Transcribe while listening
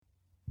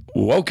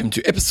Welcome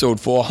to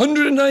episode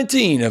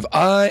 419 of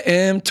I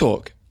Am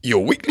Talk,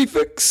 your weekly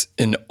fix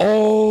in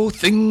all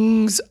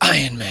things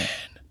Iron Man.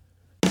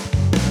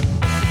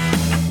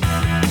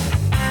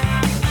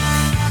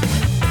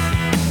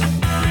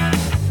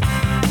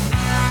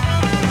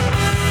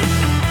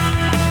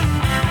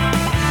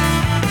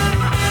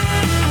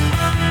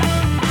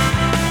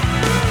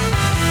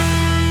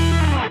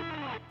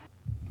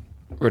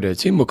 Righto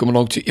team, welcome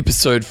along to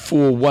episode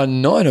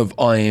 419 of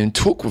I Am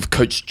Talk with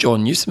Coach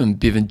John Newsom and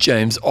Bevan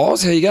James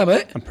Oz. How you going,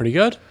 mate? I'm pretty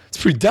good.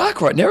 It's pretty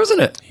dark right now,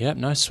 isn't it? Yep,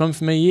 no swim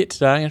for me yet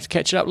today. I have to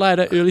catch it up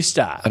later. Early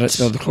start. I don't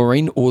smell the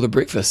chlorine or the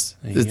breakfast.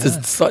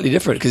 It's slightly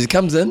different because he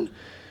comes in,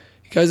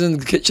 he goes in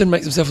the kitchen,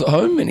 makes himself at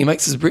home, and he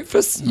makes his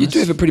breakfast. Nice. You do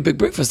have a pretty big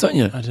breakfast, don't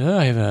you? I do.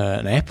 I have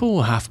an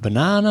apple, half a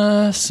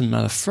banana, some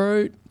other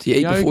fruit. Do you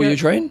eat yogurt. before you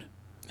train?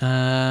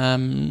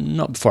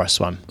 Not before I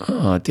swim.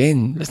 Oh,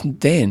 Dan. Listen,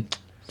 Dan.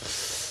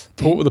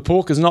 The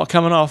pork is not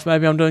coming off.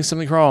 Maybe I'm doing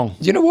something wrong.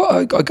 You know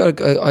what?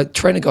 I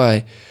train a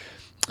guy.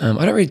 I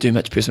don't really do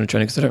much personal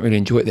training because I don't really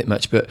enjoy it that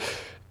much. But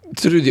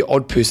to do the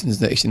odd person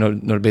is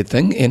actually not a bad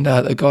thing. And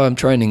the guy I'm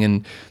training,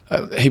 and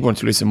he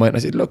wanted to lose some weight. And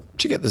I said, look,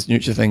 check out this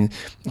Nutri thing,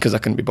 because I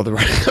couldn't be bothered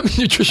writing up a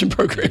nutrition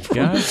program for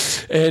him.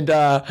 And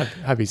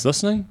hope he's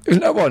listening.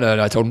 No,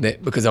 I told him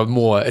that because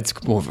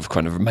it's more of a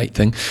kind of a mate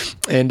thing.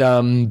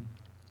 And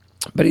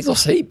but he's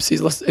lost heaps. He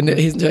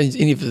hasn't changed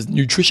any of his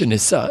nutrition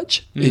as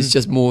such. It's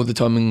just more the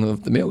timing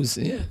of the meals.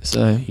 Yeah.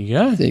 So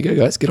there you go,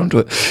 guys. Get onto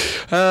it.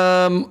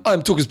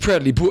 I'm Talk is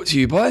proudly brought to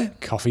you by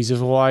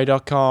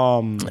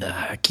coffeesofhawaii.com.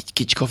 Get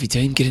your coffee,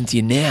 team. Get into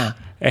you now.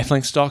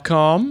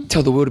 Athlinks.com.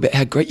 Tell the world about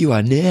how great you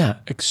are now.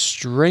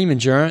 Extreme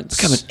Endurance.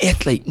 Become an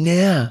athlete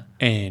now.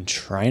 And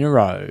Trainer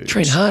Road.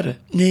 Train harder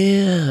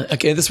now.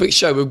 Okay, this week's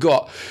show we've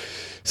got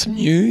some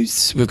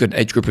news. We've got an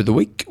age group of the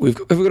week.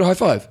 Have we got a high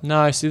five?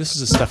 No, see, this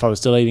is the stuff I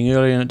was deleting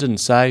earlier and it didn't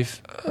save.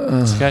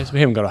 It's okay, so we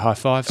haven't got a high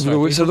five. Have we got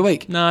a website of the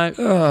week? No. We've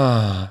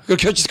got a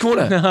Coach's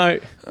Corner? No.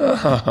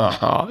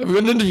 Have we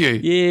got an interview?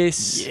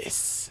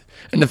 Yes.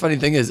 And the funny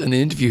thing is, in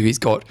the interview he's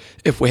got,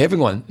 if we're having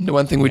one, the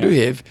one thing we do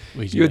have,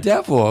 you're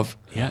doubtful of.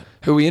 Yeah.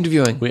 Who are we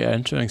interviewing? We are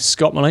interviewing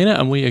Scott Molina,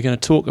 and we are going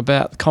to talk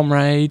about the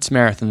Comrades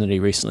Marathon that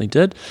he recently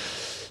did.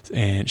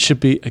 And it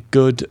should be a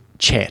good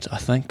chat, I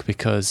think,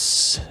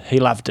 because he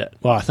loved it.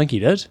 Well, I think he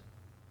did.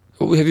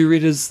 Well, have you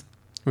read his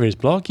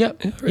blog?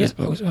 Yep. Read his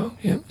blog as well.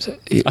 Yeah. So,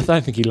 I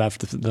don't think he loved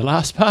the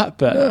last part,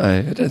 but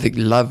no, I don't think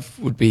love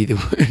would be the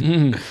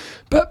word.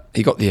 But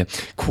he got there.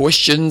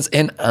 Questions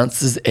and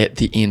answers at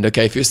the end.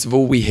 Okay, first of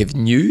all, we have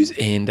news,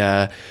 and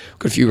got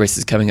a few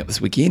races coming up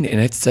this weekend. And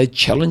I have to say,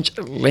 Challenge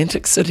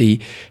Atlantic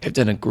City have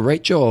done a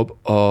great job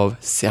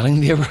of selling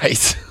their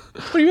race.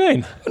 What do you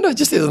mean? Well, no,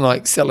 just as in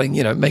like selling,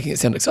 making it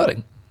sound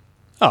exciting.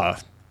 Oh,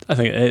 I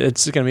think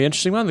it's going to be an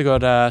interesting one. They've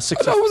got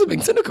 60. I wasn't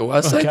being cynical. I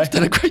was saying they've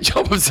done a great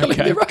job of selling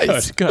their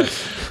race. Good.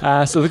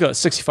 So they've got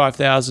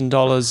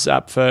 $65,000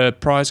 up for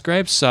prize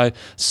grabs. So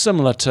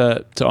similar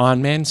to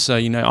Ironman. So,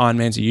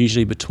 Ironmans are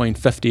usually between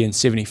 50 and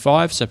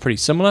 75. So pretty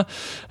similar.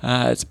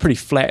 It's pretty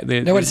flat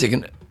there. Now, wait a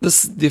second.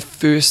 This is their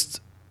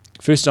first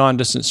iron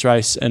distance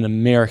race in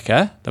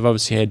America. They've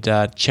obviously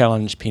had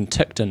Challenge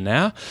Penticton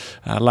now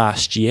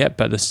last year,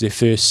 but this is their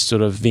first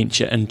sort of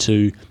venture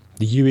into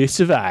the US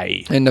of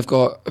A. And they've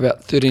got about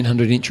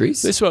 1,300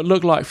 entries. That's what it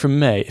looked like from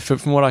me,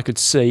 from what I could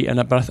see.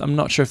 But I'm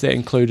not sure if that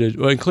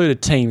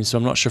included teams, so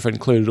I'm not sure if it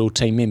included all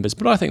team members.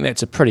 But I think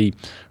that's a pretty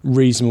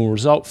reasonable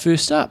result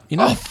first up.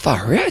 Oh,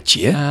 far out,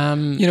 yeah.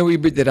 We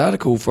read that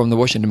article from the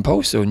Washington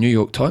Post or New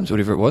York Times,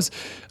 whatever it was,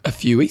 a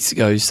few weeks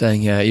ago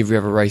saying every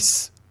other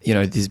race,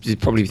 there's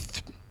probably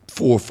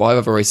 4 or 5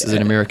 other races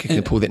in America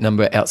can pull that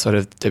number outside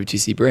of the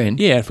WTC brand.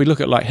 Yeah, if we look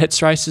at like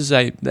HITS races,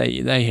 they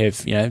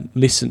have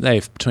they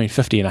have between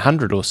 50 and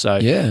 100 or so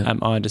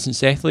iron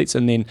distance athletes,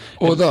 and then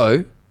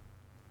although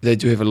they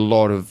do have a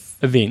lot of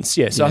events,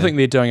 so I think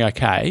they're doing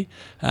okay.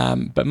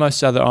 But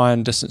most other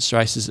iron distance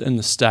races in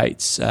the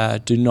States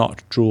do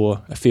not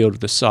draw a field of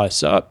this size.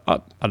 So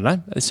I don't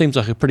know. It seems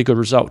like a pretty good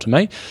result to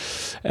me.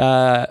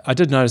 I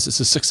did notice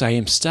it's a 6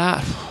 a.m.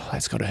 start.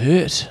 That's got to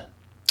hurt.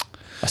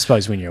 I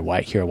suppose when you're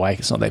awake.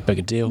 It's not that big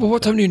a deal. Well,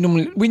 what time do you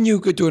normally, when you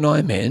go do an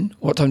Ironman,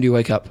 what time do you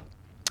wake up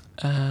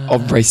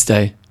of race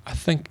day? I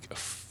think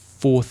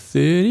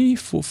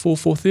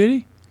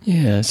 4:30.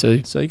 Yeah, so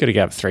you got to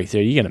get up at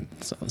 3:30.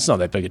 It's not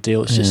that big a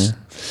deal. It's just.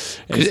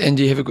 And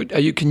do you have a good?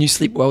 Can you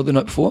sleep well the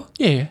night before?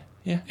 Yeah.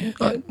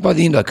 By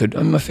the end, I could.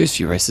 My first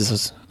few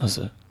races, I was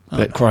a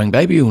crying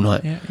baby all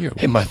night. Yeah,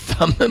 had my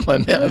thumb in my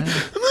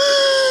mouth.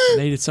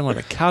 Needed someone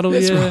to cuddle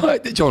That's you. That's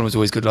right. John was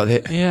always good like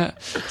that. Yeah.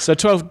 So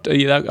 12.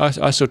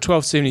 I saw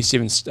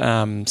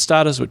 1277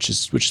 starters, which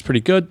is pretty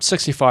good.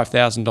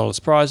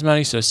 $65,000 prize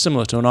money, so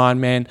similar to an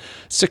Ironman.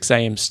 6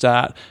 a.m.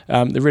 start.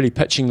 They're really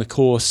pitching the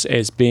course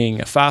as being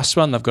a fast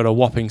one. They've got a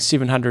whopping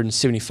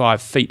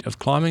 775 feet of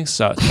climbing,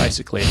 so it's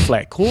basically a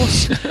flat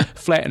course,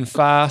 flat and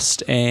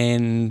fast,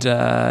 and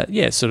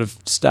sort of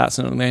starts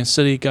in Atlantic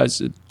City,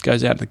 goes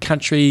goes out to the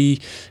country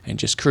and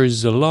just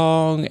cruises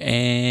along,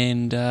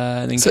 and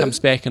then comes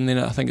back, and then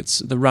I think it's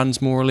the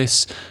runs more or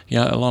less,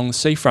 along the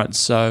seafront.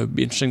 So it'd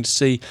be interesting to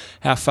see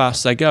how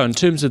fast they go. In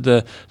terms of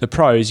the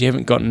pros, you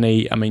haven't got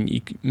any. I mean,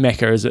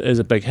 Macca is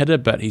a big hitter,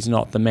 but he's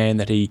not the man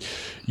that he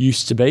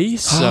used to be.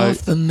 So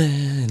Half the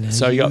man.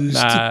 So you got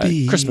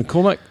Chris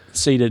McCormick,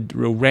 seeded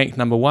ranked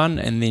number 1,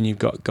 and then you've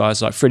got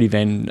guys like Freddie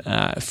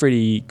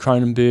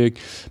Cronenberg,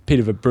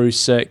 Peter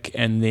Verbrusik,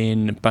 and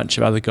then a bunch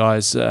of other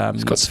guys,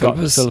 Scott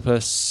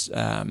Philippus,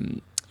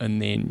 and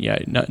then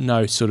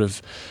no sort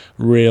of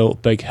real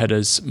big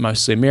hitters,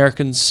 mostly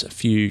Americans, a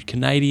few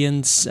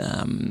Canadians.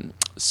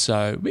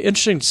 So it'll be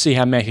interesting to see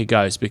how Macca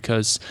goes,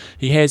 because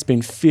he has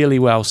been fairly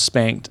well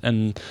spanked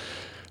in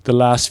the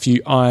last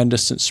few iron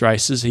distance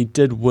races. He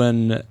did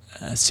win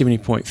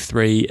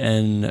 70.3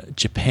 in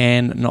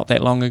Japan not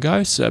that long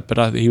ago,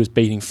 but he was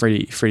beating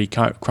Freddie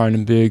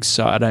Cronenberg,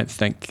 so I don't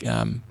think,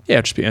 I'll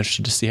just be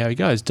interested to see how he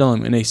goes.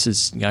 Dylan McNeice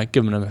has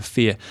given him a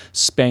fair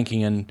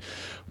spanking in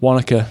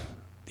Wanaka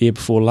the year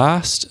before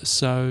last,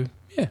 so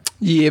yeah.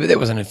 Yeah, but that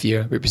wasn't a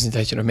fair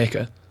representation of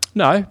Macca.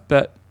 No,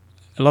 but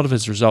a lot of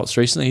his results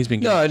recently, he's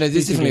been... No,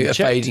 there's definitely a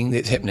fading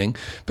that's happening,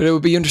 but it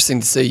would be interesting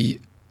to see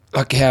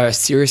how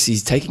serious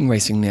he's taking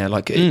racing now.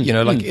 At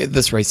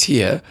this race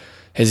here,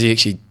 has he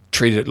actually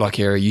treated it like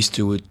Harry used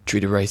to would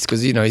treat a race?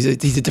 Because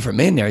he's a different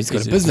man now. He's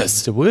got a business.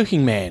 He's a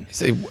working man.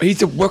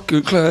 He's a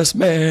working class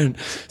man.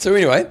 So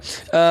anyway,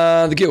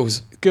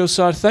 the girls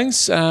side of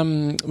things,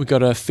 we've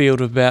got a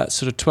field of about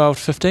sort of 12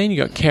 to 15.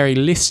 You've got Carrie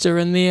Lester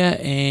in there,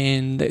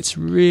 and that's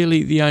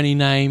really the only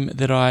name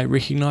that I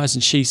recognise,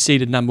 and she's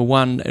seeded number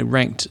 1,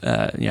 ranked,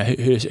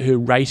 her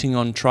rating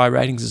on Tri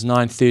Ratings is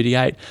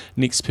 938.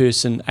 Next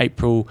person,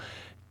 April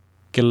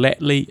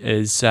Gallatley,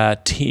 is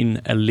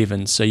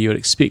 1011, so you would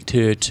expect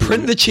her to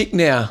print the check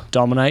now,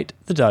 dominate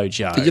the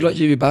dojo. Did you like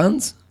Jimmy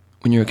Barnes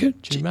when you were a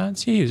kid? Jimmy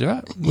Barnes, yeah, he was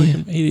alright.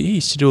 Yeah. He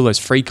used to do all those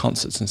free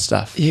concerts and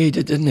stuff. Yeah, he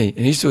did, didn't he? And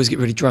he used to always get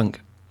really drunk.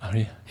 Oh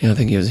yeah. Yeah, I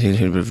think he had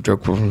a bit of a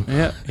drug problem.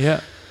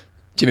 Yeah.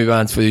 Jimmy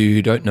Barnes, for you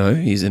who don't know,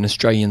 he's an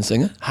Australian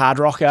singer. Hard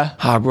rocker.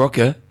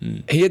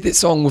 He had that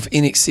song with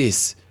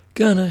NXS,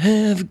 Gonna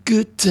Have a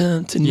Good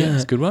Time Tonight. Yeah,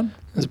 it's a good one.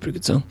 That's a pretty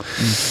good song.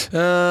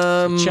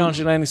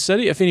 Challenge Atlantic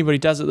City. If anybody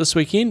does it this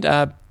weekend,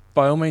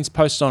 by all means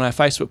post on our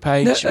Facebook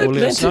page or let us know.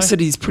 Atlantic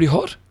City is pretty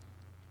hot.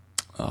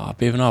 Oh,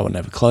 Bevan, I wouldn't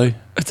have a clue.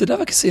 It's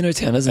another casino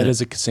town, isn't it? It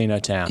is a casino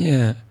town.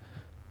 Yeah.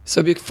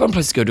 So it'd be a fun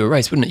place to go to a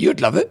race, wouldn't it? You'd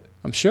love it.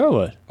 I'm sure I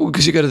would. Well,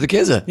 because you go to the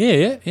Keza.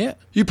 Yeah.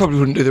 You probably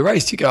wouldn't do the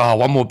race. You go,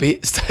 one more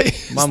bet. Stay.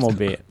 One more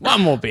bet,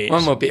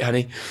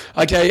 honey.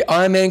 Okay,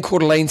 Ironman Coeur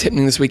d'Alene's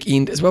happening this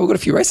weekend as well. We've got a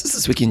few races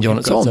this weekend, John.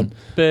 It's on. It's a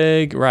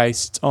big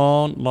race. It's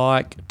on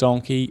like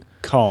Donkey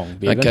Kong,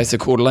 Bevan. Okay, so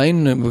Coeur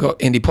d'Alene, we've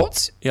got Andy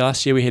Potts. Yeah,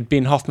 last year we had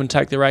Ben Hoffman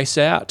take the race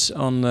out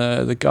on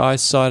the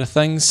guys' side of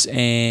things,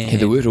 and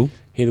Heather Wordle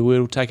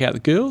take out the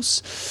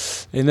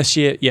girls. And this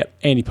year,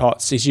 Andy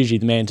Potts, he's usually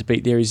the man to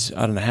beat there.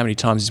 I don't know how many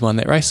times he's won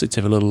that race. Let's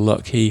have a little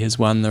look. He has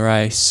won the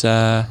race.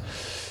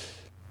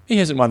 He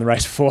hasn't won the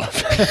race before.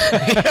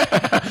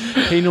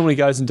 He normally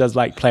goes and does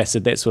Lake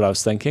Placid. That's what I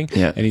was thinking.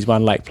 Yeah. And he's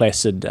won Lake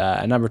Placid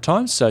a number of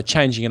times, so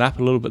changing it up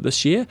a little bit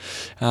this year.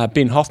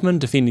 Ben Hoffman,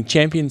 defending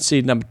champion,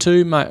 seeded number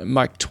 2.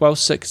 Mike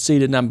Twelsick,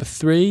 seeded number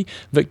 3.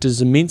 Victor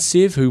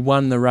Zementsev, who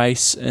won the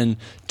race in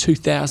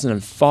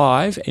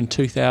 2005 and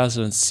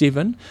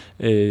 2007,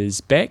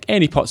 is back.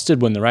 Andy Potts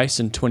did win the race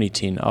in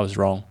 2010. I was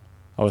wrong.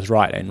 I was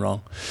right and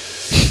wrong.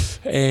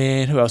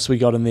 And who else we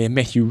got in there?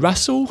 Matthew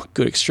Russell,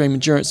 good extreme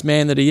endurance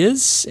man that he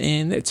is,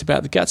 and that's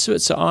about the guts of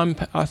it. So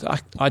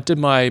I did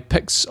my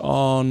picks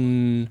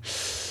on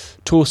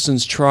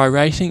Torsten's Tri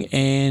Rating,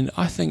 and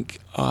I think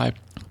I...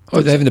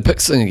 Oh, they're having the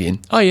picks thing again.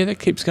 Oh yeah, that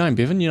keeps going,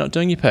 Bevan. You're not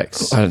doing your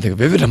picks. I don't think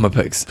I've ever done my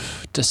picks.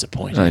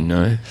 Disappointing. I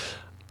know.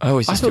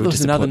 I thought there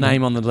was another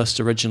name on the list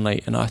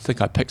originally, and I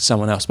think I picked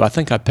someone else, but I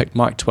think I picked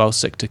Mike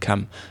Twelsick to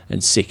come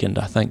in second,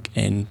 I think,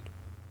 and...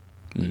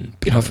 Ben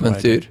Hoffman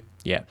third.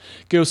 Yeah.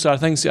 Girls' side of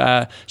things,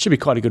 should be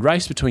quite a good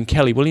race between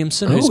Kelly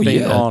Williamson, who's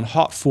been on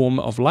hot form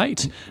of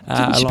late.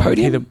 Didn't she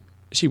podium?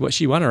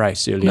 She won a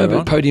race earlier No, but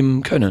on.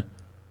 podium Kona.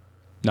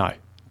 No.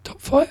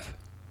 Top 5?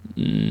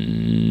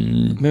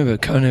 Remember,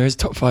 Kona is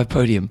top 5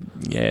 podium.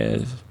 Yeah,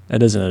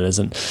 it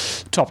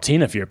isn't. Top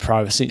 10 if you're a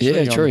pro, essentially.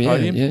 Yeah, true,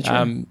 podium. Yeah,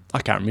 true.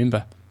 I can't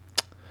remember.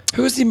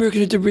 Who was the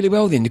American who did really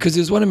well then? Because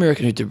there was one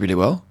American who did really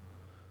well.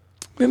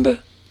 Remember?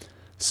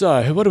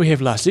 So, what do we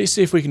have last? Let's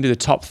see if we can do the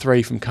top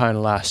 3 from Kona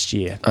last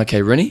year.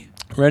 Okay, Rennie,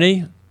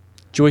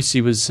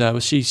 Joycey was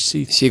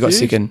she got third?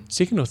 second.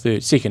 Second or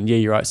third? Second, yeah,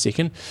 you're right,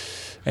 second.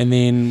 And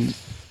then,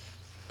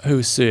 who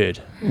was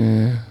third?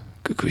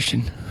 Good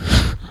question.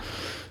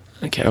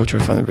 Okay, I'll try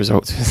to find the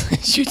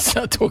results. You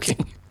start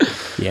talking.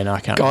 Yeah, no, I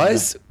can't.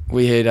 Guys,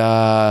 we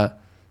had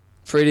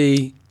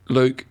Freddie,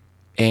 Luke,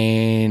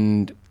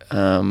 and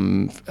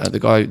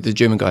the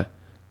German guy.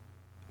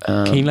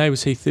 Kienle,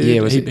 was he third?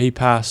 Yeah, he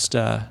passed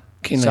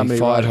Kienle somebody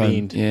fired right at the home.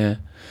 end. Yeah.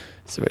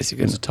 So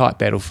basically, It was a tight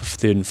battle for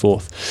third and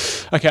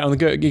fourth. Okay, on the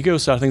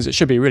girls' side of things, it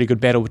should be a really good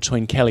battle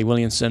between Kelly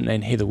Williamson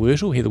and Heather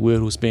Wurtle. Heather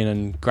Wurtle's been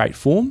in great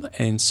form,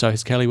 and so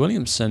has Kelly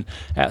Williamson.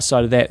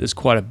 Outside of that, there's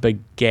quite a big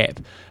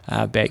gap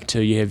back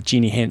to you have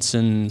Jenny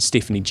Hansen,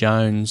 Stephanie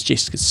Jones,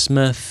 Jessica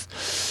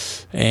Smith.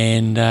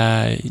 And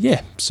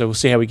so we'll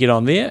see how we get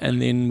on there.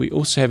 And then we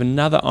also have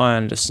another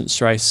iron distance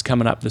race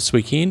coming up this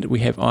weekend. We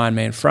have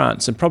Ironman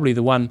France, and probably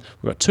the one,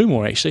 we've got two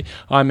more actually.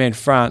 Ironman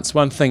France,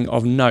 one thing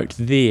of note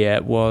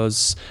there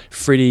was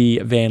Freddie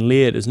Van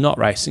Leert is not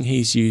racing.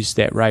 He's used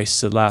that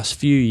race the last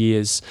few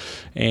years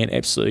and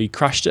absolutely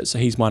crushed it. So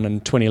he's won in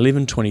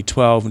 2011,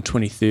 2012 and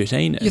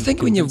 2013. You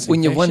think when you've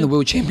won the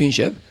World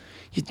Championship,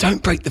 you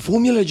don't break the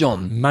formula,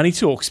 John. Money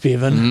talks,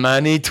 Bevan.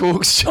 Money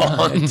talks,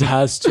 John. It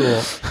does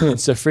talk. And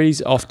so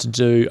Freddie's off to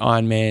do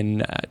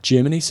Ironman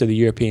Germany, so the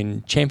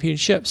European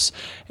Championships,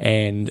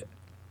 and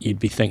you'd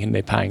be thinking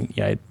they're paying,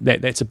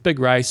 that's a big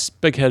race,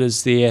 big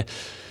hitters there.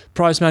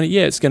 Prize money,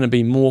 it's going to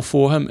be more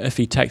for him if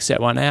he takes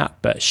that one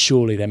out, but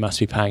surely they must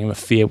be paying him a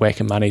fair whack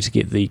of money to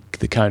get the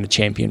Kona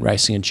champion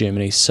racing in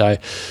Germany. So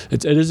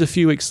it is a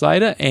few weeks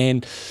later,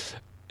 and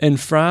in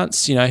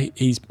France,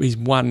 he's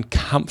won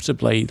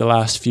comfortably the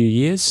last few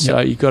years. So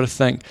you've got to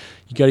think,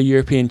 you go to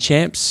European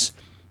champs,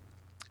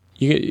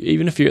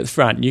 even if you're at the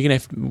front, you're going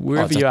to have,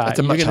 wherever you are, it's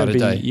a much harder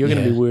day. You're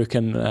going to be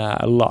working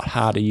a lot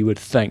harder, you would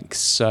think.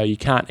 So you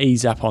can't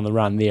ease up on the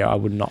run there, I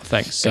would not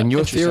think. So and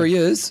your theory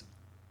is?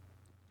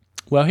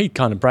 Well, he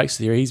kind of breaks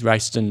the theory. He's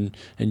raced in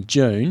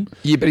June.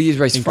 Yeah, but he's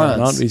raced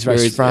France. He's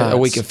raced France. A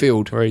weaker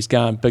field. Where he's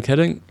going big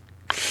hitting.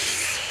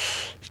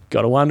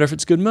 Got to wonder if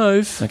it's a good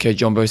move. Okay,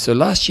 Jumbo. So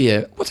last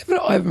year, what's happened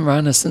to Ivan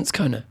Rana since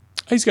Kona?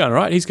 He's going all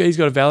right. He's got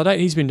to validate.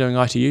 He's been doing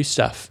ITU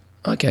stuff.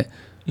 Okay.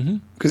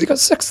 Because he got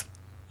sixth.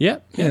 Yeah.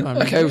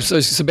 Okay,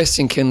 so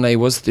Sebastian Kinley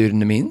was third in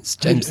the men's.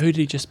 Who did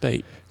he just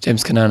beat?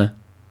 James Kanana.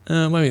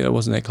 Maybe that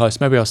wasn't that close.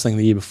 Maybe I was thinking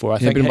the year before. I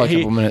think by a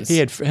couple of minutes. He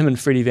had him and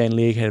Freddie Van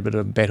Leer had a bit of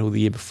a battle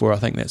the year before. I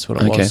think that's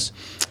what it was.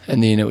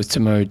 And then it was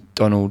Tim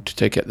O'Donnell to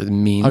take out the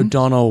men.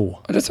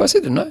 O'Donnell. Oh, that's what I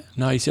said, didn't I?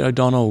 No, you said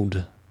O'Donnell.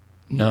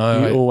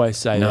 No. You always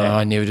say that. No,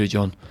 I never do,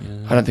 John.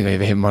 Yeah. I don't think I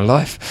ever have in my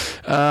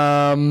life.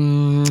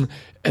 And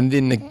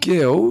then the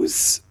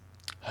girls.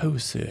 Who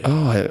was there?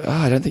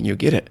 I don't think you'll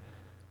get it.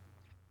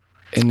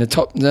 In the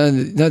top, no,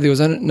 there was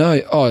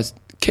it's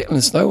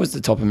Caitlin Snow was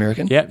the top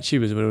American. Yeah, she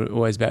was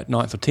always about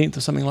 9th or 10th or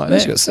something like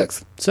that. She got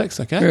 6th. 6th,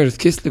 okay. Meredith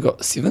Kessler got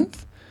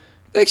 7th.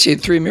 They actually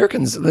had 3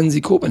 Americans.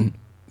 Lindsay Corbin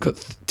got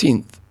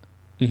 10th.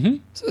 Mm-hmm.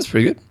 So that's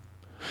pretty good.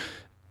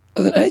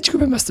 An age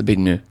grouper must have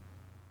beaten her.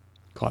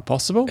 Quite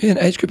possible. Yeah, an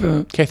age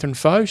grouper. Catherine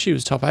Foe, she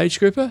was top age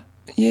grouper.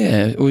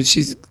 Yeah, well,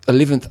 she's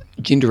 11th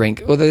gender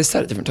rank, although they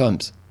start at different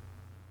times.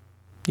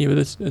 Yeah,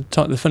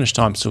 but the finish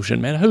time still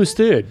shouldn't matter. Who was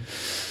third?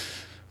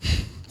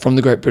 From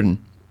the Great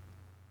Britain.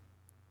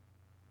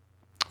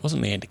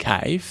 Wasn't Leander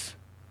Cave.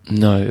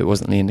 No, it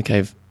wasn't Leander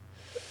Cave.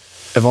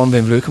 Yvonne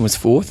Van Vleuten was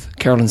 4th.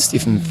 Carolyn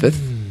Steffen 5th.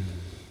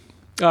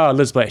 Oh,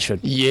 Liz Blatchford.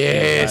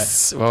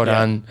 Yes. Well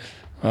done.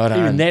 Well done.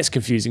 Even that's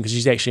confusing because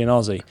she's actually an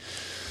Aussie.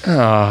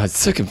 Oh, it's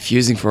so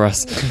confusing for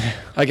us.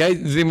 Okay,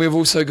 then we've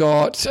also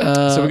got...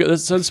 so we've got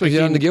this weekend. Have you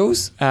done the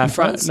girls in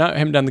France? No,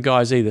 haven't done the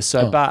guys either.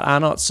 So Bart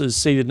Arnott's is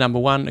seeded number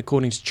 1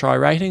 according to Tri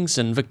Ratings,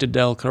 and Victor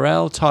Del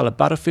Corral, Tyler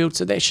Butterfield.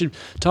 So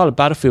Tyler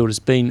Butterfield has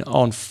been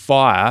on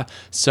fire.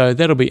 So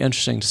that'll be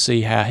interesting to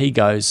see how he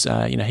goes.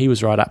 He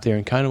was right up there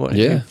in Kona,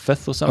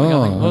 5th or something,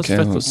 I think it was,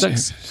 5th or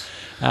 6th.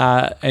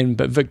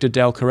 But Victor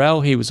Del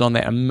Corral, he was on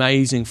that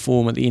amazing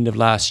form at the end of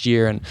last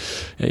year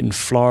in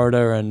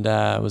Florida and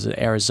was it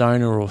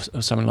Arizona or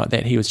something like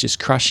that. He was just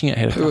crushing it.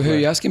 Who are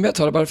you asking about?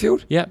 Tyler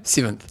Butterfield? Yeah,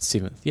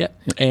 7th. Yeah.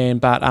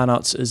 And Bart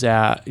Arnott's is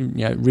our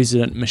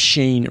resident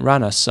machine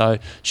runner, so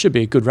should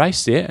be a good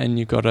race there. And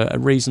you've got a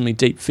reasonably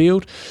deep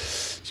field.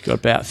 She's got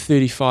about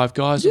 35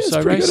 guys or so it's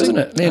pretty racing. good,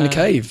 isn't it? Leander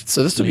Cave.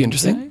 So this will be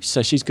interesting.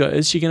 So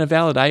is she going to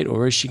validate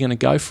or is she going to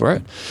go for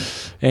it?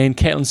 And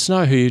Caitlin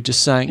Snow, who you're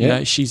just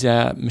saying, she's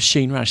our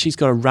machine runner. She's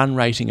got a run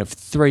rating of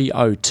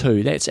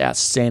 3:02. That's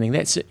outstanding.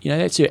 That's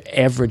her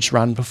average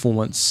run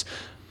performance.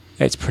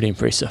 That's pretty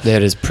impressive.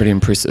 That is pretty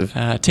impressive.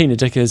 Tina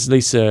Dickers,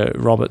 Lisa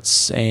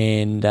Roberts,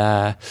 and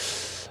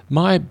this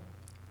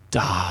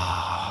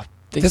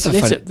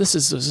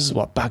is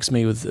what bugs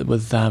me with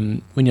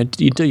when you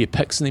do your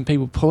picks and then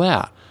people pull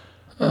out.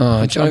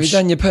 Oh, John, have you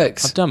done your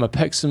picks? I've done my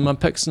picks and my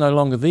picks are no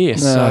longer there.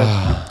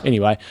 So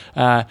anyway,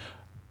 that'll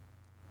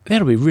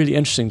be really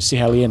interesting to see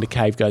how Leander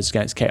Cave goes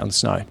against Caitlin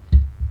Snow.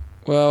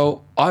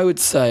 Well, I would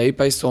say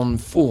based on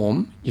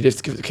form, you'd have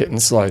to give it to Caitlin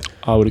Snow.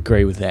 I would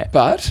agree with that.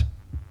 But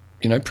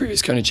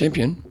previous Kona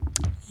champion.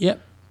 Yep.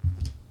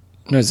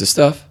 Knows the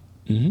stuff.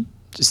 Mm-hmm.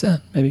 Just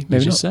that, maybe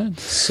just not.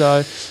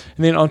 So,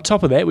 and then on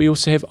top of that, we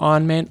also have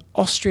Ironman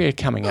Austria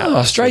coming up. Oh,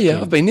 Australia!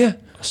 I've been there.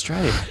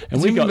 Australia,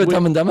 and we got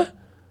Dumb and Dumber.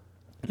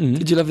 Mm-hmm.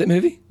 Did you love that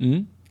movie?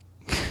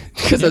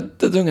 Because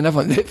they're doing another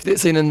one. That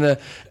scene in the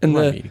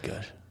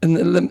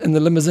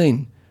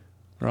limousine,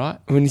 right?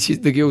 When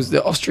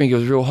the Austrian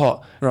girl's real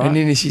hot, right? And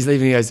then she's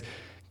leaving, he goes,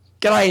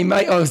 G'day,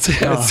 mate. Oh,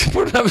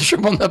 put another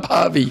shrimp on the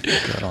barbie.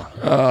 Good on.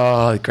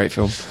 Oh, great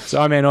film. So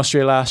Ironman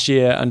Austria last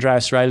year,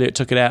 Andreas Raelert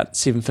took it out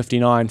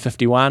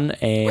 7:59.51,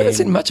 and We haven't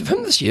seen much of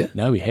him this year.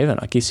 no, we haven't.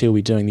 I guess he'll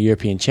be doing the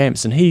European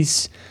Champs, and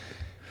he's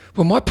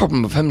Well, my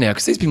problem with him now,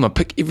 because he's been my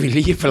pick every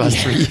year for the last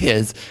 3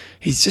 years,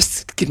 he's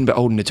just getting a bit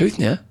old in the tooth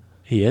now.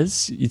 he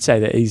is. You'd say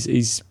that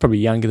he's probably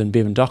younger than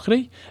Bevan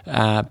Doherty,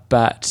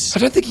 but I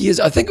don't think he is.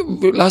 I think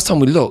last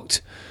time we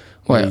looked,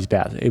 he'll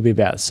be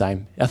about the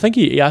same. I think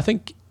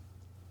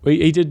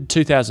he did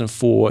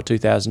 2004,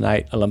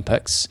 2008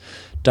 Olympics.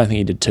 Don't think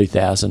he did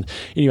 2000.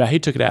 Anyway, he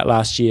took it out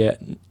last year,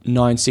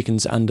 9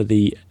 seconds under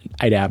the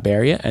 8-hour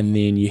barrier, and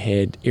then you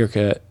had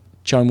Erica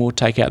Chomore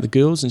take out the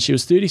girls, and she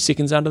was 30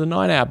 seconds under the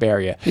 9-hour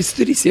barrier. he's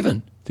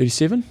 37.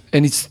 37?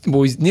 And he's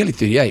nearly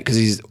 38 because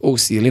he's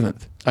also the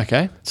 11th.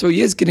 Okay. So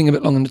he is getting a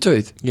bit long in the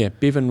tooth. Yeah,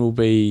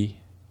 Bevan's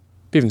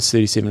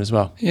 37 as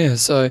well. Yeah,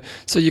 so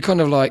you're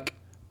kind of like,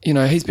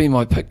 he's been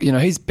my pick.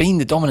 He's been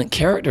the dominant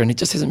character and he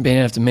just hasn't been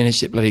able to manage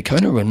that bloody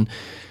Kona run.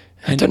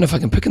 I don't know if I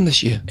can pick him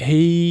this year.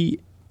 He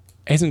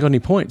hasn't got any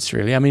points,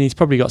 really. I mean, he's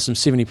probably got some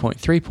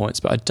 70.3 points,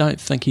 but I don't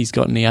think he's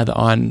got any other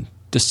iron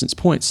distance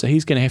points. So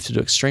he's going to have to do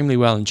extremely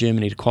well in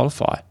Germany to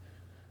qualify.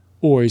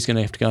 Or he's going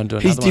to have to go and do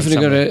another He's definitely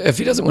one going to, if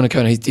he doesn't win a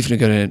Kona, he's definitely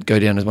going to go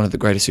down as one of the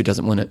greatest who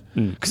doesn't win it.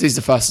 Because he's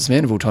the fastest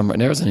man of all time right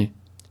now, isn't he?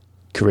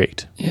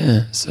 Correct.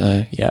 Yeah,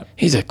 so Yeah,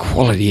 he's a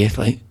quality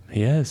athlete.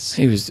 he is.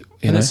 He was,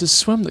 And it's his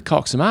swim that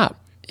cocks him up.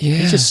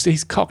 yeah.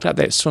 He's cocked up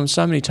that swim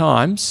so many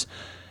times,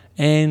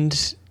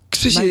 and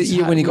Especially Makes the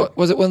year when he hard-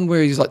 was it one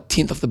where he was like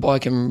 10th off the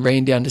bike and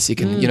ran down to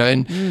second,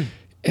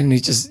 and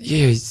he's just,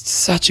 he's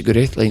such a good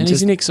athlete. and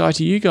just, he's an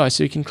ex-ITU guy,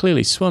 so he can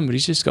clearly swim, but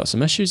he's just got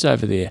some issues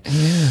over there.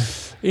 yeah.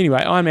 Anyway,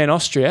 Ironman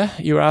Austria,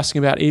 you were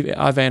asking about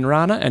Ivan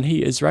Rana, and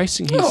he is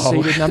racing. He's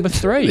seeded number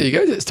 3. There you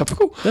go, that's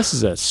topical. This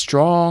is a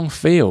strong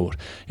field.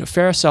 You've got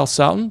Faris Al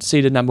Sultan,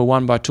 seeded number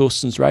 1 by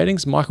Torsten's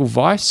ratings. Michael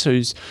Weiss,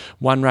 who's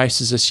won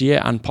races this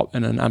year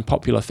in an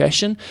unpopular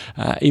fashion.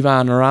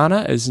 Ivan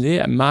Rana is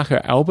there. Marco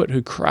Albert,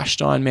 who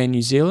crushed Ironman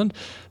New Zealand.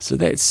 So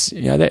that's,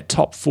 that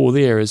top 4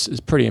 there is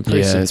pretty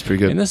impressive. Yeah, it's pretty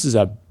good. And this is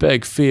a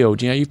big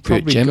field. You've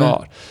probably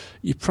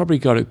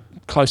got a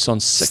close on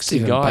 60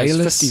 Stephen guys,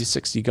 Bayliss. 50 to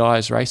 60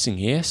 guys racing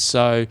here.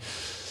 So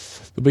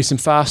there'll be some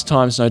fast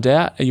times, no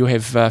doubt. You'll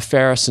have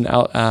Faris and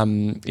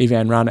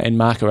Ivan Rana and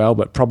Marco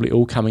Albert probably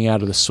all coming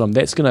out of the swim.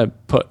 That's going to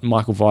put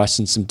Michael Weiss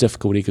in some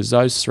difficulty because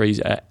those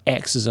 3 are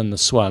axes in the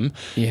swim.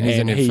 Yeah, and he's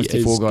only a he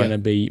 54 is guy. going to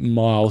be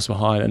miles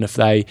behind. And if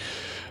they...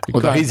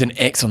 Although he's an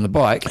X on the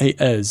bike. He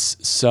is.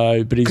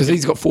 So, but Because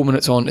he's got 4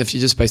 minutes on, if you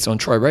just based it on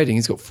Troy rating,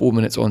 he's got 4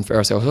 minutes on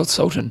Faris Al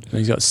Sultan.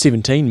 he's got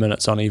 17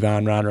 minutes on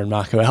Ivan Rana and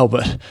Marco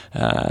Albert.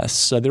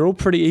 So they're all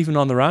pretty even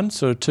on the run,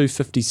 sort of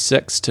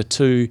 256 to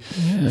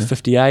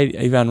 258.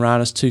 Ivan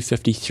Rana's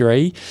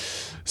 253.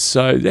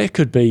 So that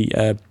could be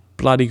a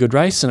bloody good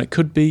race, and it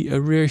could be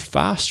a very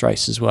fast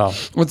race as well.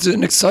 Well, it's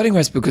an exciting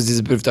race because there's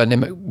a bit of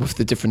dynamic with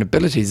the different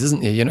abilities,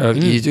 isn't there?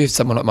 You do have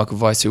someone like Michael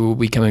Weiss who will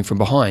be coming from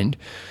behind,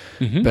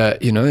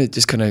 but, it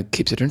just kind of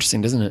keeps it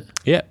interesting, doesn't it?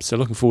 Yeah, so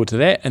looking forward to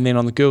that. And then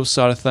on the girls'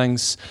 side of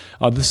things,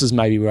 this is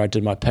maybe where I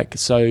did my pick.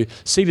 So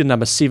seeded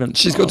number 7.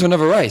 She's got to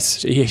another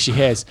race. Yeah, she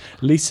has.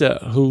 Lisa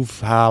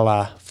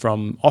Hufhaler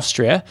from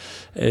Austria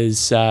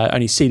is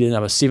only seeded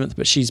number 7th,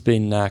 but she's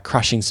been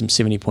crushing some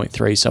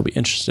 70.3, so I'll be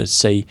interested to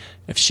see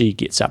if she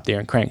gets up there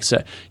and cranks. So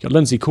you've got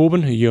Lindsay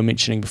Corbin, who you were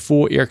mentioning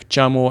before, Erica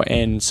Chomore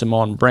and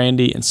Simone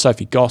Brandy, and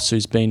Sophie Goss,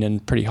 who's been in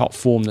pretty hot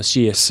form this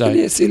year.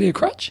 So Celia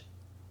Crutch?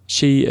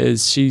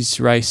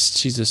 she's raced,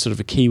 she's a sort of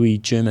a Kiwi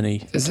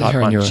Germany Is that type her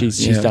in one. your-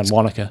 She's yeah. done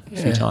Wanaka a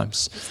few Yeah.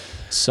 times.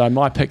 So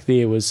my pick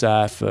there was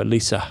for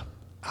Lisa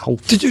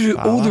Hufhaler. Did you do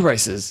all the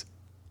races?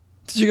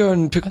 Did you go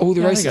and pick all the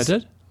Yeah, races? I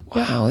think I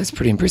did. Wow, that's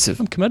pretty impressive.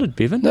 I'm committed,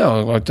 Bevan.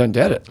 No, I don't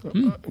doubt it.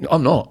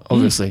 I'm not,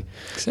 obviously.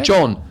 Exactly.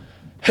 John,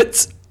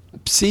 HITS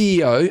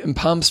CEO in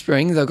Palm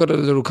Springs, they've got a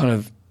little kind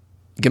of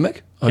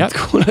gimmick, I'd Yep.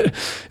 call it,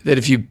 that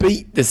if you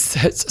beat this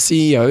HITS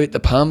CEO at the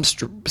Palm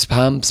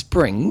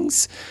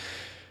Springs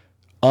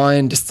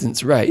iron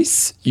distance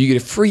race, you get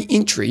a free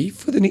entry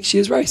for the next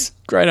year's race.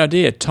 Great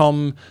idea,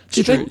 Tom Do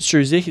you think?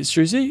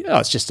 Struzy. Oh,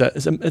 it's just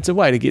it's a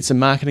way to get some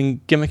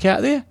marketing gimmick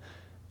out there.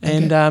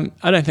 And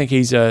I don't think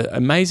he's an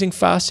amazing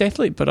fast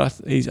athlete, but I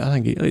think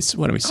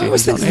what do we see? I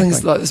always He's think not things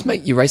athlete. like this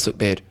make your race look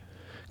bad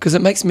because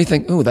it makes me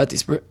think, oh, they're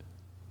desperate.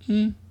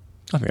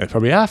 I think they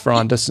probably are for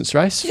iron distance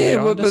race. for Yeah,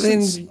 iron well, but then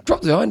distance.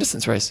 drop the iron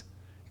distance race.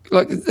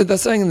 Like they're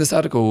saying in this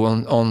article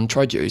on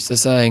Trijuice, they're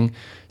saying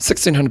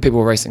 1,600 people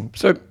are racing.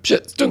 So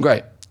shit, it's doing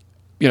great.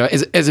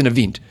 As an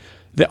event.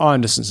 The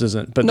iron distance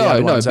isn't, but the No,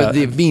 other ones but are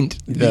the event,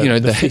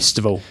 the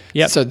festival.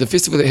 Yep. So the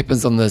festival that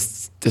happens on the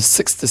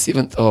 6th to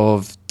 7th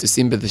of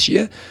December this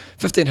year,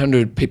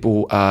 1,500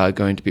 people are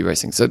going to be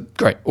racing. So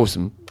great,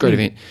 awesome, great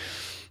event.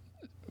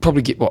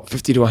 Probably get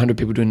 50 to 100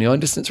 people doing the iron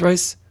distance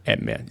race.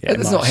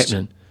 It's not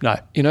happening. No.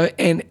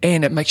 And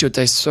it makes your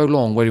day so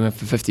long waiting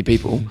for 50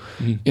 people.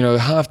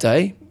 Half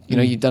day,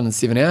 you've done in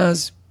 7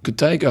 hours, good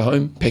day, go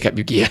home, pack up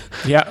your gear.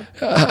 Yeah.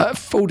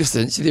 Full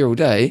distance, you're there all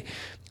day.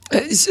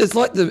 It's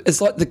like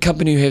the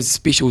company who has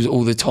specials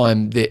all the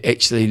time that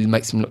actually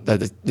makes them look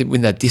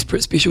when they're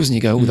desperate specials, and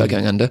you go, they're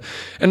going under.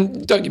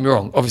 And don't get me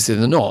wrong, obviously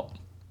they're not.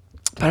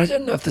 But I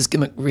don't know if this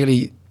gimmick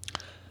really.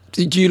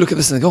 Do you look at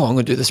this and go, I'm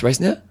going to do this race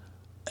now?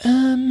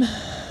 I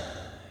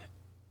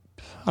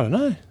don't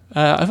know.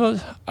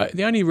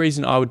 The only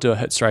reason I would do a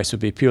hits race would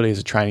be purely as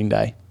a training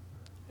day.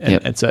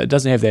 And so it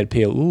doesn't have that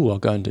appeal, I'll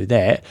go and do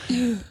that.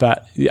 Yeah.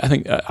 But I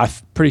think I'm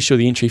pretty sure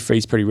the entry fee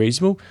is pretty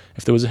reasonable.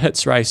 If there was a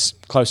hits race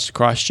close to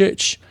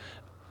Christchurch,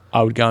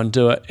 I would go and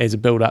do it as a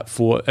build-up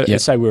for,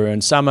 say we were in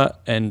summer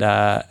and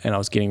I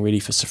was getting ready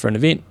for an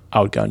event,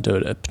 I would go and do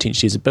it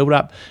potentially as a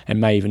build-up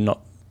and maybe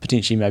not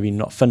finish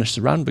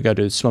the run, but go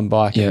to the swim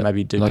bike and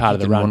maybe do part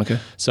of the run.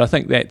 Monica. So I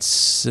think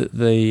that's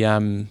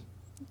the...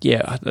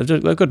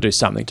 they've got to do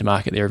something to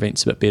market their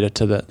events a bit better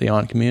to the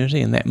Iron community,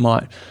 and that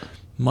might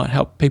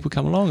help people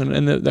come along.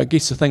 And I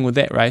guess the thing with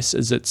that race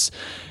is its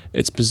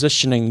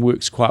positioning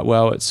works quite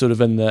well. It's sort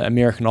of in the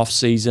American off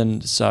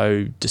season,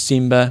 so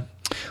December.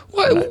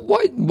 Why?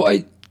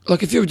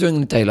 Like if you were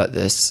doing a day like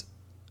this,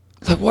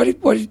 like why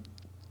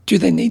do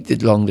they need the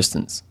long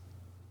distance?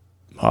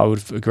 I would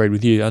have agreed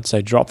with you. I'd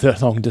say drop the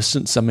long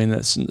distance. I mean,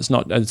 it's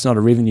not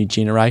a revenue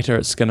generator.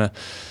 It's gonna,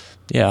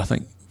 I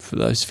think for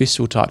those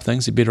festival type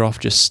things, they're better off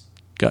just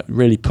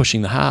really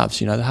pushing the halves.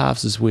 The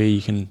halves is where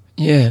you can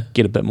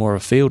get a bit more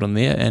of a field on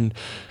there. And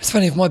it's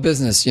funny, if my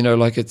business,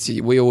 like I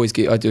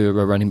do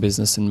a running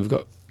business, and we've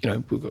got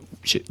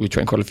we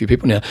train quite a few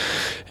people now,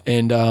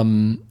 and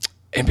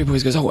people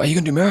always goes, are you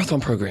going to do marathon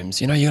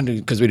programs? You're going to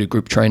do, because we do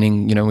group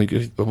training,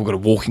 we've got a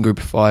walking group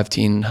of 5,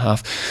 10,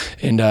 half,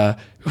 and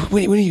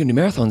when are you going to do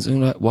marathons? And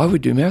I'm like, why would we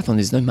do marathon?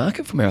 There's no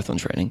market for marathon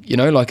training.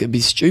 It'd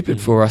be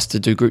stupid for us to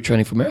do group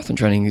training for marathon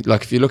training.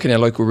 Like if you look in our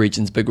local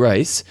region's big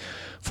race,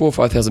 4,000 or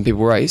 5,000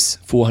 people race,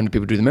 400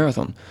 people do the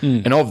marathon.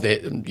 And of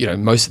that,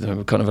 most of them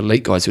are kind of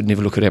elite guys who'd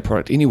never look at our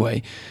product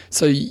anyway.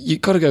 So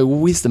you've got to go, well,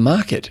 where's the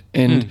market?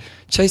 And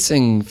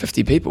chasing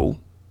 50 people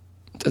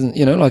doesn't,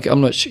 I'm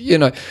not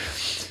sure,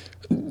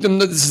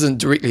 this isn't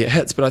directly at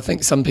hits, but I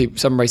think some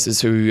racers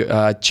who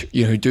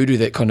who do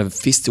that kind of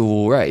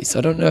festival race,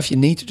 I don't know if you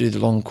need to do the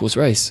long course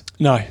race.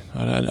 No,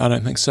 I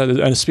don't think so.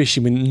 And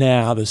especially when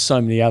now there's so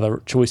many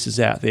other choices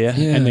out there,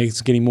 and they're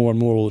getting more and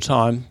more all the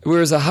time.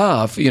 Whereas a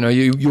half,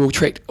 you'll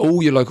attract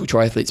all your local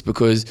triathletes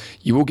because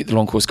you will get the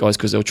long course guys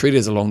because they'll treat it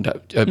as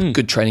a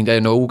good training day,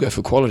 and they'll all go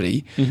for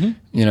quality.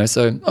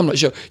 So I'm not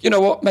sure. You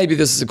know what? Maybe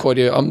this is a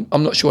quality.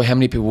 I'm not sure how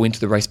many people went to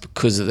the race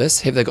because of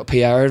this. Have they got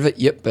PR out of it?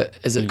 Yep, but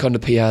is it kind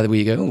of PR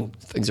where you go,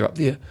 things are up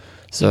there?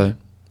 So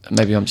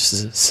maybe I'm just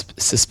a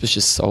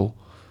suspicious soul.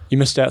 You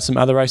missed out some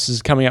other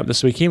races coming up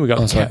this weekend. We've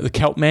got the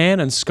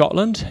Kelpman in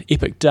Scotland,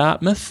 Epic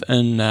Dartmouth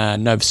in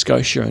Nova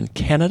Scotia in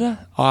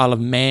Canada, Isle of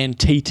Man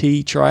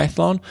TT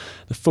Triathlon,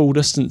 the Full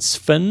Distance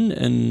Finn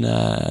in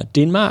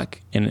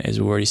Denmark, and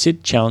as we already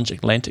said, Challenge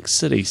Atlantic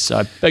City.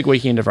 So big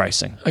weekend of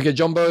racing. Okay,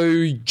 John's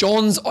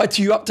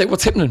ITU update.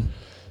 What's happening?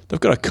 They've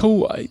got a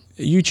cool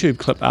YouTube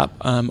clip up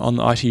on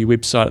the ITU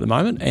website at the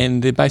moment,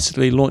 and they're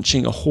basically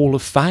launching a Hall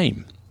of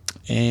Fame.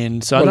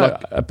 And so I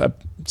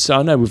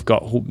know we've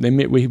got,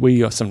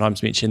 we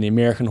sometimes mention the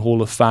American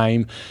Hall of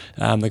Fame.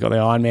 They've got the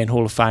Ironman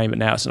Hall of Fame, but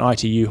now it's an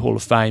ITU Hall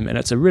of Fame, and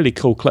it's a really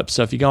cool clip.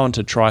 So if you go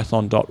onto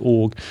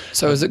triathlon.org.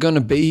 So is it going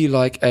to be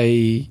like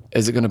an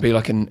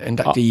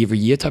inductee every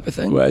year type of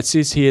thing? Well, it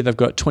says here they've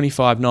got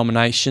 25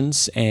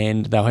 nominations,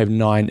 and they'll have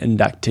 9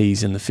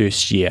 inductees in the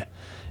first year.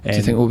 And do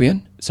you think we'll be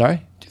in?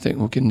 Sorry? Do you think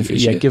we'll get in the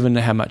first year? Yeah, given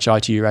how much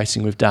ITU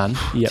racing we've done.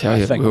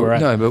 I think we're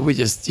in. No, but we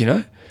just,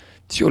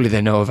 surely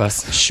they know of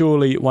us.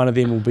 Surely one of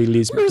them will be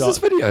Les McDonald. Where is this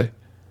video?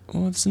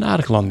 Well, there's an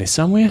article on there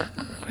somewhere.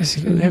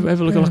 Have a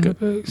look at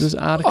this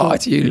article. Oh,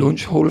 ITU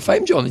Launch Hall of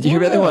Fame, John. Did you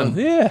hear about that one?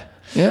 Yeah.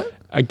 Yeah.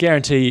 I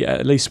guarantee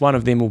at least one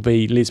of them will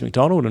be Les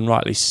McDonald, and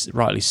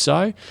rightly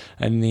so.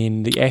 And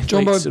then the athletes,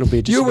 John, it'll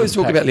be. You always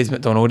talk about Les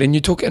McDonald, and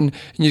you talk and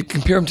you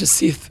compare him to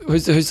Seth.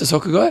 Who's the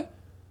soccer guy?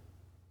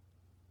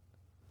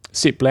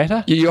 Sepp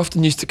Blatter. You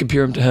often used to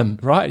compare him to him.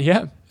 Right,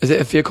 yeah. Is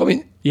that a fair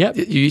comment? Yeah.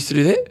 You used to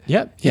do that?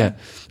 Yep. Yeah.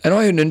 And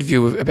I heard an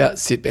interview about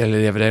Sepp Blatter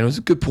the other day, and it was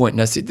a good point.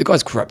 And I said, the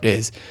guy's corrupt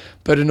as,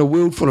 but in a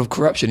world full of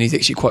corruption, he's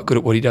actually quite good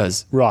at what he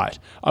does. Right.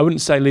 I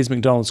wouldn't say Les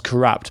McDonald's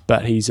corrupt,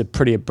 but he's a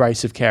pretty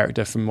abrasive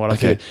character from what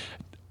I've heard.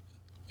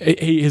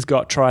 He has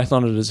got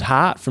triathlon at his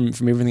heart from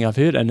everything I've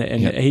heard, and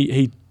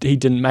he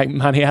didn't make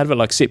money out of it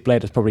like Sepp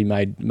Blatter's probably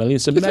made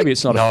millions. So maybe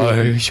it's not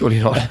surely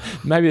not.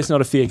 Maybe it's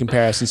not a fair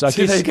comparison. So I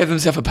guess they gave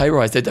themselves a pay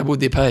rise. They doubled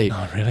their pay.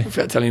 Oh, really?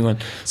 Without telling anyone.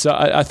 So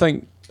I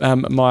think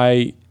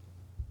it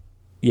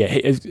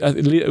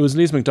was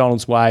Les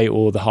McDonald's way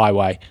or the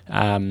highway,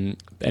 and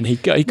he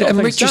got things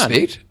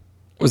retrospect, done.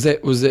 Was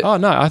it? Oh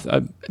no!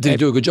 Did he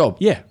do a good job?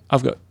 Yeah,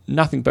 I've got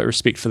nothing but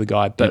respect for the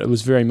guy. But it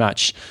was very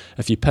much,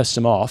 if you pissed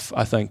him off,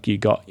 I think you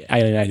got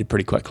alienated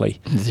pretty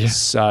quickly. Yeah.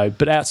 So,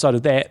 but outside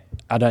of that,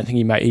 I don't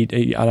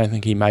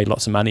think he made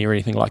lots of money or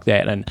anything like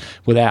that. And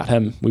without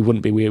him, we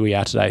wouldn't be where we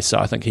are today. So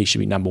I think he should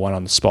be number one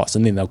on the spots.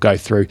 And then they'll go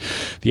through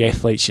the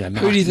athletes. Who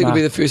do you think will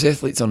be the first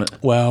athletes on it?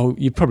 Well,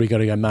 you've probably got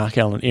to go Mark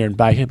Allen and Aaron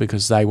Baker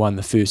because they won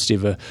the first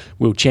ever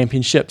World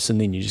Championships. And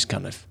then you just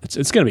kind of,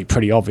 it's going to be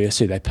pretty obvious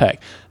who they pick.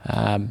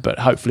 But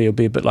hopefully it'll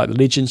be a bit like the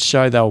Legends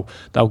show.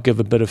 They'll give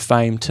a bit of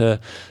fame to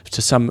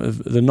some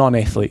of the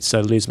non-athletes.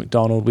 So Les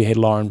McDonald, we had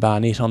Lauren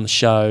Barnett on the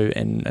show,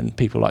 and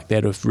people like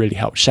that have really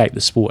helped shape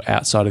the sport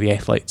outside of the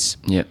athletes.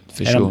 Yeah,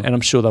 for sure. And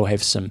I'm sure they'll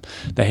have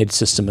they had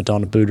Sister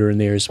Madonna Buddha in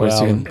there as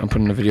well. I'm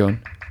putting a video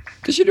on.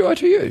 Did you do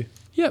ITU?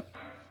 Yep.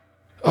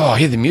 Oh,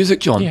 hear the music,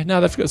 John. Yeah,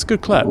 no, it's a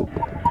good clip.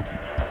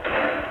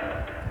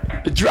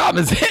 The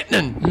drama's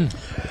happening.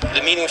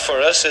 The meaning for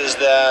us is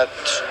that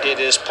it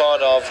is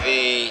part of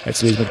the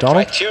That's Les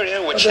McDonald.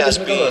 criteria which has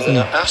been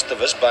asked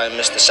of us by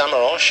Mr.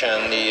 Samarosh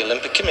and the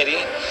Olympic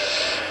Committee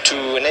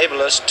to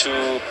enable us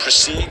to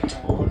proceed.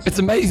 It's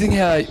amazing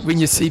how when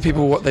you see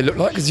people what they look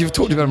like, because you've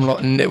talked about them a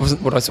lot, and it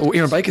wasn't what I saw.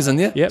 Aaron Baker's in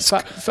there. Yeah,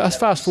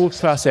 fast forward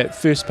past that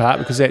first part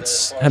because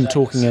that's him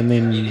talking, and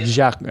then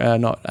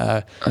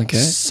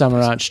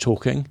Samaranch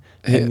talking,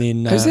 and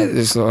then who's that?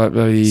 It's like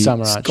bloody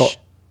Samaranch. Scott.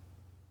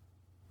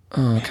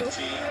 Oh, okay.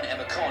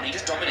 Emma Carney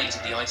just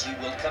dominated the ITU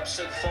World Cup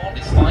so far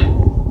with 5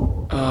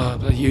 Oh,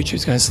 bloody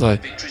YouTube's going slow.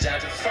 victories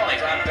out of 5.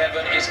 Brad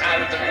Bevan is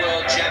out of the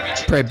World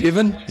Championship. Brad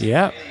Bevan.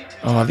 Yeah.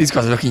 Oh, these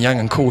guys are looking young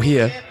and cool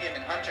here.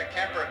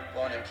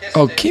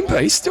 Oh, Kemper,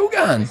 he's still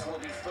going.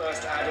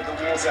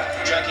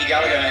 Jackie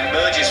Gallagher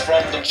emerges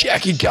from the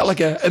Jackie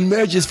Gallagher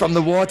emerges from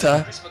the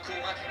water. Chris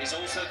McCormack is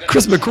also going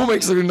Chris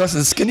McCormack's looking nice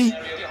and skinny.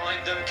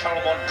 behind them.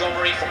 Carol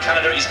Montgomery from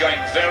Canada is going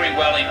very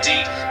well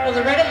indeed. Well,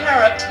 Loretta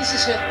Harrop, this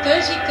is her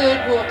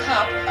 33rd World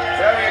Cup.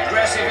 Very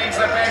aggressive into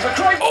the base for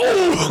Croy.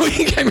 Oh,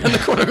 he came around the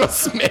corner, got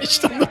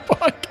smashed on the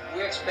bike.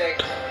 We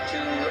expect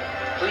to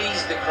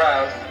please the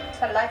crowd.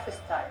 It's a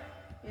lifestyle.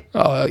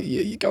 Oh,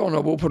 you go on.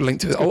 We'll put a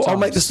link to it. I'll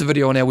make this a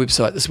video on our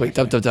website this week,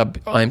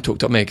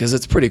 www.imtalk.me, because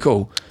it's pretty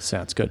cool.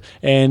 Sounds good.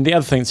 And the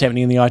other thing that's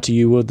happening in the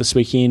ITU world this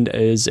weekend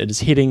is it is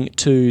heading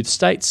to the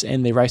States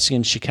and they're racing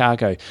in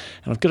Chicago. And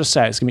I've got to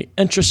say, it's going to be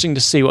interesting to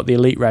see what the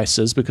elite race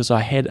is because I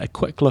had a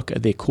quick look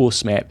at their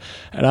course map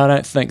and I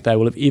don't think they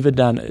will have ever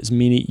done as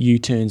many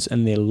U-turns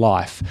in their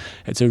life.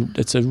 It's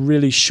a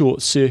really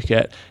short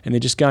circuit and they're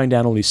just going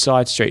down all these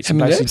side streets and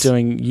basically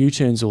doing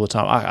U-turns all the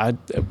time.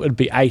 It would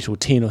be 8 or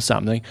 10 or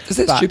something. Is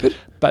that stupid?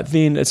 But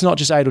then it's not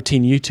just 8 or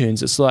 10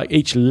 U-turns. It's like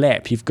each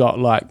lap you've got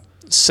like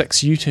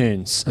 6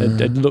 U-turns.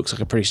 It looks like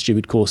a pretty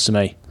stupid course to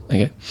me.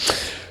 Okay.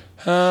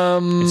 It's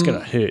going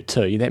to hurt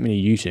too. That many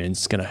U-turns,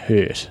 it's going to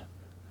hurt.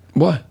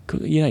 Why?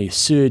 You know, you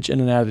surge in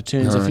and out of the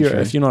turns. No,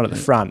 if you're not at the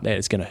front, that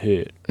is going to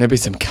hurt. There'll be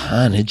some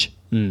carnage.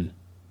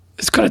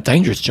 It's kind of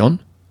dangerous, John.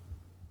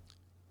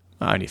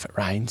 Only if it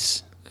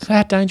rains. So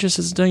how dangerous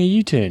is it doing a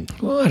U-turn?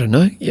 Well, I don't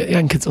know. Yeah,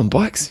 young kids on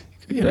bikes.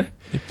 You know,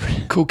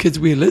 cool kids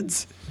wear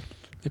lids.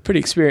 They're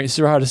pretty experienced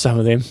riders, some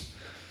of them.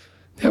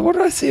 Yeah, what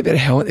did I see about a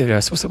helmet the other day?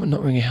 I saw someone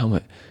not wearing a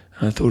helmet.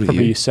 And I thought of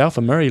Probably you. yourself,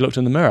 a mirror. You looked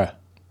in the mirror.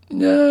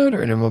 No, I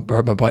don't really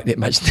ride my bike that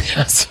much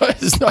now, so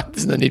there's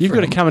no need You've for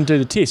got to come and do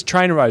the test.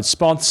 Trainer Road,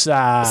 sponsor.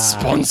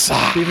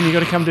 Bevan, you've got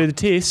to come do the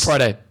test.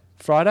 Friday?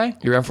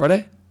 You around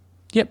Friday?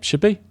 Yep,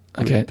 should be.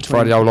 Okay,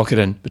 Friday I'll lock it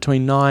in.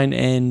 Between 9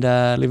 and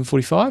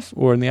 11:45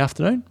 or in the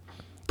afternoon.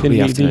 Then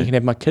you can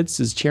have my kids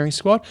as cheering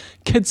squad.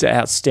 Kids are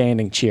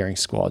outstanding cheering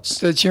squads.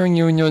 So they're cheering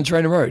you when you're on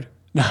Trainer Road?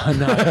 No.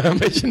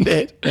 Imagine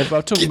that. Yeah,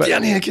 but Get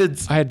down here,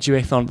 kids. I had a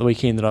duathlon at the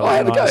weekend that I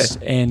have a go.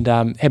 organised and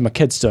had my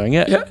kids doing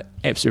it. Yep.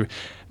 Absolutely.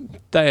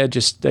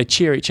 They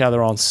cheer each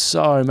other on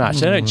so much.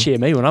 They don't cheer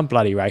me when I'm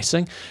bloody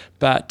racing.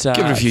 But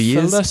Give it a few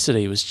years.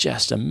 Felicity was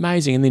just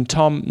amazing. And then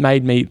Tom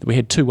we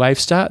had 2 wave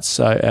starts.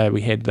 So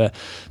we had the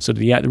sort of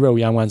the real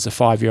young ones, the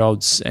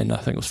 5-year-olds, and I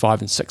think it was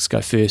 5 and 6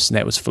 go first, and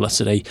that was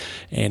Felicity.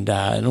 And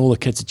all the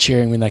kids are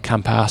cheering when they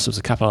come past. It was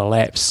a couple of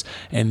laps.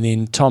 And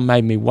then Tom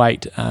made me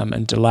wait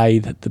and delay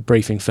the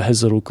briefing for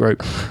his little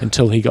group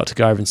until he got to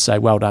go over and say,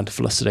 well done to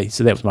Felicity.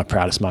 So that was my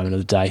proudest moment of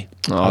the day.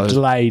 I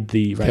delayed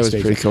the race. That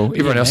was pretty cool.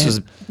 Everyone else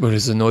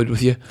was annoyed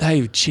with you.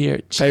 They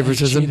cheer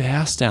Favoritism. the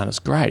house down. It's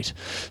great.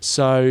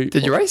 So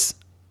Did you race?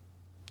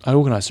 I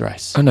organised the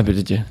race. Oh, no, but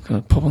did you? Kind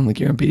of pop on the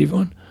gear and beat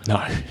everyone? No,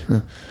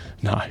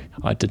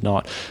 I did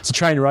not. So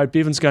Trainer Road,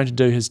 Bevan's going to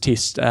do his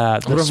test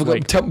this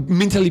week.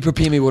 Mentally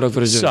prepare me what I've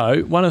got to do.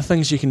 So one of the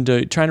things you can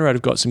do, Trainer Road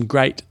have got some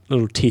great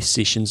little test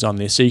sessions on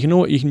there. So you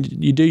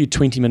do your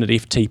 20-minute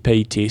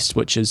FTP test,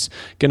 which is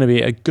going to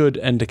be a good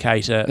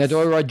indicator. Now, do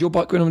I ride your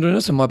bike when I'm doing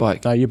this or my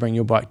bike? No, you bring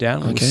your bike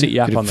down. We'll set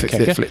you up on the fix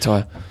kicker. that flat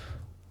tyre.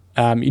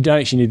 You don't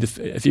actually need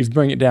if you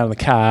bring it down in the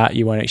car,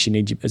 you won't actually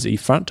need is it your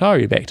front tyre or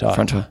your back tyre?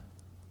 Front tyre.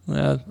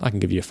 Well, I can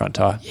give you a front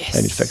tyre. Yes.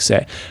 Don't need to fix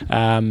that.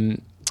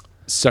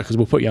 So because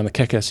we'll put you on the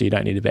kicker, so you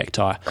don't need a back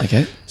tyre.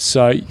 Okay.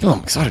 So Oh,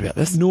 I'm excited about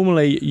this.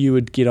 normally you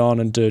would get on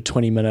and do a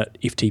 20-minute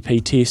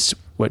FTP test,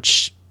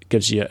 which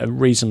gives you a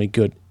reasonably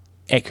good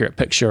accurate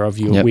picture of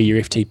Yep. where your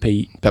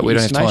FTP But we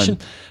don't have estimation.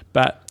 time.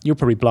 But you'll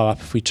probably blow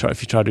up if you try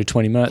to do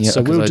 20 minutes. Yeah,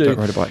 so 'cause we'll I do don't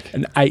ride a bike.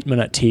 an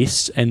 8-minute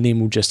test, and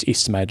then we'll just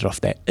estimate it off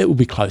that. It will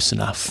be close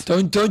enough.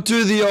 Don't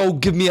do the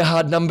old give me a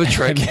hard number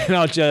trick. And then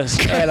I'll just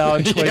add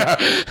on 20, Yeah.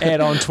 add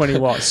on 20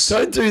 watts.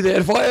 Don't do that.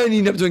 If I only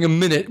end up doing a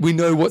minute, we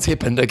know what's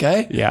happened,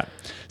 okay? Yeah.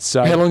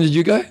 So How long did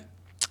you go?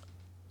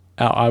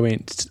 I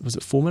went, was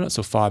it 4 minutes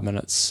or 5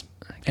 minutes?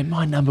 And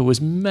my number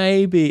was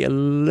maybe a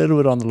little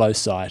bit on the low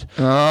side.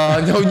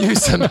 Oh, no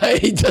use to me.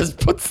 He just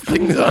puts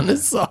things on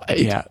his side.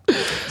 Yeah.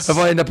 If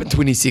I end up in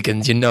 20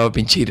 seconds, you know I've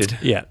been cheated.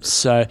 Yeah.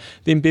 So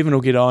then Bevan will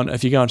get on.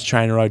 If you go onto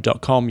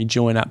trainerroad.com, you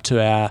join up to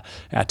our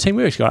team.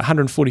 We've got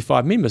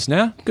 145 members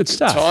now. Good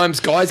stuff. Times,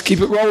 guys.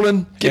 Keep it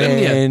rolling. Get in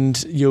there.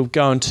 And you'll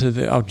go into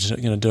I'm just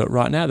going to do it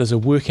right now. There's a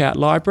workout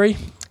library.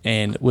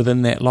 And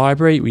within that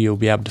library, you'll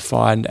be able to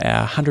find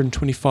our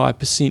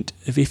 125%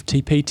 of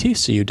FTP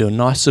test. So you'll do a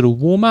nice little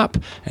warm-up,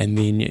 and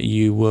then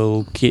you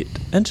will get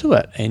into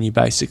it. And you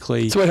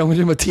basically... So wait, I'm going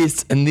to do my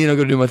test, and then I've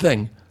got to do my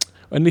thing.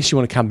 Unless you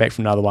want to come back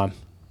from another one.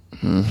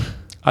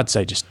 I'd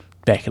say just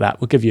back it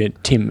up. We'll give you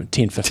 10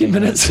 15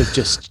 minutes of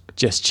just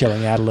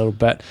chilling out a little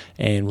bit,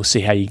 and we'll see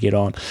how you get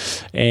on.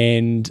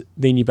 And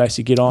then you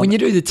basically get on. When you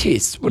do the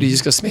test, what do you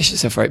just go smash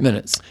yourself for 8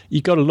 minutes?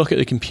 You've got to look at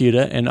the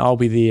computer, and I'll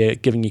be there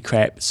giving you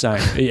crap.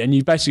 And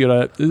you basically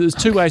got to. There's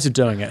two ways of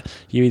doing it.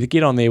 You either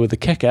get on there with the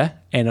kicker,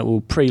 and it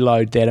will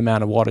preload that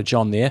amount of wattage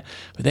on there,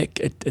 but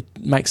it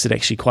makes it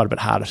actually quite a bit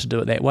harder to do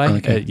it that way.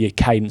 Okay. Your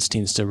cadence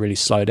tends to really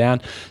slow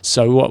down.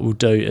 So what we'll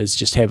do is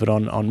just have it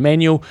on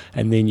manual,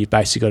 and then you've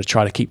basically got to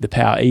try to keep the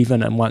power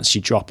even. And once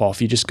you drop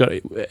off, you just got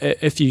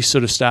if you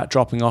sort of start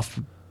dropping off.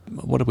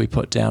 What did we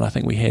put down? I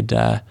think we had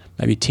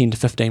maybe 10 to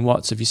 15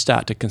 watts. If you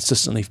start to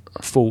consistently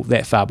fall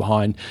that far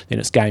behind, then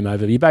it's game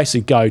over. You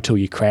basically go till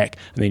you crack,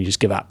 and then you just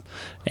give up.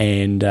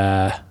 And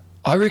I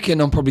reckon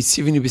I'm probably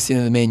 70%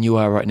 of the man you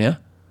are right now.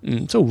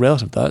 it's all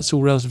relative, though. It's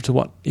all relative to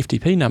what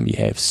FTP number you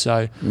have.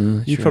 So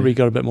you've true. probably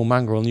got a bit more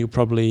mongrel, and you'll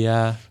probably...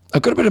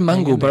 I've got a bit of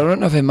mongrel, but I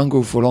don't know if I've had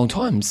mongrel for long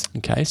times.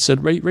 Okay, so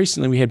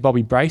recently we had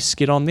Bobby Brace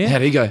get on there. How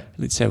do you go?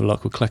 Let's have a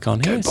look. We'll click on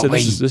Go, here. So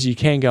Bobby. this you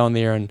can go on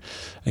there and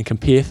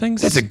compare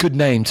things. That's a good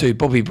name too,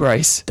 Bobby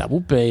Brace. Double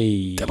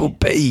B. Double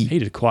B. He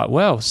did quite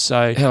well.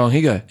 So How long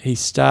he go? he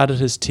started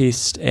his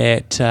test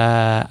at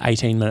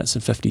 18 minutes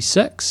and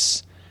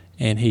 56,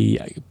 and he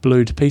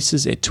blew to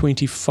pieces at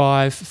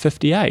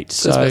 25:58.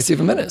 So it's about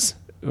 7 minutes.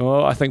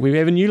 Well, I think we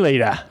have a new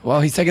leader. Well,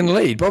 he's taking the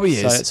lead. Bobby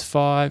So is. it's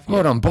 5.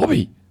 Well done,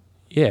 Bobby.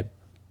 Yeah,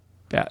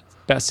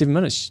 about 7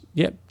 minutes.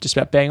 Yep, just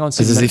about bang on. Is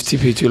 7 his minutes.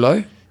 FTP too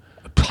low?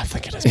 I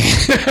think it is.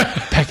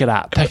 Pick it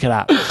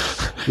up.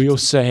 We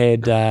also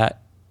had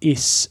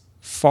S.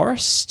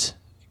 Forrest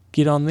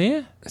get on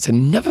there. It's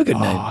another good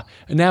name. Oh,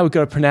 and now we've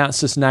got to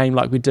pronounce this name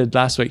like we did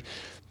last week.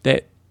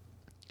 That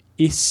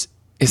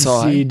SZCZ.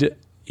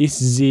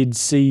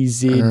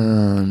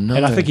 No.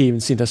 And I think he even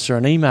sent us through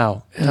an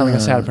email telling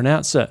us how to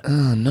pronounce it.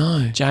 Oh,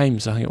 no.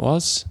 James, I think it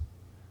was.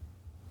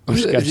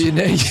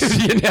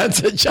 The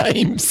announcer,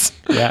 James.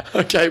 Yeah.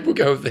 Okay, we'll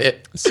go with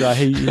that. So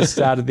he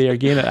started there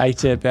again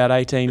at about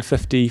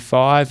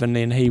 18:55, and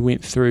then he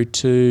went through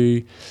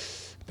to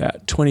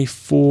about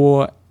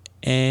 24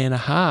 and a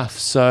half.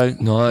 So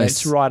Nice.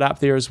 that's right up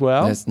there as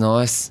well. That's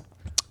nice.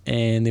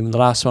 And then the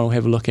last one we'll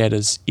have a look at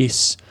is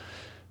S.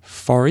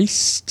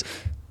 Forrest,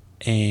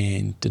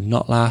 and did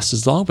not last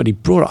as long, but he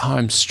brought it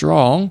home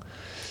strong.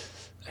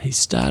 He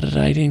started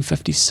at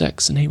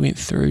 18:56, and he went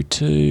through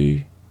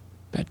to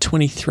about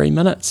 23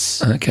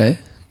 minutes. Okay.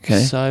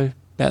 So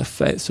about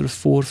sort of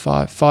 4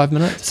 to 5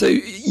 minutes. So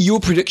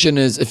your prediction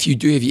is if you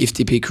do have your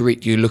FTP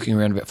correct, you're looking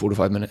around about 4 to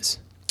 5 minutes.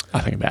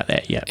 I think about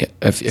that, yeah. Yeah.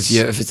 If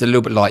it's a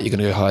little bit light, you're going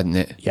to go higher than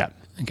that. Yeah.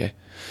 Okay.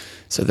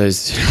 So those.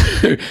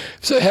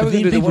 So how are we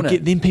going to do the winner?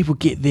 Then people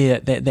get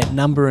that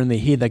number in their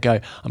head. They go,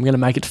 I'm going to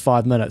make it to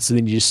 5 minutes. And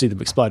then you just see them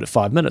explode at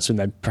 5 minutes when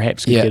they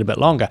perhaps can Yeah. get a bit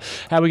longer.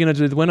 How are we going to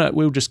do the winner?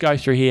 We'll just go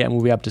through here and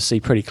we'll be able to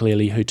see pretty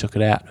clearly who took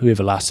it out,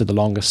 whoever lasted the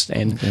longest.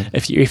 And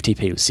if your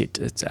FTP was set,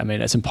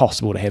 it's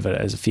impossible to have it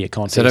as a fair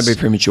contest. So don't be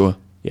premature.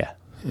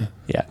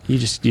 Yeah. You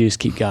just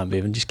keep going,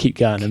 Bevan. Just keep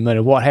going. No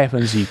matter what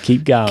happens, you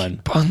keep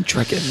going. Bun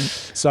tracking.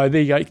 So there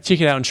you go.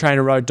 Check it out on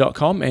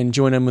trainerroad.com and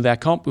join in with our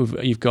comp.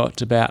 You've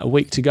got about a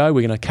week to go.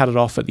 We're going to cut it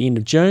off at the end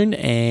of June,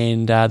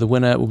 and the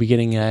winner will be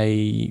getting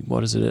a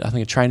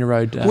Trainer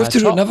Road We'll have to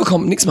do top. another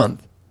comp next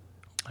month.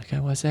 Okay,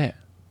 why's that?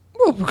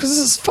 Well, because this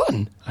is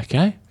fun.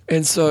 Okay.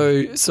 And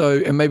so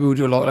and maybe we'll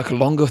do like a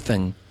longer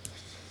thing.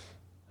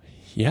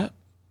 Yeah.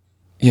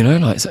 You know,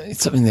 like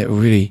it's something that will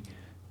really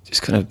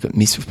just kind of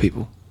mess with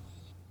people.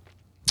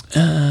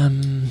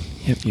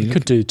 Yep, You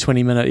could do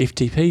 20-minute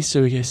FTP,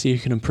 so we can see who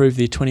can improve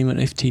their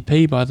 20-minute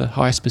FTP by the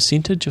highest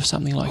percentage or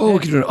something like Oh, we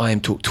that. could do an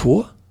IM Talk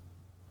tour.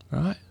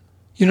 Right.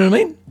 You know what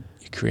I mean?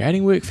 You're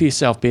creating work for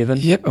yourself, Bevan.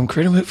 Yep, I'm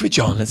creating work for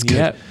John. That's good.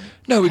 Yep.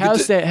 No, we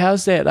How's could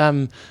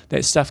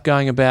that stuff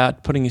going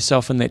about putting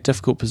yourself in that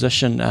difficult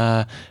position?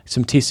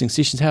 Some testing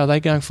sessions. How are they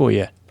going for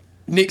you?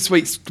 next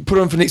week's put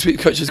on for next week.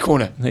 Coach's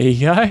Corner. There you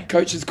go.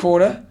 Coach's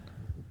Corner.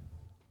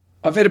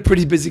 I've had a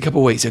pretty busy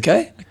couple of weeks,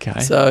 okay? Okay.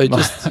 So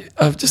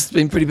I've just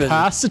been pretty busy.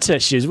 Pass the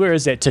tissues. Where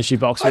is that tissue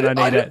box? We don't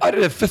need it. I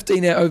did a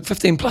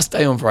 15 plus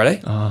day on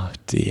Friday. Oh,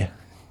 dear.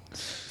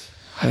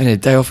 I haven't had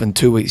a day off in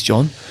 2 weeks,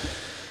 John.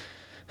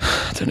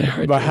 I don't know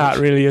how My heart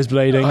really is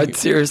bleeding.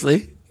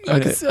 Seriously. I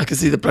can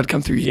see the blood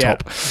come through your Yeah.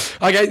 top.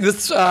 Okay,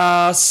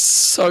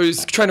 so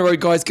Trainer Road,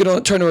 guys, get on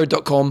it,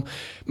 trainerroad.com.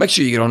 Make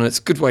sure you get on it. It's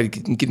a good way to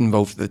get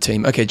involved with the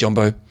team. Okay,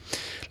 Jumbo.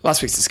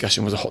 Last week's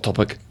discussion was a hot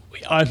topic.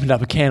 We opened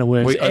up a can of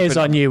worms, as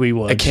I knew we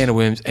would. A can of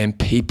worms, and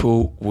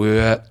people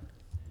were...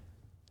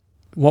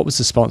 What was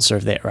the sponsor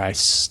of that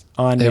race?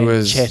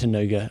 Ironman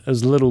Chattanooga. It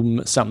was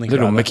Little something.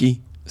 Little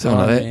Mickey, something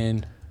like that.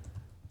 Man.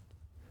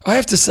 I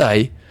have to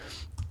say,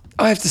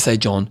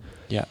 John,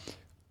 Yeah.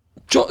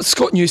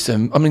 Scott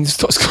Newsom,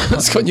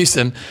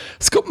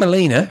 Scott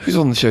Molina, who's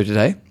on the show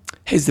today,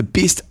 has the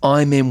best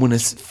Ironman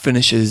winners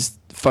finishes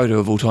photo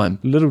of all time.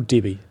 Little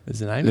Debbie is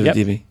the name. Little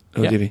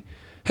Debbie.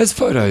 His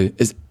photo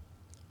is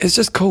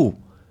just cool.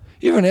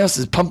 Everyone else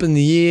is pumping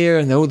the air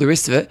and all the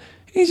rest of it.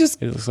 He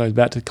just... It looks like he's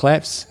about to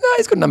collapse. No,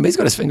 he's got a number. He's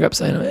got his finger up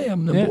saying, hey,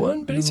 I'm number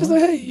one. But he's just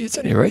like, hey, it's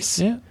only a race.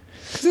 Yeah.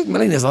 Because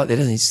Molina's like that,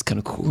 isn't he? He's just kind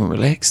of cool and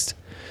relaxed.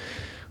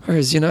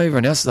 Whereas,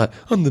 everyone else is like,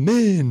 I'm the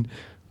man.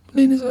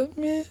 Molina's like,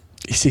 meh.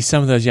 You see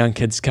some of those young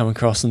kids come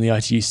across on the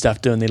ITU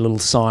stuff doing their little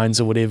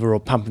signs or whatever, or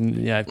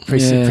pumping,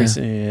 pressing.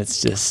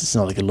 It's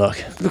not a good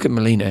look. Look at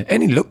Molina.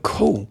 And he looked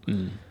cool.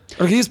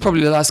 Like, he's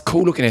probably the last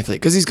cool looking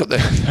athlete because he's got the...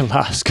 The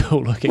last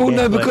cool looking Well,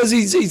 no, athlete. because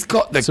he's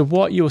got the... So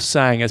what you're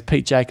saying is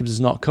Pete Jacobs is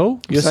not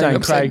cool? You're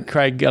saying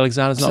Craig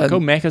Alexander's not cool?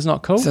 Macca's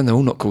not cool? They're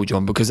all not cool,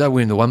 John, because they're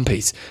wearing the one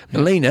piece.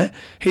 Molina,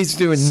 he's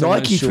doing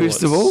Singlet Nike shorts.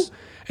 first of all,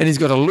 and he's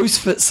got a loose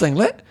fit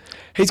singlet.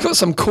 He's got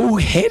some cool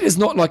hat. It's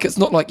not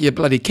like your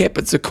bloody cap.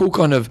 It's a cool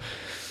kind of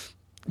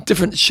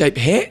different shaped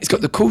hat. He's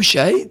got the cool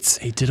shades.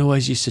 He did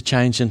always used to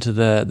change into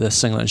the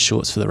singlet and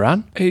shorts for the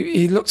run.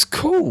 He looks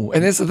cool,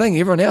 and that's the thing.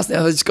 Everyone else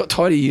now, they've just got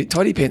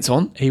tidy pants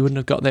on. He wouldn't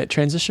have got that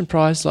transition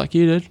prize like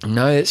you did.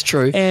 No, that's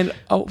true. And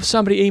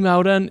somebody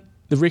emailed in,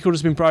 the record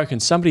has been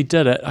broken. Somebody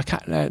did it. I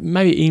can't.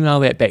 Maybe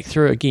email that back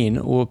through again,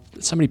 or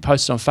somebody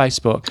posted on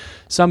Facebook.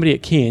 Somebody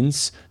at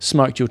Cairns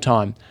smoked your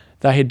time.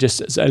 They had just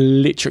it's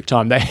electric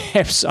time. I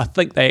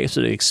think they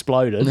absolutely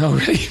exploded. No,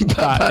 really,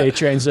 but their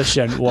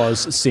transition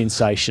was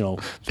sensational.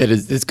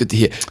 That's good to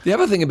hear. The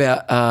other thing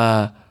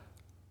about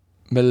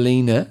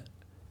Molina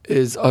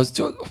is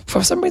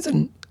for some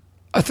reason,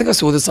 I think I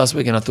saw this last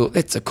week and I thought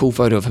that's a cool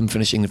photo of him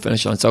finishing the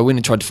finish line. So I went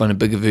and tried to find a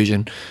bigger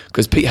version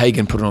because Pete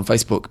Hagen put it on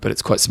Facebook, but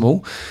it's quite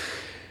small.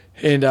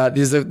 And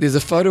there's a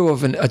photo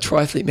of a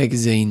triathlete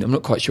magazine. I'm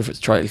not quite sure if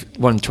it's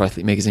one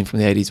triathlete magazine from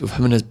the 80s with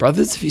him and his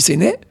brothers. Have you seen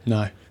that?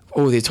 No.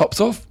 All their tops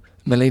off.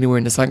 Molina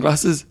wearing the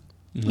sunglasses.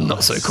 Nice.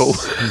 Not so cool.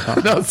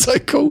 Not so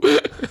cool.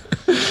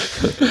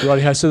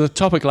 Righty-ho. So the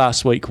topic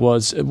last week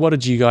was, what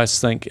did you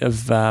guys think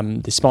of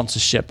the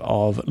sponsorship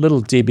of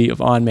Little Debbie of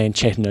Ironman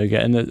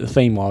Chattanooga? And the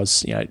theme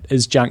was,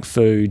 is junk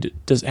food,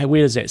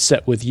 where does that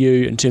sit with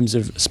you in terms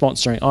of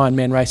sponsoring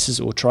Ironman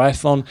races or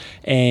triathlon?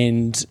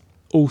 And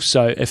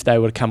also, if they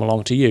were to come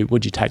along to you,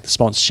 would you take the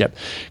sponsorship?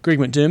 Greg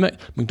McDermott,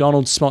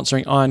 McDonald's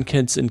sponsoring Iron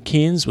Kids in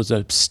Cairns was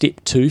a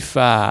step too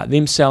far.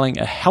 Them selling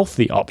a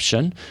healthy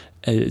option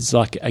is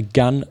like a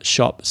gun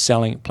shop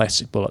selling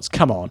plastic bullets.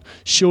 Come on.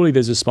 Surely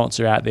there's a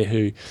sponsor out there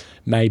who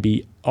may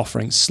be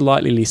offering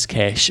slightly less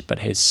cash but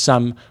has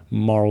some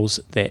morals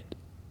that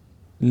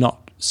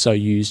not so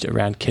used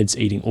around kids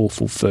eating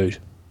awful food.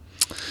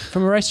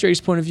 From a race director's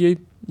point of view,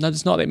 no,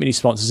 there's not that many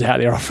sponsors out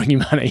there offering you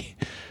money.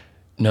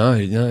 No,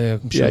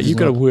 I'm sure you've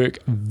got to work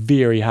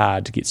very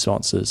hard to get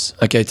sponsors.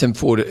 Okay, Tim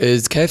Ford,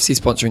 is KFC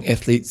sponsoring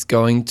athletes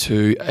going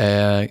to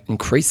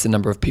increase the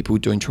number of people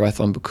doing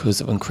triathlon because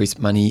of increased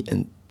money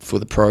for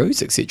the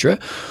pros, etc.?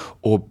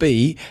 Or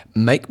B,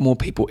 make more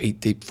people eat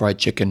deep fried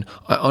chicken?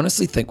 I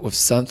honestly think with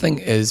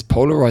something as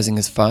polarizing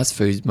as fast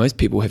food, most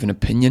people have an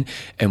opinion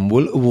and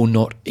will or will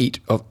not eat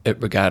of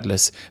it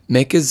regardless.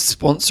 Macca's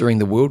sponsoring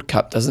the World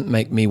Cup doesn't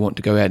make me want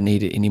to go out and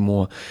eat it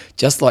anymore.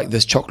 Just like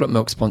this chocolate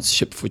milk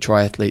sponsorship for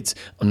triathletes,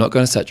 I'm not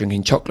going to start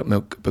drinking chocolate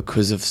milk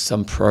because of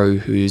some pro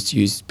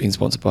who's being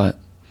sponsored by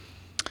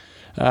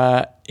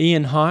it.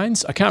 Ian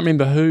Hines, I can't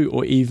remember who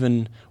or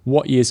even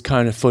what year's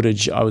Kona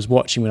footage I was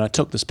watching when I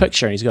took this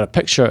picture, and he's got a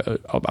picture,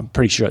 I'm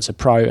pretty sure it's a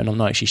pro and I'm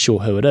not actually sure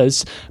who it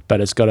is,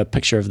 but it's got a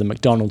picture of the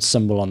McDonald's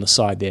symbol on the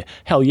side there.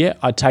 Hell yeah,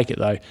 I'd take it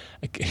though.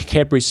 A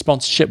Cadbury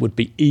sponsorship would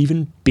be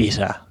even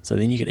better, so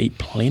then you could eat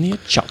plenty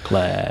of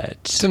chocolate.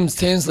 Tim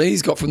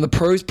Tansley's got, from the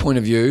pros point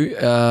of view,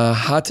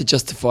 hard to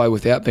justify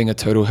without being a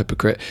total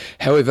hypocrite.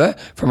 However,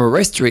 from a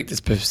race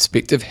director's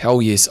perspective,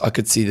 hell yes, I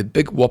could see the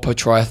big Whopper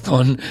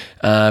triathlon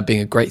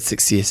being a great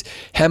success.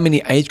 How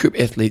many age group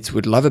athletes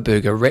would love a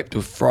burger wrapped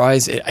with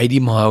fries at 80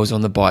 miles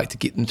on the bike to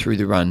get them through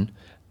the run?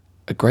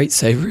 A great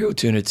savoury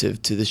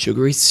alternative to the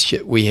sugary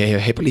shit we have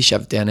happily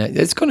shoved down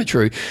it's kind of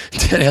true,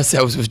 down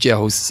ourselves with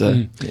gels. So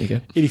there you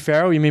go. Eddie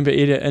Farrell, you remember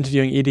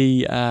interviewing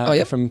Eddie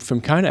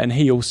from Kona, and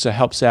he also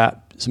helps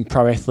out some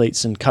pro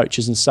athletes and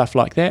coaches and stuff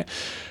like that.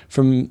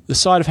 From the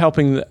side of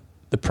helping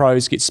The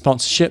pros get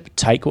sponsorship,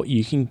 take what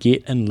you can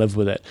get and live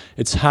with it.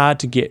 It's hard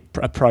to get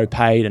a pro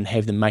paid and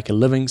have them make a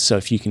living, so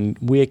if you can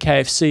wear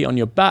KFC on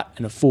your butt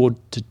and afford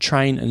to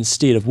train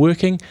instead of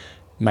working,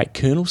 make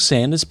Colonel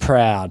Sanders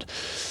proud.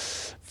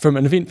 From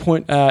an event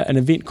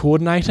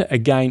coordinator,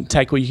 again,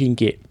 take what you can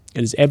get.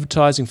 It is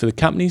advertising for the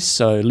companies,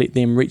 so let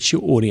them reach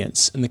your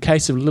audience. In the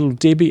case of Little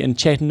Debbie in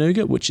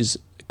Chattanooga, which has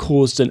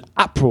caused an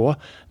uproar,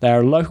 they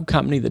are a local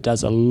company that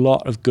does a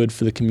lot of good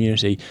for the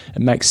community.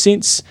 It makes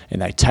sense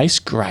and they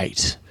taste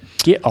great.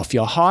 Get off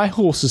your high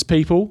horses,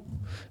 people.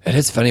 It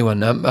is a funny one.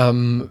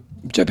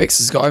 Joe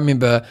Baxter's got, I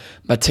remember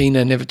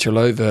Martina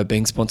Navratilova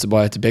being sponsored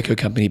by a tobacco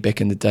company back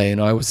in the day, and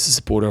I was a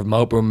supporter of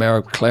Marlboro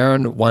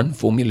McLaren One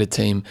Formula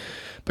Team.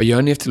 But you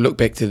only have to look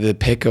back to the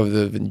pack of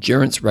the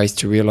endurance race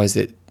to realise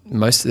that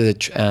most of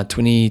the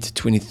 20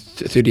 to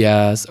 30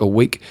 hours a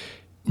week,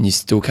 and you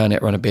still can't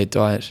outrun a bad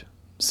diet.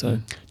 So,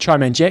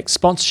 Tryman Jack,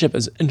 sponsorship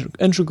is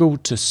integral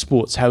to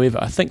sports. However,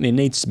 I think there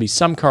needs to be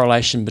some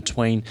correlation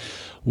between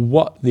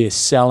what they're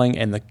selling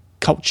and the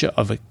culture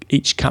of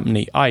each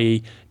company,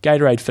 i.e.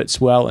 Gatorade fits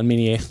well and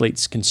many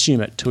athletes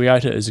consume it.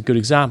 Toyota is a good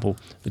example.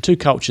 The two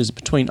cultures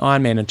between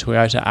Ironman and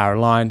Toyota are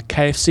aligned.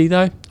 KFC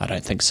though? I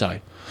don't think so.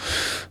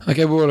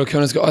 Okay, well,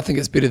 O'Connor's got, I think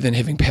it's better than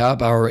having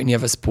Powerbar or any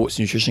other sports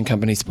nutrition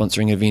company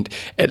sponsoring an event.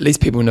 At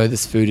least people know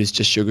this food is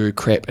just sugary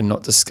crap and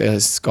not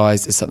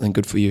disguised as something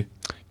good for you.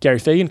 Gary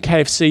Fegan,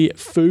 KFC,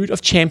 food of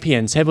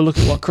champions. Have a look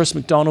at what Chris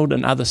McDonald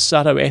and other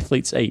Sato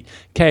athletes eat.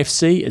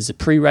 KFC is the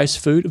pre-race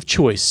food of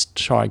choice.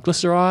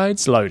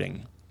 Triglycerides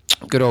loading.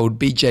 Good old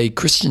BJ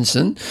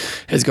Christensen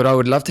has got, I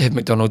would love to have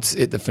McDonald's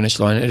at the finish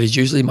line. It is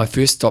usually my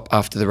first stop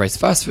after the race.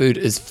 Fast food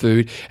is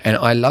food, and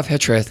I love how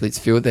triathletes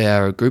feel they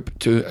are a group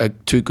too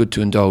good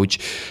to indulge.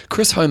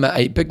 Chris Homer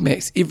ate Big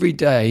Macs every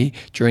day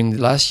during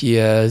the last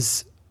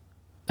year's,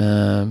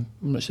 I'm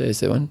not sure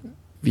it's that one,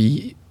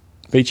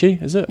 Beachy,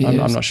 is it? Yeah,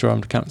 I'm not sure. I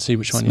can't see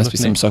which one you're must be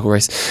some looking at. cycle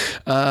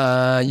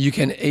race. You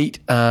can eat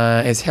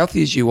as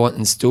healthy as you want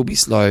and still be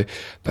slow,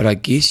 but I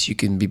guess you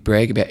can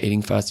brag about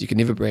eating fast. You can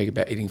never brag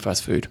about eating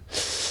fast food.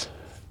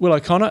 Will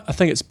O'Connor, I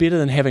think it's better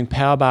than having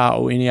Powerbar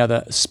or any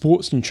other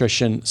sports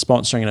nutrition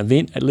sponsoring an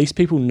event. At least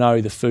people know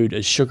the food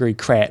is sugary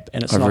crap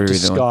and it's I've not already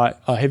read that disguised.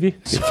 Oh, have you?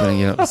 Good feeling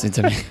you're not listening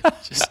to me.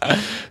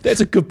 That's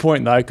a good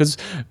point though, because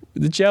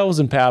the gels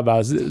and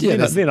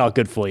Powerbars, they're not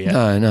good for you.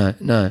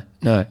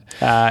 No.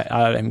 I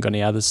haven't got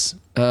any others.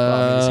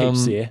 There's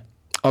heaps there.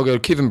 I'll go to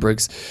Kevin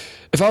Briggs.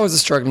 If I was a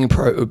struggling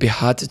pro, it would be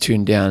hard to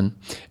turn down.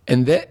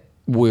 In that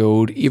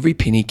world, every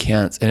penny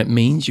counts, and it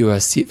means you are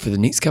set for the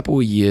next couple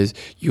of years.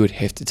 You would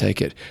have to take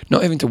it.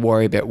 Not having to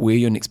worry about where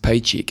your next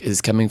paycheck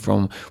is coming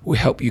from will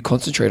help you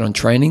concentrate on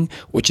training,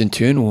 which in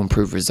turn will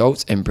improve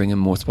results and bring in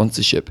more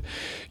sponsorship.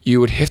 You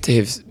would have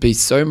to be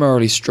so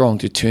morally strong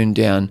to turn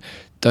down.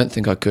 Don't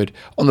think I could.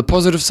 On the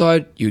positive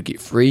side, you'd get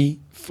free,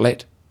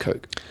 flat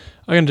Coke.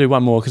 I'm going to do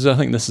one more because I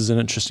think this is an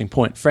interesting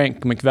point.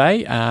 Frank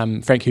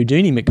McVeigh, Frank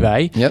Houdini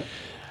McVeigh.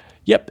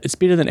 Yep, it's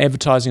better than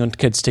advertising on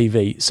kids'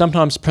 TV.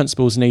 Sometimes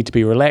principles need to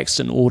be relaxed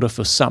in order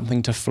for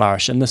something to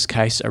flourish. In this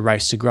case, a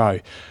race to grow.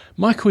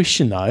 My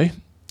question, though...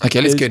 Okay,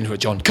 let's get into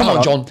it, John. Come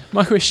on, John.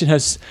 My question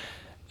is,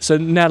 so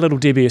now Little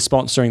Debbie is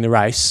sponsoring the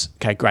race.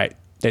 Okay, great.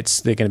 They're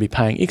going to be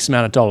paying X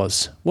amount of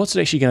dollars. What's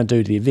it actually going to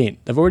do to the event?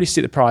 They've already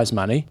set the prize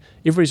money.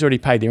 Everybody's already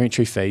paid their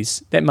entry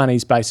fees. That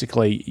money's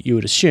basically, you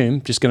would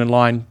assume, just going to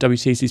line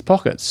WTC's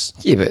pockets.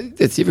 Yeah, but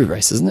that's every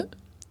race, isn't it?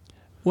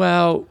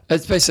 Well...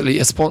 It's basically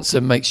a sponsor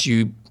makes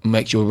your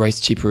race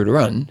cheaper to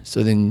run,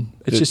 so then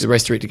the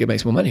race director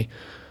makes more money.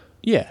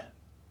 Yeah.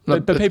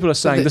 But people are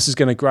saying this is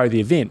going to grow the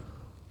event.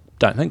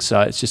 Don't think so.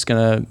 It's just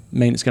going to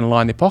mean it's going to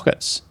line their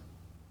pockets.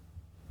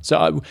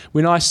 So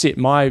when I set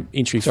my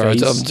entry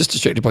fees... I'm just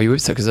distracted by your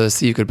website because I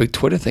see you've got a big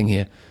Twitter thing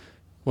here.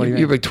 What do you mean?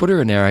 You're a big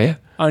Twitterer now, are you?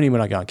 Only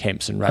when I go on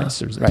camps and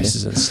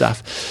races and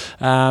stuff.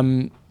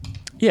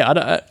 Yeah, I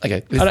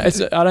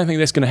don't think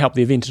that's going to help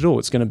the event at all.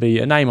 It's going to be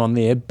a name on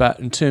there, but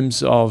in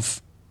terms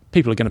of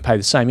people are going to pay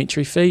the same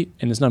entry fee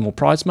and there's no more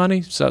prize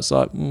money, so it's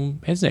like,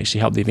 it hasn't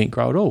actually helped the event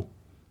grow at all.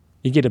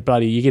 You get a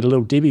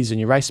Little Debbie's in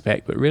your race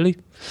pack, but really?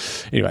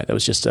 Anyway, that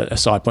was just a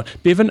side point.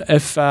 Bevan,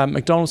 if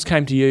McDonald's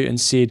came to you and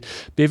said,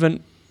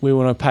 Bevan, we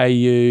want to pay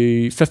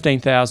you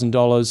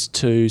 $15,000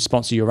 to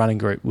sponsor your running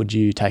group, would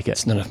you take it?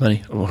 It's not enough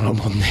money. I want a lot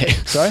more than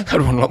that. Sorry?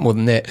 I'd want a lot more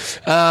than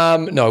that.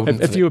 No.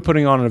 If you were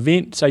putting on an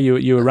event, say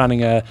you were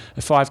running a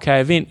 5K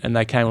event and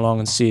they came along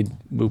and said,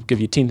 we'll give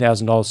you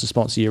 $10,000 to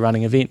sponsor your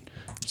running event.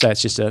 So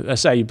it's just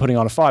say you're putting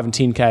on a 5 and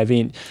 10K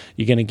event,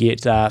 you're going to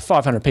get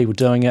 500 people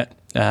doing it.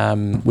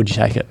 Would you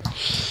take it?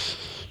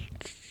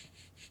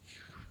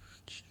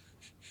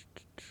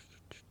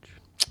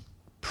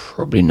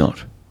 Probably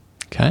not.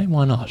 Okay,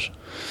 why not?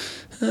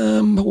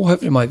 Well,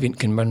 hopefully my event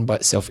can run by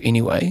itself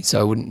anyway, so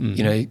I wouldn't,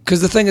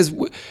 because the thing is,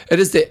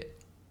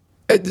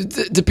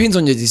 it depends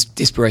on your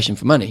desperation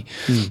for money,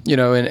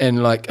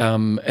 and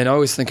I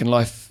always think in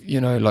life,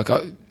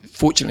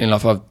 fortunately in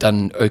life I've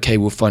done okay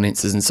with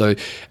finances, and so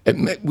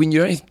when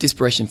you don't have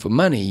desperation for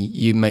money,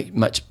 you make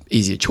much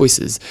easier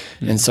choices,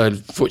 and so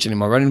fortunately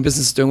my running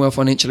business is doing well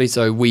financially,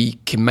 so we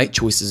can make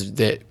choices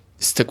that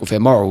stick with our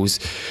morals.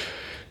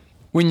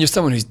 When you're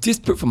someone who's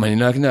desperate for money,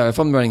 like, no, if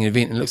I'm running an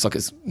event and it looks like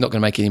it's not going to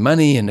make any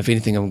money, and if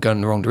anything, I'm going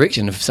in the wrong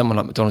direction, if someone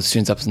like McDonald's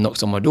turns up and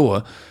knocks on my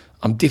door,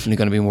 I'm definitely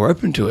going to be more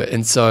open to it.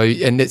 And so,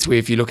 and that's where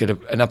if you look at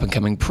an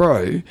up-and-coming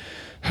pro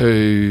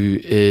who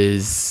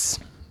is,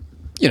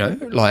 you know,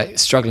 like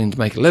struggling to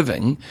make a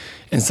living,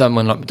 and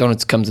someone like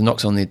McDonald's comes and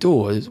knocks on their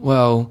doors,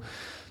 well,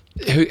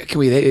 who can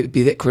we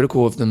be that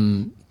critical of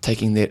them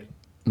taking that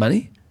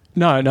money?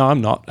 No,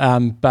 I'm not.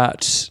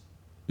 But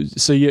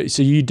so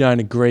you don't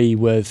agree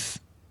with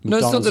No,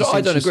 it's not that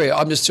I don't agree.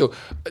 I'm just sure.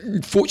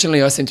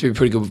 Fortunately, I seem to be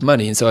pretty good with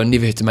money, and so I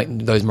never have to make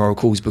those moral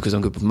calls because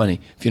I'm good with money.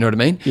 If you know what I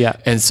mean? Yeah.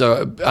 And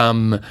so,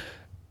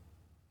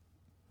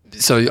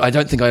 so I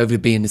don't think I ever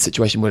be in a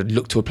situation where I'd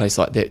look to a place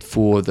like that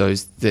for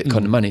that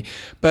kind of money.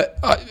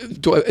 But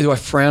do I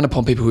frown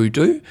upon people who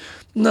do?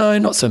 No,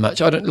 not so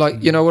much. I don't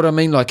like. You know what I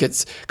mean? Like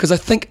it's because I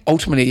think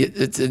ultimately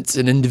it's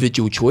an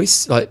individual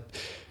choice. Like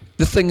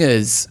the thing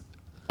is,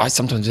 I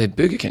sometimes have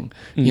Burger King,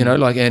 you know,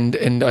 like, and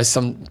I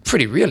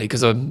pretty rarely,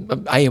 because I'm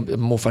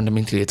more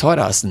fundamentally a tight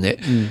ass than that.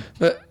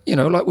 But, you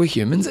know, like, we're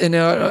humans, and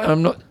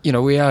I'm not, you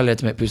know, we are allowed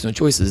to make personal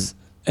choices.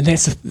 And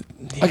that's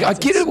I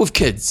get it with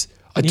kids.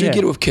 I do get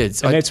it with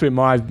kids. And that's where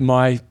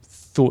my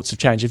thoughts have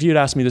changed. If you had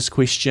asked me this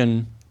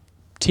question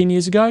 10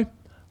 years ago,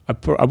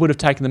 I would have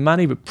taken the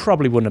money, but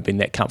probably wouldn't have been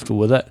that comfortable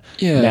with it.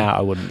 Yeah. Now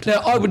I wouldn't. Now,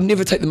 I would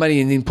never take the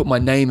money and then put my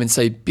name and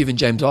say, Bevan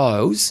James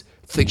Isles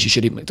thinks you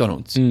should eat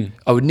McDonald's.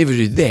 I would never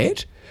do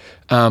that.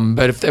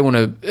 But if they want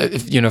to,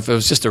 if it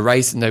was just a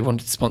race and they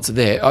wanted to sponsor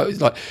that, I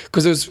was like,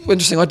 because it was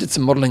interesting. I did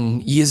some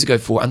modelling years ago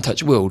for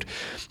Untouched World,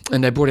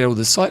 and they brought out all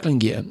the cycling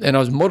gear, and I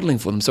was modelling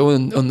for them. So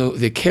on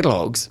their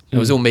catalogues, it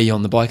was all me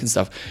on the bike and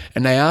stuff,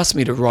 and they asked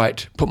me to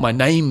put my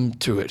name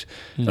to it,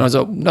 and I was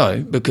like,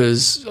 no,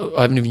 because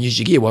I haven't even used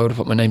your gear. Why would I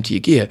put my name to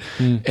your gear?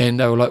 And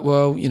they were like,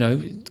 well, you know,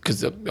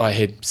 because I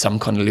had some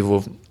kind of level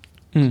of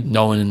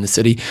known in the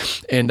city,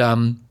 and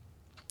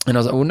I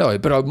was like, well, no,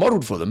 but I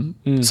modelled for them.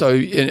 So,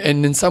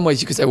 and in some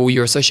ways you could say, well,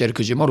 you're associated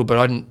because you're modelled, but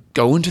I didn't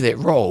go into that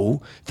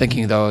role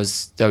thinking they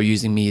were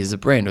using me as a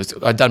brand.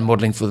 I'd done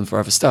modelling for them for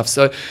other stuff.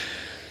 So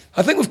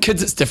I think with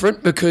kids it's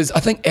different, because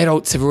I think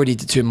adults have already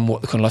determined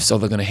what the kind of lifestyle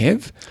they're going to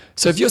have.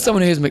 So if you're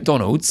someone who has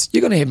McDonald's,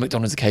 you're going to have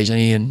McDonald's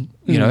occasionally, and,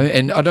 you know,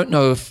 and I don't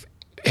know if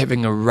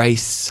having a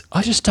race...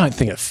 I just don't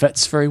think it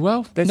fits very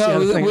well. That's the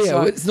other thing.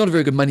 It's not a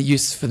very good money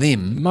use for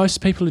them.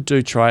 Most people who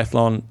do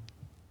triathlon,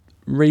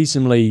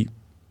 reasonably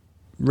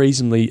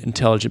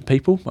intelligent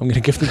people. I'm going to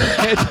give them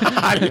that.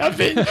 I love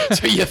it.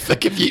 So you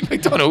think if you eat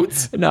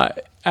McDonald's? No,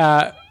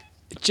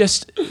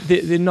 just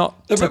they're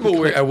not. They're a bit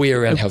more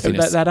aware around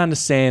healthiness. They'd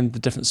understand the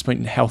difference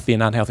between healthy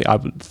and unhealthy. I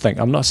would think.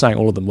 I'm not saying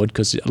all of them would,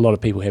 because a lot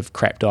of people have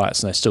crap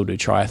diets and they still do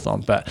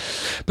triathlon. But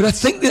I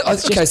think that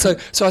okay. So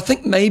I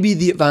think maybe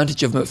the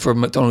advantage of for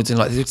McDonald's, and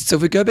like, so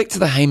if we go back to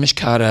the Hamish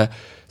Carter,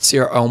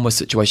 Sarah Ulmer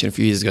situation a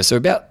few years ago, so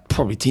about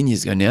probably 10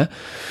 years ago now.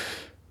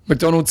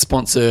 McDonald's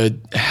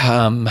sponsored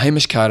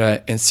Hamish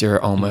Carter and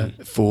Sarah Ulmer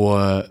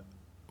for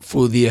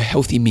their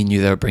healthy menu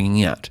they were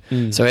bringing out.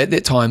 So at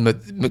that time,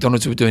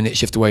 McDonald's were doing that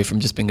shift away from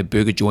just being a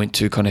burger joint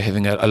to kind of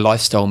having a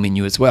lifestyle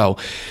menu as well.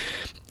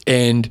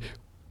 And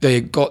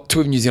they got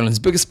two of New Zealand's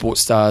biggest sports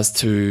stars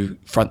to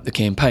front the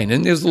campaign.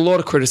 And there's a lot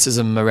of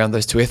criticism around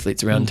those two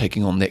athletes around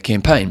taking on that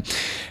campaign.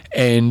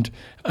 And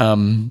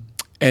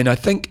I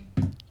think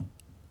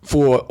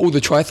for all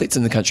the triathletes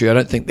in the country, I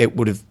don't think that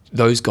would have,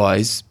 those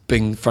guys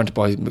being fronted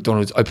by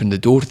McDonald's opened the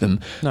door to them.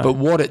 No. But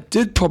what it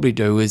did probably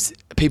do is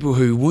people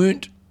who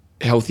weren't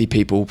healthy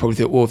people probably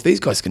thought, well, if these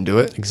guys can do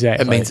it,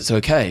 exactly, it means it's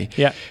okay.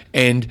 Yeah.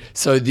 And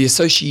so the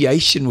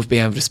association with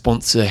being able to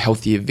sponsor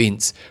healthy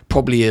events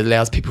probably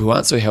allows people who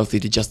aren't so healthy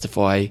to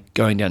justify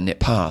going down that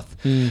path.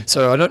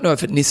 So I don't know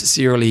if it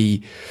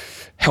necessarily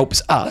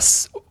helps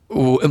us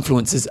or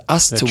influences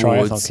us the towards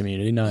triathlon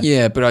community. No.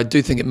 Yeah, but I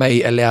do think it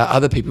may allow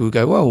other people who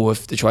go, well,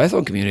 if the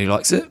triathlon community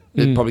likes it,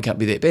 it probably can't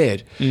be that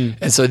bad.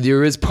 And so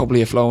there is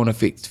probably a flow-on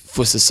effect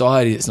for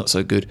society that's not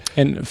so good.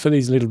 And for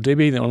these Little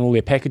Debbie, on all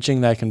their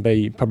packaging, they can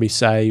probably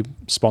say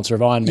sponsor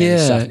of Ironman and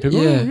stuff.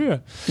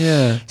 People,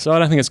 yeah. So I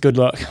don't think it's good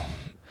luck.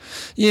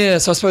 Yeah,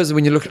 so I suppose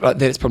when you look at it like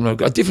that, it's probably not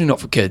good. Definitely not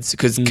for kids,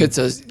 because kids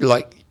are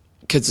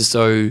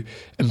so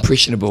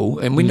impressionable,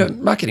 and we know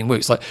marketing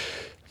works.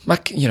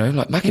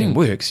 Marketing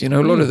works. A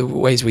lot of the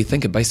ways we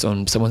think are based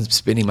on someone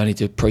spending money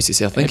to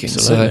process our thinking.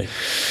 Absolutely. So,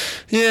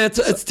 yeah,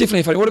 it's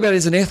definitely funny. What about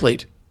as an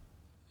athlete?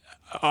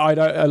 I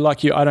don't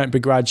like you. I don't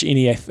begrudge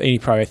any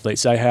pro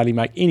athletes. They hardly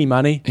make any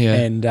money,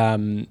 and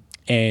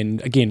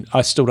again,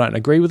 I still don't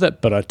agree with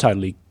it, but I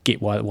totally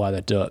get why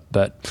they do it.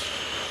 But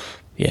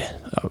yeah,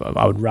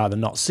 I would rather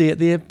not see it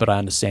there. But I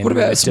understand. What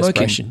about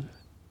smoking?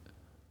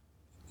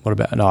 What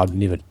about? No, I'd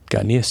never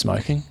go near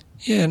smoking.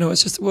 Yeah, no,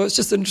 it's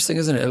just interesting,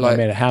 isn't it? Like, no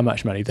matter how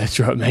much money they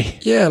throw at me.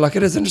 Yeah, like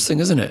it is interesting,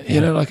 isn't it?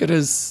 Yeah. Like it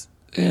is.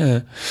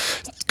 Yeah,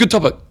 good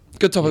topic.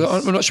 Yes.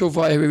 I'm not sure if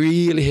I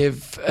really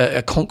have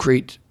a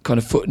concrete kind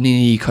of foot in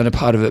any kind of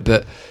part of it,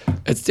 but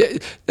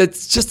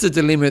it's just a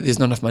dilemma that there's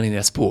not enough money in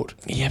our sport.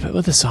 Yeah, but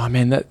with this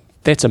Ironman,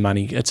 that's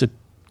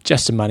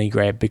just a money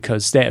grab,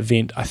 because that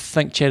event, I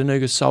think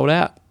Chattanooga's sold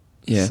out.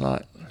 Yeah. It's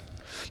like,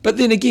 But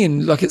then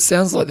again, like it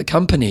sounds like the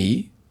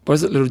company, what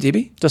is it, Little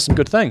Debbie? does some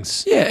good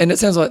things. Yeah, and it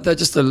sounds like they're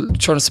just trying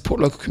to support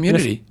local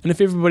community. And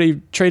if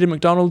everybody treated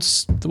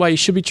McDonald's the way you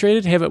should be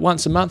treated, have it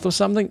once a month or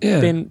something,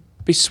 then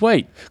be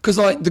sweet. Because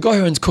like the guy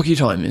who owns Cookie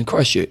Time in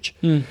Christchurch,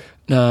 the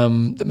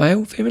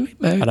Mail family?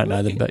 Mail? I don't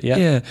know them, but yeah.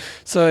 Yeah.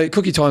 So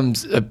Cookie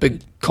Time's a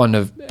big kind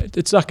of...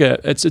 It's like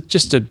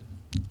just a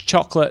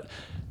chocolate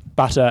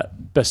butter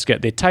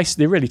biscuit.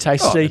 They're really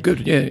tasty. Oh, they're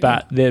good, yeah.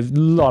 But there's a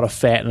lot of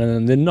fat in them,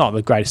 and they're not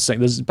the greatest thing.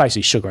 There's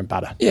basically sugar and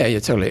butter. Yeah,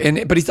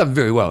 totally. But he's done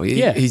very well.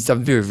 He's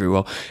done very, very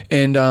well.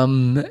 And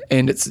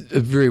it's a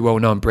very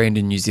well-known brand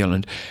in New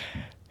Zealand.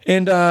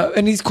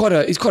 And he's quite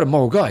a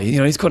moral guy. You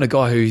know, he's kind of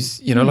guy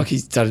who's, you know, like he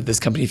started this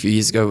company a few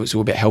years ago. It was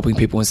all about helping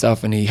people and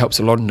stuff, and he helps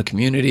a lot in the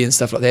community and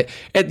stuff like that.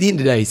 At the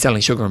end of the day, he's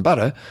selling sugar and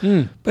butter,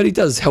 but he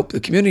does help the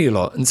community a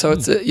lot. And so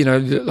it's, you know,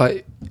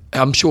 like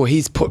I'm sure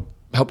he's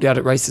helped out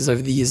at races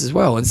over the years as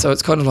well. And so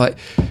it's kind of like,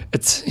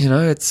 it's, you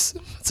know, it's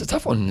a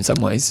tough one in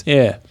some ways.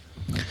 Yeah.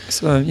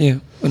 So yeah,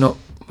 we haven't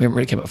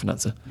really come up with an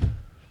answer.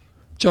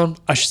 John?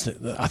 I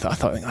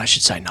think I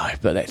should say no,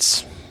 but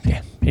that's,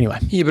 yeah. Anyway.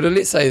 Yeah, but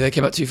let's say they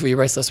came up to you for your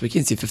race last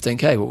weekend, said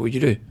 15K, what would you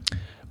do?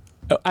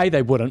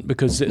 They wouldn't,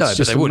 because it's no,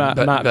 just they wouldn't,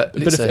 but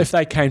if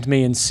they came to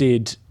me and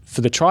said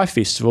for the Tri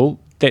Festival,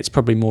 that's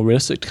probably more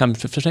realistic to come to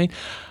 15,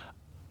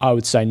 I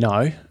would say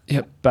no.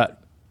 Yep. But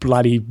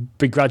bloody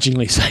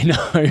begrudgingly say no.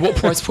 What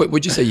price point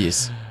would you say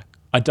yes?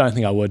 I don't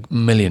think I would. $1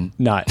 million.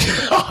 No.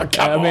 Oh,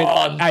 come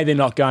on. They're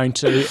not going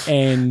to,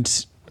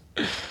 and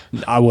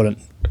I wouldn't.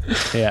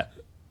 Yeah.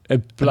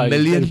 $1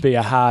 million? It'd be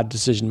a hard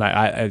decision, mate.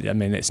 I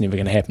mean, that's never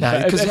going to happen.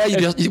 No, because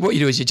what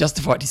you do is you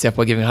justify it to yourself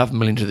by giving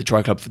 $500,000 to the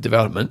Tri Club for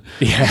development.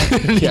 Yeah.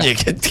 Yeah. You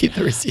can keep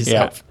the rest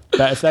yourself. Yeah.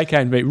 But if they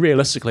came to me,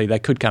 realistically, they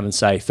could come and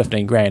say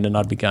 15 grand, and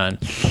I'd be going,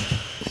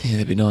 yeah,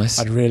 that'd be nice.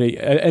 I'd really,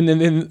 and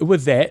then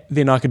with that,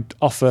 then I could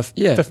offer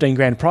 15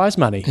 grand prize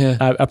money.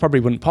 Yeah. I probably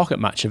wouldn't pocket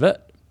much of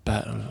it,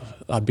 but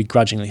I'd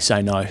begrudgingly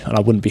say no, and I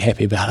wouldn't be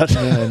happy about it.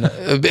 Yeah, no.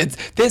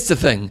 That's the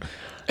thing,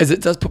 is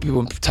it does put people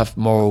in tough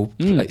moral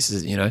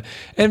places, you know.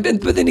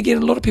 But then again,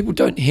 a lot of people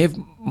don't have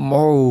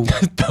moral...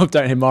 don't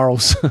have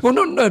morals. Well,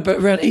 no, but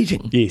around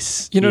eating.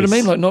 Yes. You know what I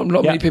mean? Like not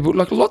many people,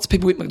 like lots of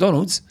people eat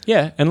McDonald's.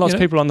 Yeah, and lots of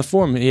people on the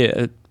forum,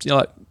 I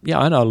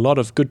know a lot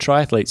of good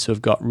triathletes who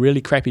have got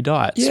really crappy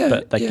diets,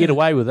 but they get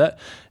away with it.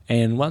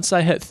 And once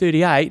they hit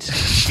 38,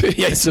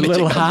 it's a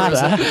little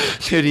harder.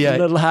 38. A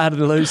little harder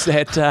to lose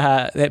that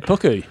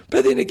puku.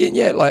 But then again,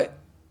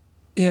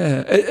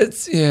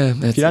 it's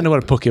if you don't know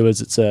what a puku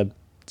is, it's a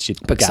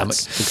big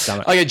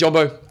stomach. Okay,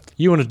 Jumbo.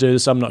 You want to do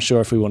this? I'm not sure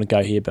if we want to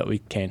go here, but we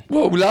can.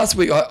 Well, last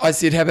week I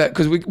said, how about,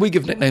 because we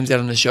give nicknames out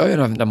on the show,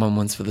 and I haven't done one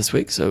once for this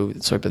week, so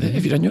sorry about that.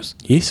 Have you done yours?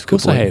 Yes, of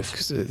course I have.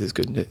 Because it's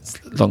good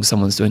as long as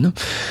someone's doing them.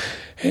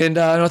 And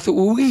I thought,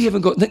 well, we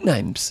haven't got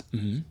nicknames.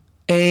 Mm-hmm.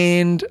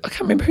 And I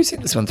can't remember who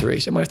sent this one through.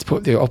 I might have to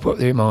put I'll put up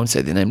their email and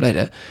say their name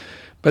later.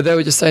 But they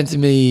were just saying to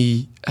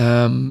me,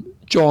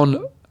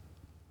 John...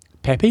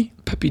 Pappy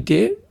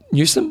Dare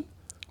Newsom?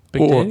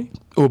 Big Daddy?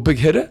 Or Big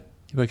Hitter?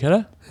 Big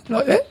Hitter?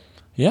 Like that?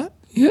 Yeah.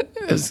 Yeah.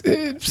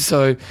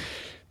 So,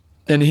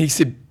 and he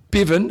said,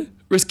 Bevan,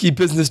 Risky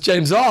Business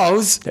James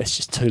Isles. That's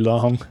just too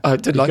long. I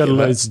did like it. You've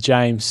got to lose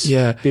James.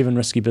 Yeah. Bevan,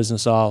 Risky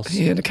Business Isles.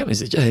 Yeah, and it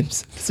comes as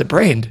James. It's a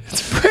brand.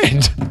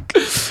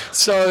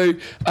 So,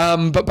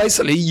 but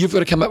basically, you've got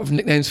to come up with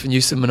nicknames for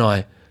Newsom and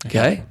I.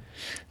 Okay?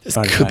 This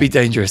could be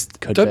dangerous.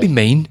 Don't be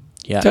mean.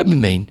 Yeah. Don't be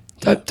mean.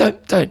 Don't do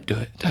it. Don't do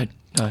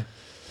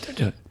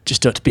it.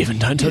 Just do it to Bevan,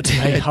 don't do it to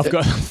me. I've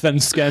got thin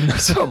skin.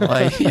 So am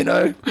I, you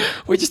know.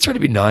 We're just trying to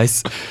be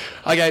nice.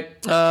 Okay,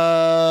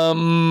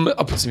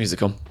 I'll put some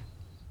music on.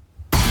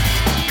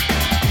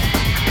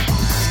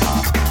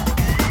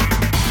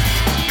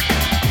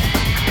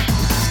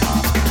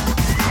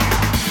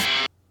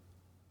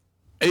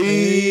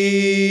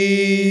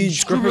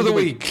 Age Group of the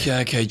Week.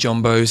 Okay,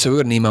 Jumbo. So we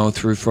got an email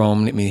through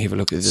from, let me have a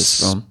look at this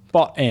from.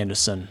 Spot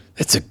Anderson.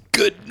 That's a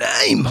good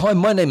name. Hi,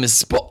 my name is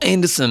Spot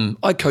Anderson.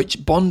 I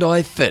coach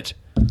Bondi Fit.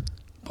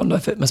 Bondi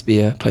Fit must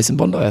be a place in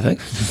Bondi, I think.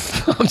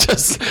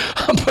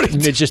 I'm putting...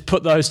 just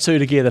put those two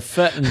together,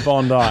 Fit and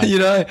Bondi. You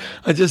know,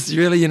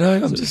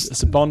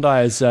 So Bondi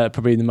is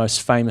probably the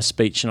most famous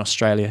beach in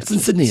Australia. It's in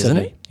Sydney, isn't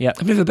it? Yeah.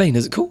 I've never been.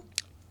 Is it cool?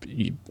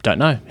 You don't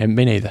know. Haven't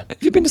been either.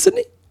 Have you been to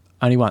Sydney?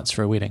 Only once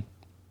for a wedding.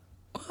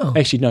 Wow.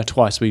 Actually, no,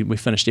 twice. We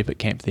finished Epic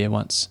Camp there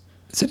once.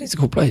 Sydney's a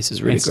cool place. It's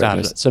a really great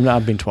place. So no,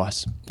 I've been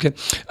twice. Okay.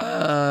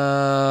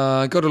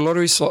 Got a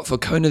lottery slot for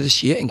Kona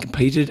this year and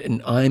competed in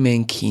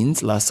Ironman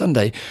Cairns last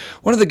Sunday.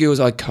 One of the girls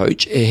I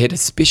coach had a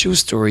special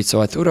story, so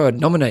I thought I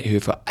would nominate her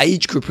for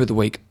Age Group of the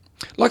Week.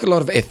 Like a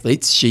lot of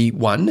athletes, she,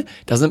 1,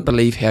 doesn't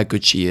believe how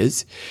good she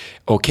is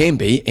or can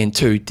be, and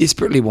 2,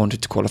 desperately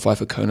wanted to qualify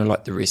for Kona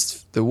like the rest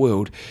of the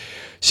world.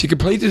 She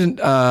completed in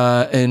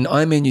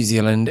Ironman New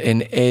Zealand,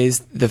 and as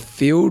the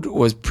field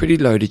was pretty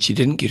loaded, she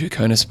didn't get her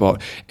Kona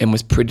spot and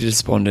was pretty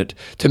despondent.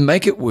 To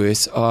make it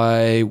worse,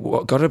 I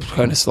got a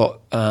Kona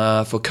slot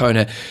for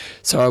Kona,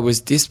 so I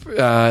was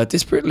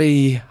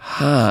desperately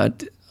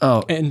hard.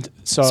 Oh, and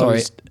so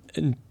sorry.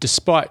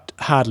 despite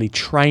hardly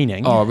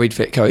training. Oh, Reed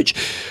Fat Coach.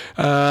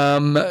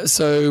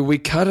 So we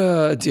cut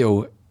a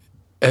deal.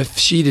 If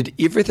she did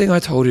everything I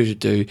told her to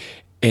do,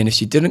 and if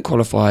she didn't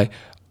qualify,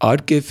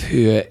 I'd give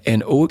her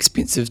an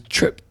all-expensive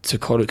trip to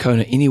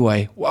Kona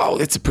anyway. Wow,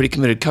 that's a pretty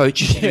committed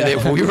coach. You should do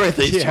that for your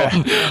athletes,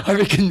 John. I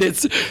reckon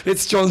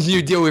that's John's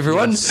new deal,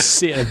 everyone.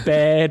 Set a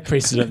bad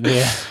precedent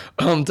there.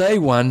 On day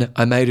one,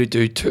 I made her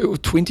do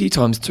 20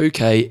 times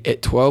 2K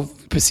at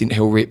 12%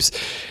 hill reps.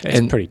 That's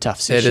a pretty tough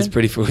session. That is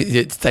pretty full.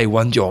 It's day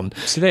one, John.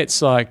 So that's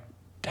like,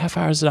 how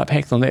far is it up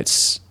Hacklon?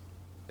 That's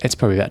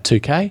probably about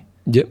 2K.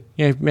 Yep.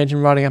 Yeah,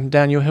 imagine riding up and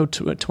down your hill at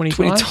 20 20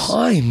 times.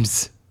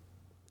 times.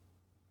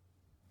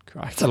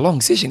 Crikey. It's a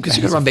long session because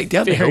you've got to run back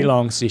down the hill. Very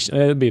long session.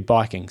 It'll be a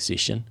biking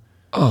session.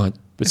 Oh,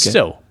 But okay.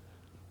 still,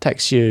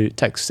 that's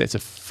a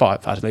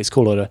 5, let's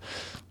call it a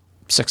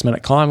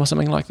 6-minute climb or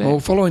something like that. Well,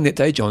 following that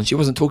day, John, she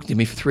wasn't talking to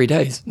me for 3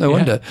 days. No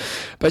wonder.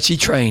 But she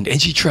trained and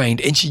she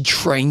trained and she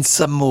trained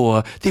some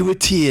more. There were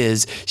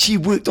tears. She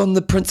worked on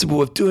the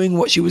principle of doing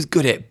what she was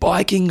good at,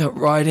 biking,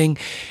 riding,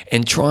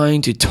 and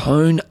trying to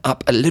tone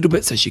up a little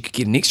bit so she could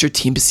get an extra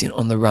 10%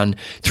 on the run.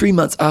 3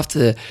 months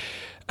after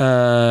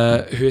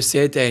her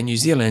sad day in New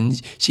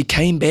Zealand, she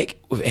came back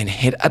and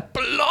had a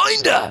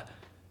blinder.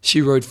 She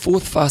rode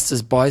 4th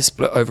fastest by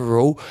split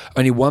overall,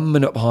 only 1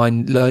 minute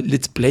behind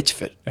Litz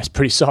Blatchford. That's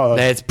pretty solid.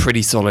 That's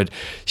pretty solid.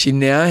 She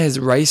now has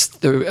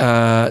raced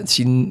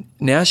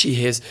she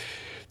has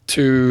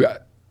to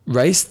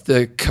race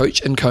the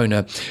coach in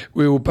Kona.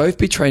 We will both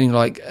be training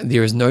like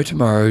there is no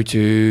tomorrow.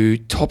 To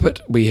top it,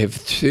 we have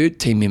third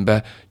team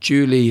member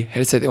Julie. How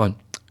to say that one?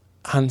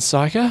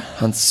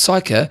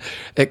 Hunsaker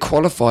that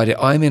qualified at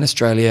Ironman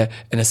Australia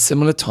in a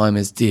similar time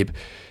as Deb.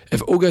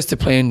 If all goes to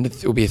plan,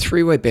 it will be a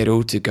 3-way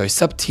battle to go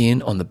sub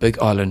 10 on the Big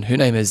Island. Her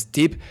name is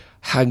Deb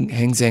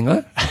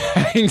Hangzangler.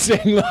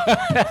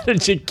 How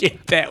did you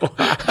get that one?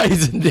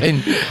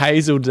 Hazeldine.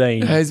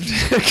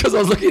 Because I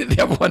was looking at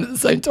the other one at the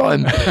same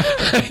time.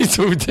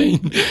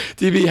 Hazeldine.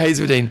 Debbie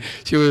Hazeldine.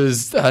 She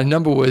was, her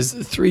number was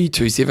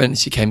 327.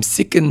 She came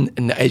second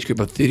in the age group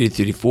of 30 to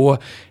 34.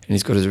 And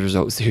he's got her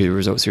results here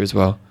as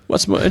well.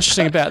 What's more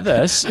interesting about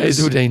this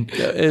Hazeldine.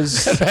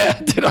 is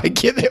Did I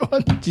get that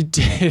one?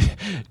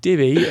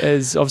 Debbie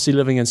is obviously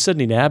living in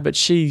Sydney now, but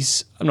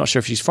I'm not sure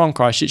if she's from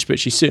Christchurch, but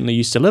she certainly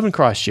used to live in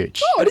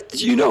Christchurch. Oh,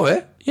 did you know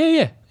her?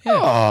 Yeah.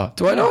 Oh,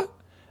 do I know?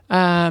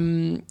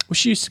 Well,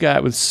 she used to go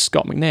out with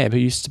Scott McNabb, who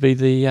used to be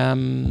the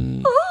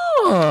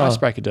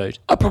icebreaker dude.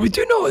 I probably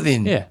do know it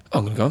then. Yeah.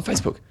 I'm going to go on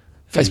Facebook.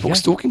 you Facebook go.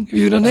 stalking. Have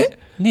you done that?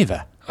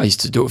 Never. I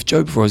used to do it with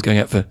Jo before I was going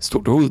out for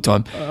stalked her all the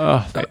time.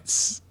 Oh,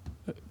 that's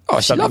Oh,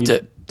 she something loved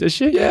it. Does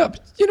she? Yeah,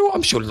 but you know what?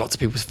 I'm sure lots of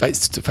people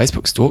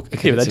Facebook stalk.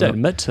 Okay, Yeah, but they don't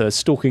admit to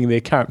stalking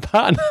their current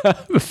partner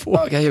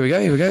before. Okay, here we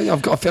go. I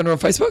found her on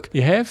Facebook.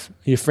 You have?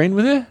 Are you a friend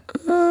with her?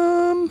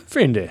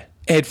 Friend her?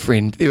 Add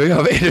friend. There we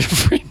go. I've added a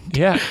friend.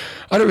 Yeah.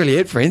 I don't really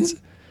add friends.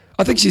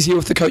 I think she's here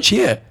with the coach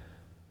here.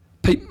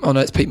 Pete. Oh no,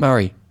 it's Pete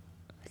Murray.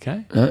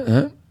 Okay.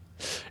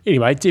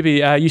 Anyway,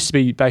 Debbie used to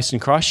be based in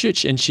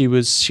Christchurch, and she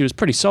was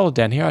pretty solid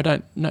down here. I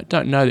don't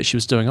know that she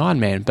was doing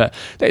Ironman, but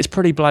that's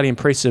pretty bloody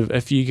impressive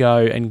if you go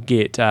and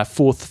get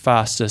 4th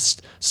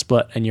fastest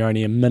split and you're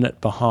only a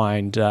minute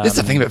behind. That's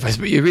the thing about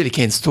Facebook. You really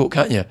can stalk,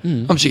 can't you?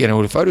 I'm sure getting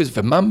all the photos of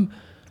her mum.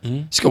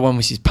 She's got one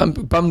where she's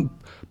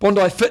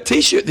Bondi Fit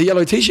t-shirt, the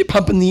yellow t-shirt,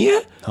 pumping the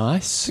air. I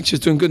Nice. think she was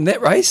doing good in that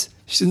race.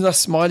 She's a nice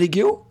smiley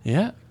girl.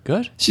 Yeah,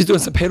 good. She's doing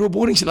some paddle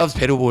boarding. She loves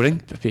paddle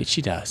boarding. I bet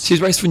she does.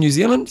 She's raced for New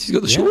Zealand. She's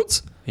got the Yeah.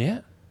 shorts. Yeah.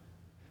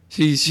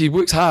 She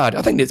works hard.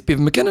 I think that's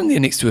Bevan McKinnon there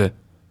next to her.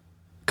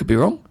 Could be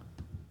wrong.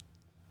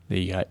 There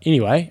you go.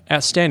 Anyway,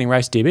 outstanding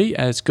race, Debbie.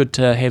 It's good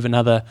to have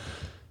another.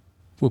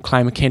 We'll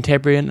claim a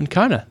Cantabrian in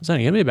Kona. There's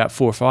only going to be about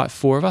 4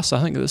 of us,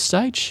 I think, at this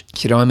stage.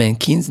 She had Ironman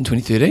Cairns in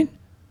 2013.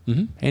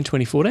 And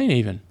 2014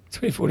 even.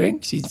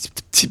 2014. She's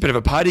a bit of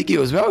a party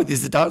girl as well.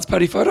 There's the dance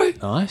party photo.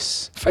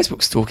 Nice.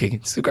 Facebook stalking.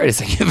 It's the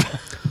greatest thing ever.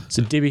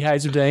 So Debbie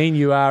Hazeldine,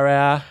 you are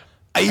our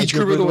Age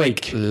group of the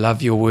week.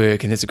 Love your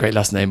work. And that's a great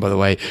last name, by the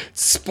way.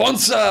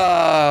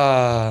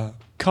 Sponsor!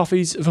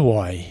 Coffees of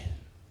Hawaii.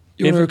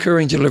 Your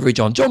recurring delivery,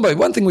 John. Jumbo,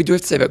 one thing we do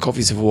have to say about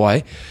Coffees of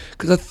Hawaii,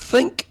 because I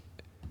think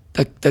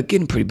they're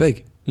getting pretty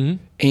big.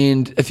 Mm-hmm.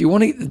 And if you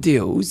want to get the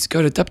deals,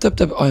 go to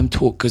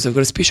www.imtalk, because they've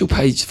got a special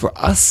page for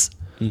us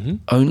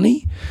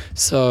only.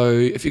 So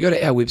if you go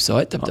to our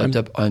website,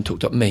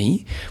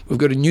 www.imtalk.me, we've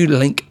got a new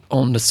link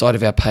on the side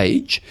of our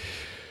page.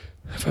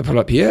 If I pull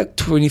up here,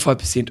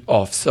 25%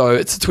 off. So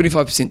it's a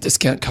 25%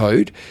 discount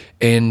code,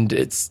 and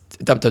it's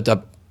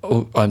www.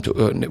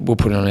 We'll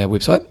put it on our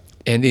website,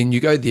 and then you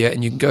go there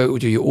and you can go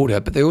do your order.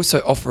 But they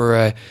also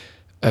offer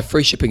a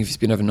free shipping if you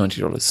spend over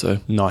 $90. So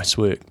nice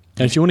work.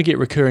 And if you want to get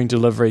recurring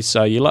deliveries,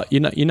 so you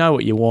know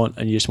what you want,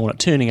 and you just want it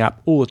turning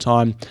up all the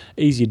time,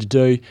 easy to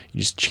do.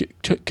 You just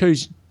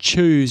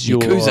choose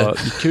your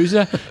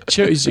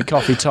choose your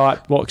coffee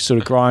type, what sort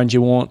of grind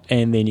you want,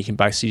 and then you can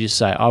basically just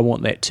say, I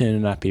want that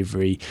turning up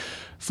every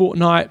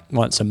fortnight,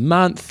 once a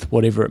month,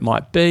 whatever it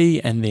might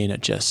be, and then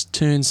it just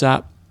turns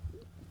up.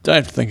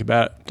 Don't think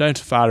about it. Don't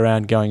fart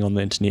around going on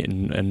the internet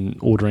and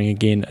ordering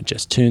again. It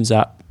just turns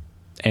up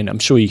And I'm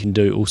sure you can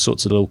do all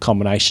sorts of little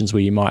combinations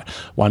where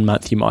one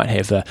month you might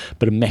have a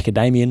bit of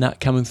macadamia nut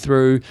coming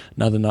through,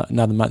 another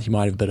month you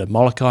might have a bit of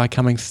molokai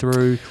coming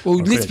through. Well,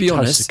 or a let's bit be of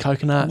honest, toasted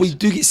coconut. we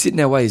do get set in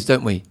our ways,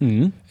 don't we?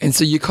 Mm-hmm. And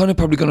so you're kind of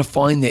probably going to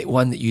find that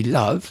one that you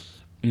love,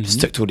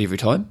 stick to it every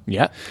time,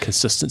 Yeah,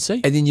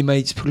 consistency. and then you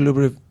may just put a little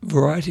bit of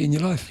variety in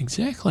your life.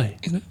 Exactly.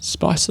 You know?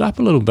 Spice it up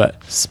a little bit.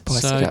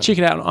 Spice so it up. check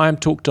it out on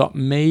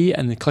imtalk.me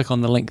and then click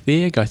on the link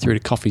there. Go through to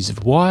Coffees of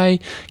Hawaii,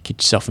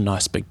 get yourself a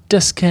nice big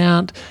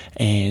discount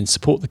and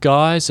support the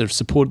guys that have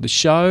supported the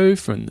show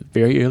from the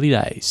very early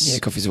days. Yeah,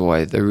 Coffees of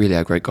Hawaii, they really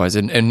are great guys.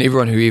 And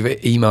everyone who ever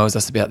emails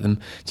us about them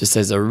just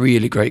says they're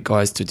really great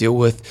guys to deal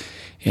with.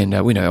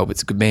 And we know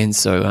Albert's a good man,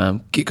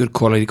 so get good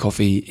quality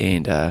coffee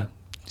and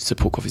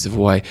support Coffees of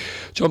Hawaii.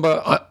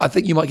 Jumbo, I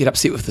think you might get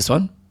upset with this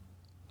one.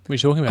 What are you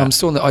talking about? I'm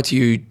still on the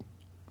ITU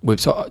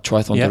website,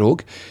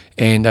 triathlon.org,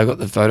 and I got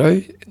the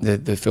photo,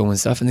 the film and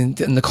stuff, and then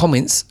in the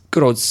comments,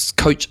 good old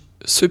coach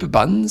Super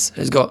Buttons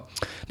has got,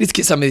 let's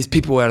get some of these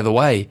people out of the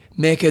way.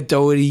 Macca,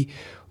 Doherty,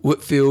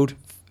 Whitfield,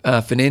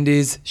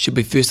 Fernandez should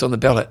be first on the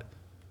ballot.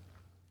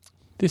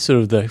 They're sort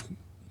of the...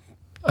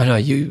 I know,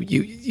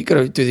 you got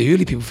to do the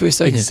early people first,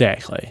 don't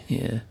Exactly. you?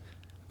 Yeah.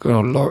 Good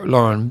old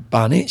Lauren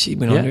Barnett, she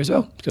went on Yeah. there as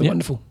well. She's got Yeah.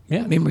 wonderful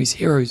Yeah. memories,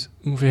 heroes.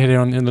 We've had her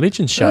on in the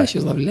Legends show. Oh, she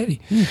was a lovely lady.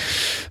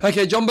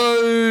 Okay,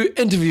 Jumbo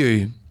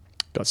interview.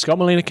 Got Scott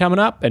Molina coming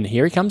up, and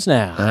here he comes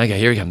now. Okay,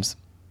 here he comes.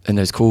 In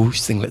those cool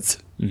singlets.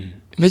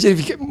 Imagine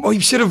if you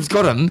should have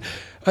got him.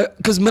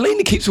 Because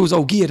Molina keeps all his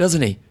old gear,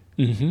 doesn't he?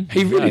 Mm-hmm.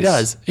 He really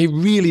does. He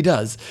really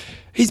does.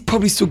 He's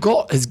probably still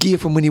got his gear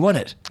from when he won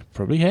it.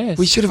 Probably has.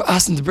 We should have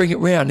asked him to bring it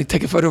round and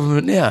take a photo of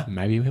him now.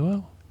 Maybe we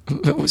will.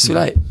 It's too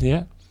late.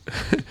 Yeah.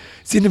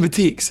 Send him a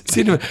text.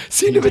 Send him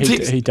a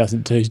text. He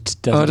doesn't do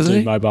doesn't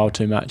he? mobile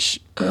too much.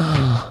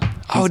 I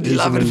would he's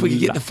love a it if we could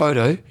get the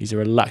photo. He's a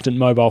reluctant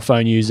mobile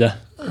phone user.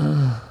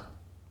 I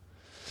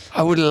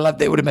would have loved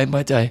that. Would have made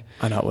my day.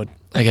 I know it would.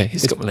 Okay,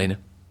 here's Scott Molina.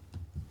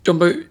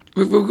 Jumbo,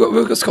 we've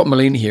got Scott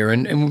Molina here,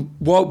 and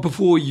while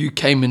before you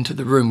came into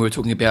the room, we were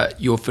talking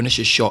about your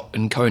finisher shot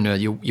in Kona,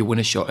 your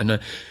winner shot, and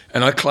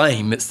I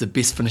claim it's the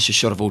best finisher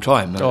shot of all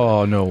time.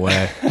 Oh, no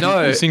way.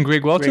 No. You seen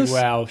Greg Walters?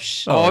 Greg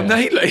Welsh. Oh, no,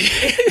 really?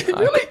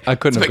 I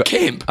couldn't It's have a bit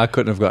camp. I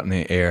couldn't have gotten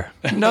any air.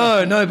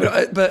 No,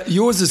 but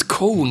yours is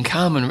cool and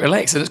calm and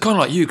relaxed, and it's kind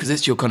of like you because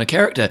that's your kind of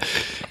character.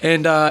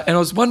 And I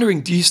was wondering,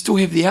 do you still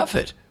have the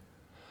outfit?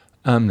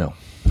 No.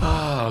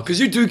 Oh, because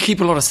you do keep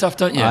a lot of stuff,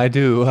 don't you? I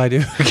do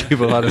keep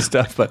a lot of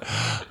stuff, but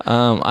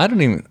I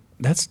don't even.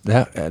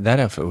 That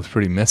outfit was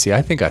pretty messy.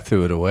 I think I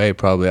threw it away.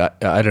 Probably.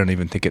 I don't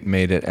even think it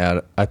made it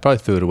out. I probably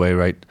threw it away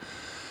right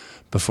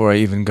before I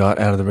even got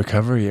out of the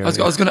recovery area.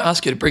 I was going to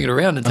ask you to bring it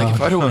around and take a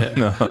photo of it.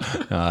 No,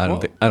 I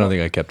don't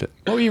think I kept it.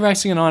 What were you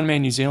racing in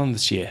Ironman New Zealand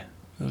this year?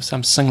 There was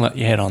some singlet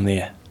you had on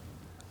there.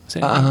 Was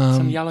that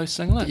some yellow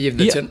singlet? You have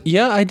the tin.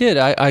 Yeah, I did.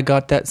 I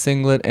got that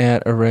singlet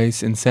at a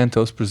race in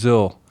Santos,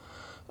 Brazil,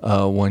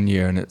 one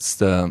year, and it's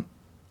the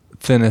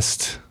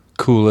thinnest,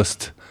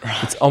 coolest.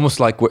 It's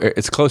almost like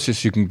it's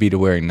closest you can be to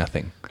wearing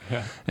nothing.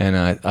 Yeah. And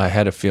I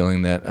had a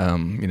feeling that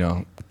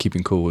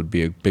keeping cool would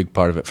be a big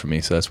part of it for me,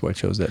 so that's why I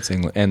chose that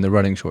singlet and the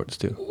running shorts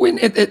too. When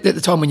at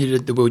the time when you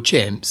did the World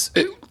Champs,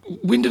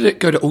 when did it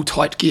go to all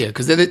tight gear?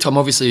 Because at that time,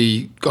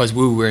 obviously, guys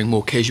were wearing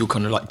more casual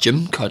kind of like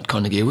gym kind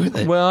of gear, weren't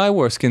they? Well, I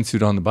wore a skin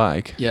suit on the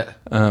bike. Yeah.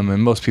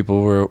 And most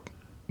people were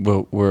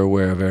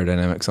aware of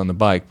aerodynamics on the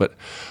bike, but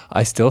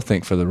I still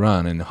think for the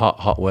run in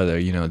hot weather,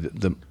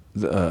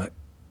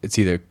 it's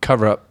either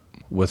cover up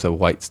with a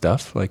white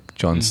stuff like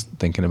John's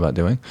thinking about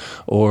doing,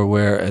 or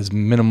wear as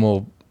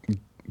minimal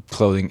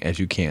clothing as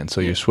you can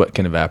so your sweat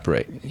can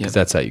evaporate, because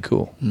that's how you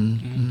cool.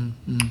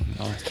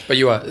 But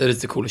it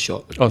is the coolest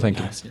shot. Oh, thank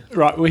you.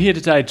 Right, we're here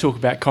today to talk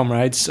about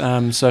Comrades.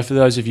 So for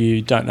those of you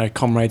who don't know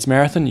Comrades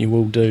Marathon, you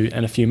will do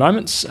in a few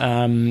moments.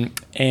 And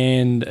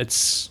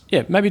it's,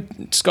 maybe,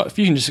 Scott, if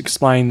you can just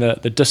explain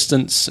the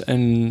distance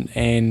and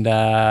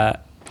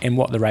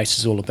what the race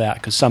is all about,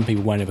 because some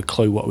people won't have a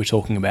clue what we're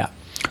talking about.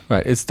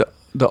 Right, it's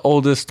the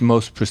oldest,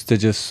 most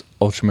prestigious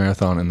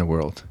ultramarathon in the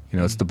world.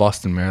 It's the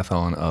Boston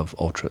Marathon of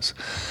ultras.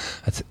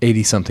 It's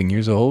 80-something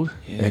years old.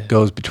 Yeah. It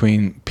goes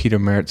between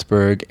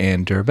Pietermaritzburg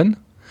and Durban.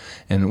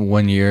 And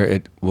one year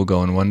it will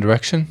go in one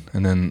direction,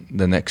 and then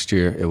the next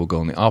year it will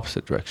go in the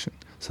opposite direction.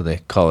 So they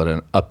call it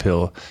an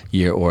uphill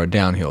year or a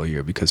downhill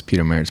year, because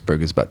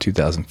Pietermaritzburg is about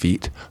 2,000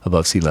 feet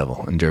above sea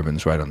level, and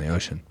Durban's right on the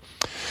ocean.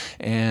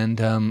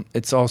 And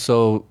it's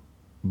also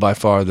by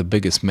far the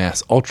biggest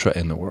mass ultra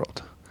in the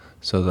world.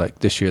 So like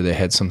this year they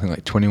had something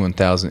like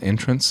 21,000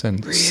 entrants,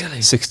 and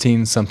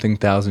 16-something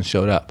thousand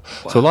showed up.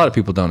 Wow. So a lot of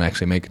people don't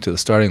actually make it to the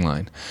starting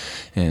line,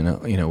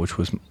 and which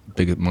was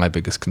my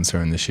biggest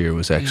concern this year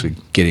was actually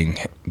getting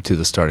to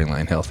the starting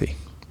line healthy.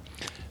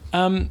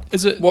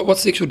 Is it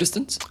what's the actual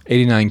distance?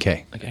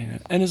 89K. Okay,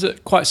 and is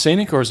it quite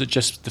scenic, or is it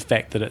just the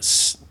fact that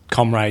it's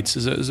Comrades?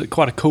 Is it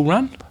quite a cool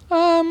run?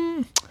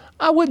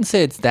 I wouldn't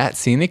say it's that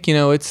scenic.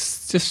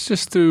 It's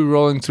just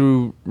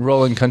through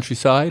rolling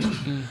countryside.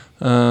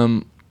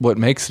 What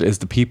makes it is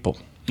the people.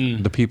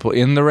 The people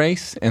in the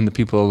race and the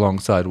people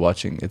alongside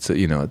watching.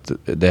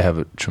 They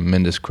have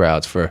tremendous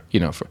crowds for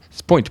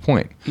it's point to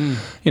point.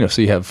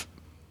 So you have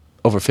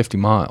over 50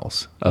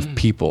 miles of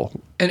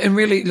people. And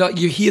really, like,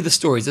 you hear the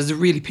stories. There's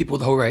really people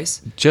the whole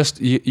race. Just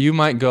you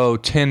might go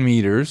 10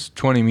 meters,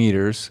 20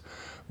 meters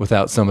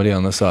without somebody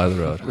on the side of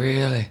the road.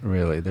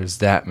 Really? There's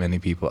that many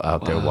people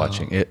out there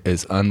watching. It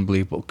is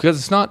unbelievable because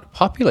it's not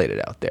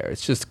populated out there.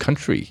 It's just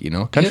country,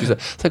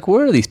 It's like,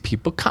 where do these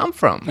people come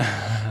from?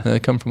 They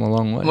come from a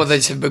long way. Well, they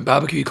just have a big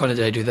barbecue kind of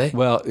day, do they?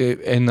 Well,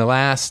 in the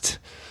last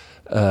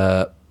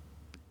 10,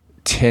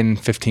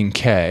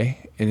 15K,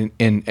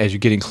 and as you're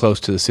getting close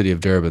to the city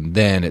of Durban,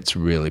 then it's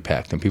really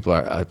packed, and people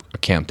are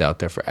camped out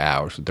there for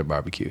hours with their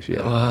barbecues.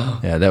 Yeah, wow.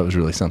 Yeah, that was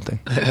really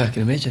something. I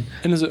can imagine.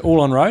 And is it all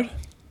on road?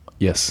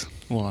 Yes.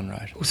 All on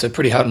road. Also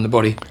pretty hard on the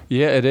body.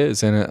 Yeah, it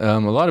is, and a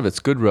lot of it's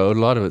good road, a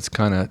lot of it's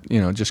kind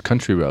of just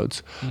country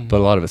roads, but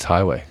a lot of it's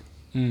highway,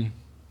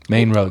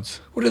 main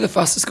roads. What do the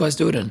fastest guys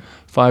do it in?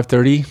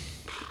 5:30,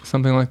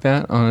 something like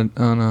that.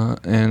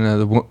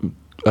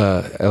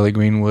 Ellie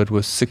Greenwood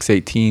was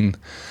 6:18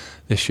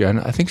 this year,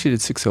 and I think she did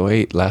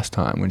 6:08 last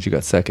time when she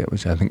got second,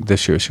 which I think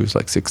this year she was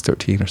like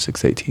 6:13 or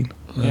 6:18.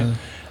 Yeah.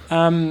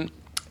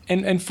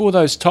 And for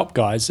those top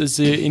guys, is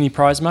there any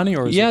prize money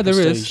or is it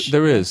prestige?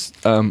 There is.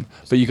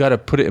 But you got to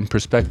put it in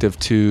perspective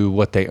to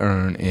what they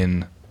earn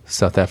in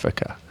South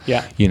Africa.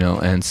 Yeah.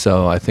 And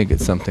so I think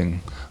it's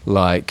something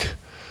like,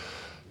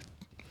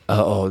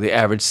 the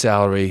average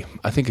salary,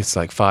 I think it's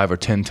like 5 or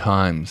 10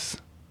 times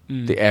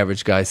the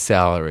average guy's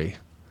salary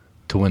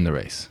to win the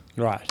race.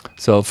 Right.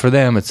 So for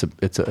them, it's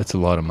a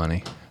lot of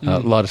money, a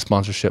lot of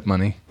sponsorship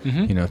money.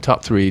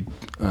 Top 3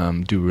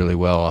 do really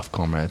well off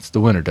comrades. The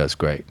winner does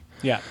great.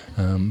 Yeah.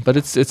 But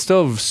it's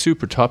still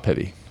super top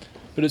heavy.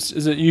 But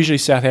is it usually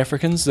South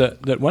Africans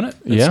that win it?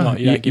 It's Yeah. not,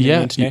 you don't get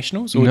any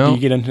internationals? Or No. do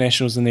you get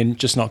internationals and then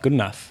just not good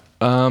enough?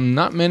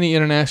 Not many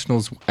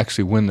internationals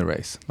actually win the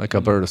race. Like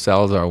Alberto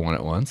Salazar won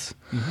it once.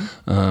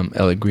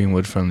 Ellie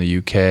Greenwood from the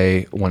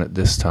UK won it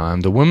this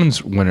time. The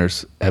women's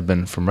winners have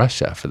been from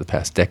Russia for the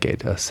past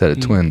decade, a set of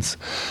twins.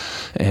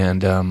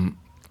 And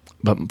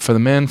but for the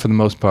men, for the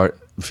most part,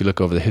 if you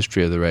look over the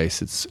history of the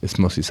race, it's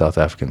mostly South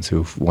Africans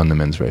who've won the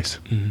men's race.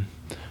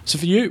 So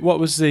for you, what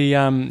was the,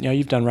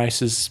 you've done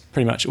races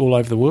pretty much all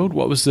over the world.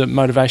 What was the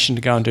motivation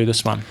to go and do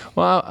this one?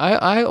 Well,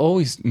 I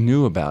always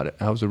knew about it.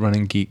 I was a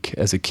running geek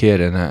as a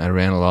kid, and I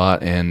ran a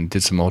lot and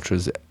did some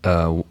ultras,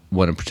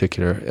 one in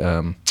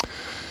particular,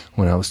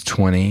 when I was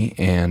 20.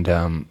 And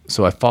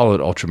so I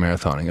followed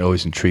ultramarathoning. It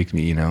always intrigued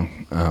me,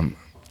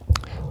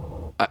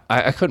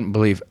 I couldn't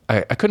believe,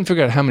 I couldn't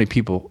figure out how many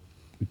people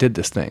did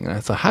this thing. And I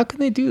thought, how can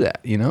they do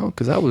that?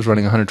 Because I was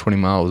running 120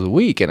 miles a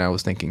week, and I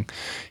was thinking,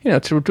 to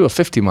do a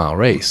 50-mile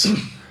race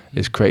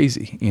is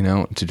crazy,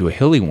 to do a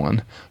hilly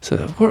one.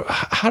 So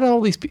how do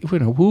all these people,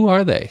 who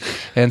are they?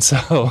 And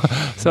so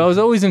I was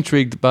always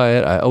intrigued by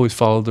it. I always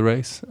followed the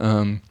race.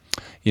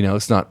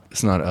 It's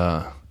not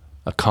a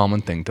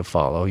common thing to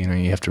follow.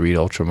 You have to read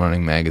Ultra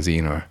Running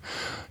magazine or,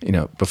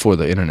 before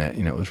the internet,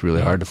 it was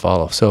really hard to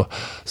follow. So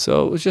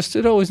it was just,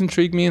 it always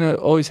intrigued me, and I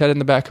always had in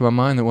the back of my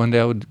mind that one day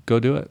I would go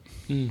do it.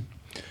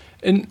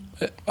 And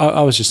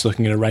I was just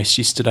looking at a race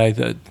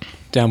yesterday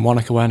down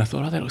Wanaka Way, and I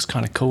thought, that looks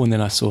kind of cool. And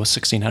then I saw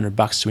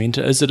 $1,600 to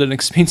enter. Is it an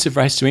expensive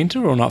race to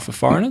enter, or not for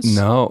foreigners?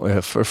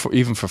 No, for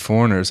even for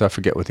foreigners, I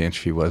forget what the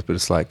entry fee was, but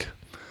it's like,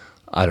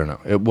 I don't know.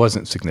 It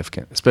wasn't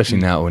significant, especially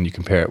now when you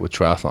compare it with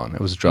triathlon. It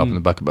was a drop in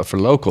the bucket. But for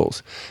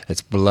locals,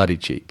 it's bloody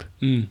cheap.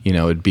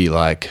 It'd be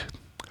like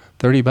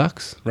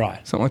 $30,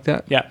 right? Something like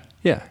that. Yeah.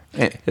 Yeah.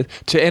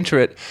 To enter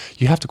it,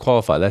 you have to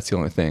qualify. That's the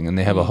only thing. And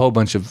they have a whole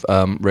bunch of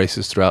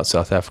races throughout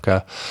South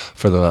Africa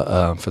for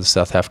the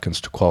South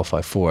Africans to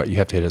qualify for it. You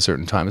have to hit a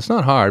certain time. It's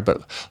not hard,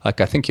 but I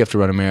think you have to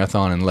run a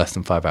marathon in less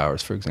than 5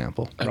 hours, for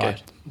example. Okay.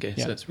 Right. Okay.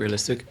 Yeah. So it's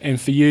realistic.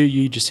 And for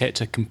you just had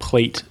to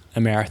complete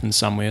a marathon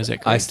somewhere. Is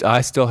that correct?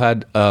 I still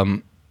had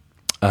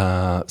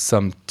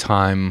some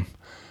time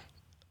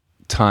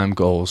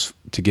goals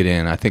to get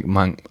in. I think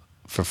mine,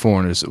 for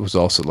foreigners, it was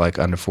also like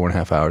under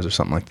 4.5 hours or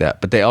something like that.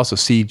 But they also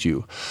seed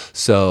you.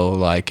 So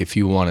like if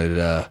you wanted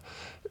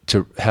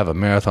to have a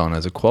marathon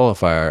as a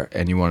qualifier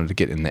and you wanted to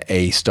get in the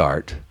A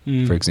start,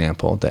 for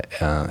example,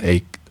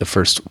 the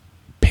first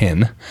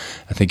pin,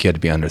 I think you had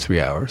to be under 3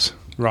 hours.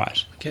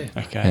 Right. Okay.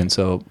 And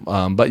so,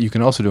 but you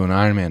can also do an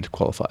Ironman to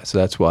qualify. So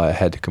that's why I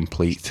had to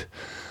complete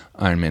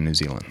Ironman New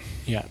Zealand.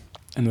 Yeah.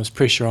 And there was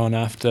pressure on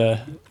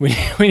after when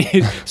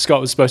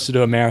Scott was supposed to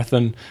do a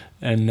marathon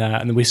in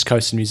the west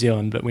coast of New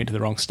Zealand, but went to the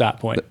wrong start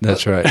point.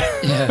 That's right.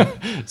 Yeah.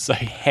 So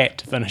he had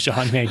to finish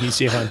Ironman New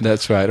Zealand.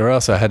 That's right. Or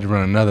else I had to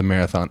run another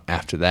marathon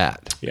after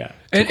that. Yeah.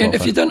 And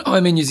if you'd done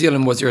Ironman New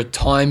Zealand, was there a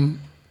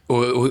time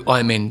or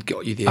Ironman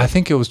got you there? I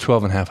think it was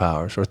 12.5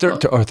 hours or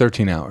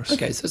 13 hours.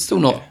 Okay, so it's still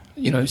not,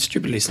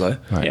 stupidly slow.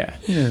 Right. Yeah.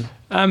 Yeah.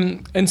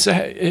 And so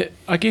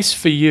I guess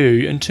for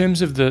you, in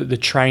terms of the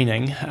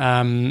training,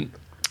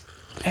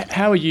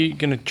 how are you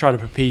going to try to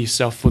prepare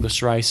yourself for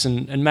this race,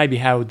 and maybe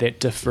how would that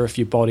differ if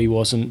your body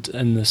wasn't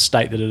in the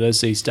state that it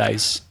is these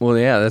days? Well,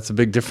 yeah, that's a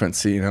big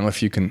difference.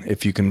 If you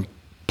can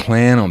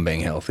plan on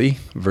being healthy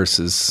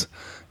versus,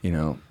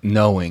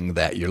 knowing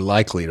that you're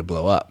likely to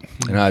blow up.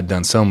 And I've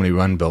done so many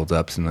run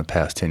build-ups in the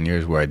past 10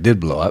 years where I did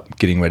blow up,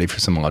 getting ready for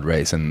some odd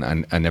race, and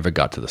I never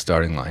got to the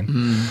starting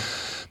line.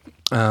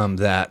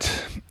 That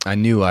I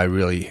knew I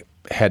really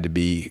had to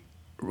be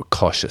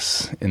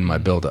cautious in my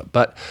build-up.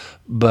 But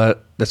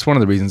that's one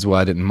of the reasons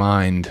why I didn't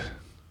mind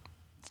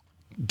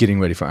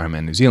getting ready for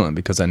Ironman New Zealand,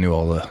 because I knew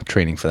all the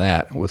training for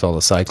that with all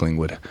the cycling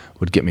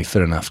would get me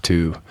fit enough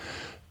to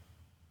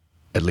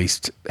at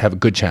least have a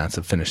good chance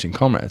of finishing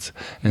Comrades.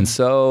 And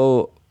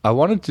so I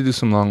wanted to do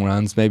some long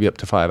runs, maybe up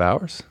to 5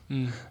 hours.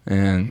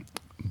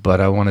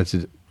 But I wanted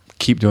to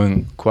keep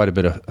doing quite a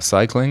bit of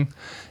cycling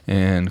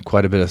and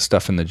quite a bit of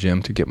stuff in the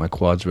gym to get my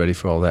quads ready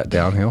for all that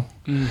downhill.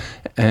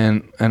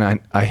 And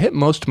I hit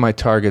most of my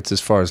targets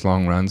as far as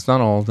long runs, not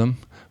all of them,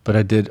 but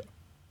I did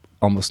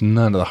almost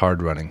none of the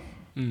hard running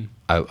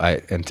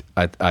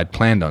I'd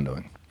planned on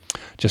doing,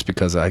 just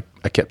because I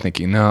kept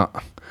thinking, no,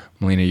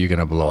 Melina, you're going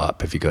to blow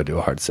up if you go do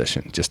a hard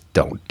session. Just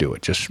don't do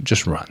it.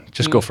 Just run.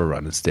 Just go for a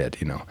run instead,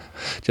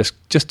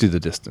 Just do the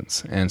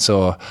distance. And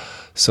so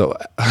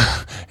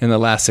in the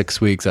last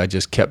 6 weeks, I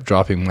just kept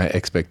dropping my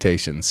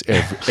expectations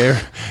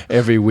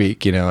every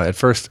week. At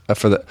first,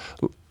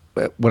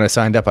 when I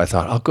signed up, I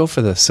thought, I'll go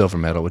for the silver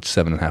medal, which is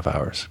 7.5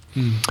 hours.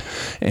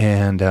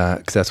 And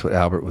because that's what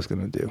Albert was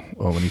going to do.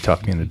 Well, when he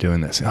talked me into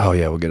doing this, oh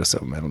yeah, we'll get a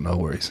silver medal, no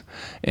worries.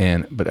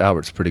 But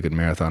Albert's a pretty good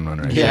marathon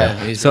runner.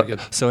 He's really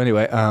good. So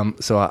anyway,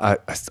 so I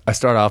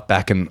started off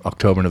back in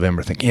October,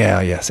 November, thinking,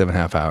 yeah,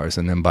 7.5 hours.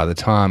 And then by the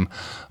time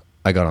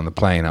I got on the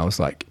plane, I was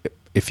like,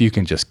 if you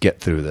can just get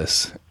through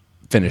this,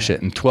 finish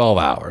it in 12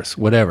 hours,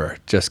 whatever,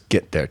 just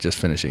get there, just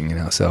finishing,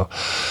 So,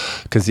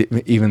 because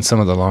even some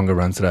of the longer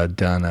runs that I'd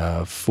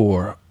done,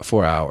 4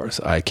 hours,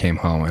 I came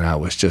home and I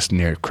was just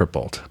near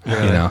crippled.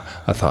 Really?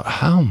 I thought,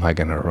 how am I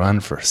going to run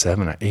for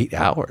 7 or 8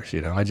 hours?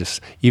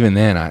 Even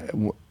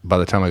then, by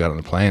the time I got on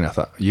the plane, I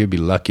thought, you'd be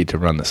lucky to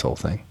run this whole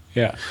thing.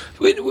 Yeah.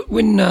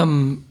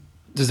 When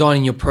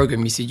designing your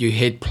program, you said you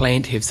had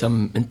planned to have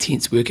some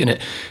intense work in it.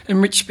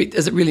 In retrospect,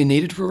 is it really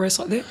needed for a race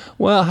like that?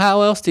 Well,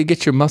 how else do you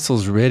get your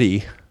muscles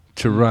ready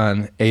to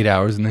run 8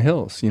 hours in the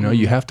hills?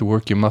 You have to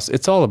work your muscles.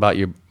 It's all about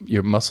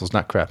your muscles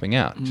not crapping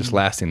out, just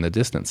lasting the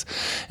distance.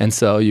 And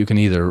so you can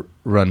either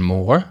run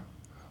more,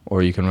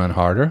 or you can run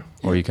harder,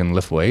 or you can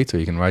lift weights, or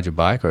you can ride your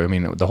bike. Or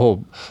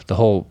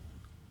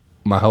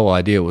my whole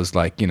idea was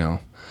like,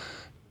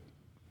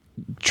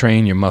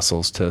 train your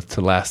muscles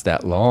to last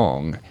that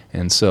long.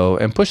 And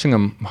pushing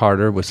them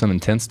harder with some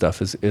intense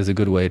stuff is a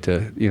good way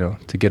to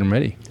get them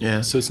ready.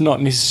 Yeah. So it's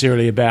not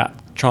necessarily about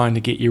trying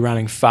to get you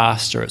running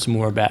faster. It's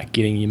more about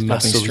getting your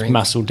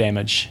muscle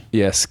damage.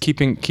 Yes,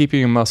 keeping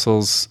your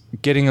muscles,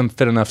 getting them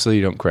fit enough so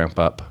you don't cramp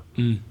up.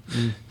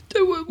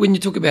 When you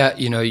talk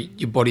about,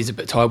 your body's a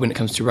bit tired when it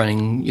comes to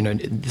running,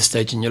 at this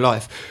stage in your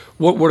life,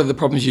 what are the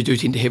problems you do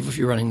tend to have with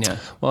your running now?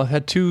 Well, I've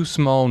had 2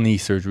 small knee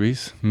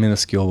surgeries,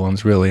 minuscule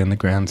ones really in the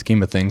grand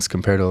scheme of things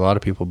compared to a lot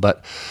of people,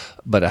 but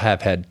I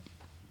have had,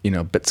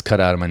 bits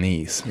cut out of my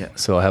knees. Yeah.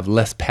 So I have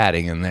less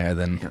padding in there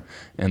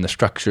and the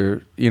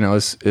structure,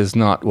 is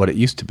not what it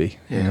used to be.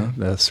 Yeah.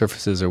 The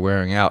surfaces are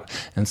wearing out.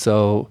 And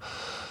so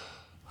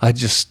I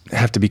just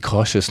have to be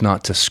cautious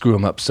not to screw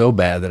them up so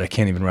bad that I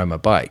can't even ride my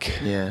bike.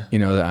 Yeah.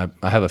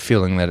 I have a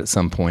feeling that at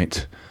some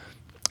point,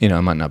 I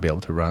might not be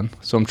able to run.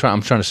 So I'm trying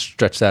to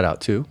stretch that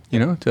out too.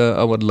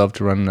 I would love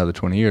to run another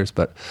 20 years,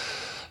 but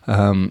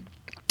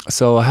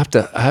so I have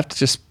to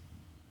just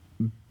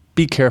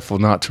be careful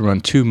not to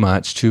run too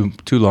much, too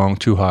long,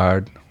 too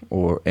hard,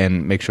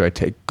 and make sure I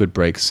take good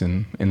breaks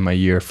in my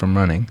year from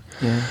running.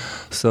 Yeah.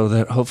 So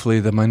that hopefully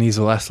my knees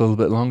will last a little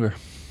bit longer.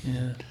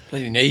 Yeah.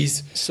 Bloody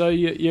knees. So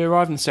you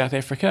arrived in South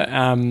Africa.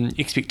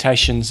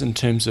 Expectations in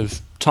terms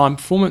of time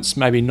performance,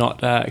 maybe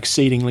not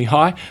exceedingly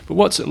high, but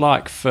what's it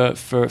like for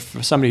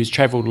somebody who's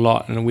travelled a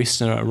lot and a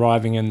Westerner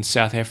arriving in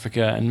South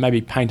Africa, and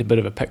maybe paint a bit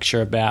of a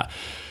picture about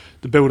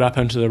the build up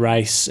into the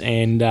race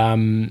and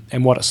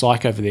what it's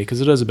like over there,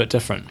 because it is a bit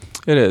different.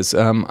 It is.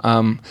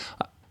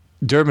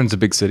 Durban's a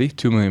big city,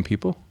 2 million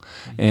people,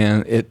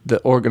 and the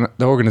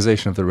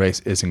organization of the race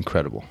is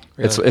incredible.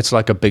 Really? It's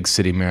like a big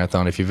city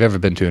marathon. If you've ever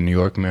been to a New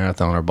York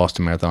marathon or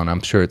Boston marathon,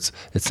 I'm sure it's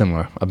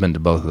similar. I've been to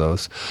both of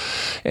those,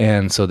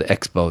 and so the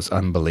expo is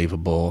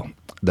unbelievable.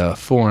 The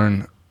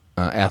foreign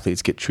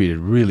athletes get treated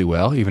really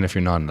well, even if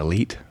you're not an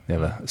elite. They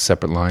have a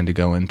separate line to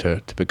go in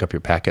to pick up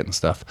your packet and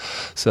stuff.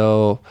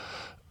 So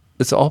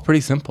it's all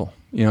pretty simple.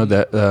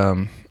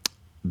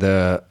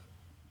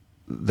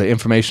 The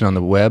information on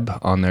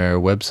their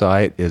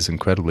website is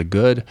incredibly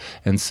good.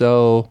 And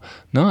so,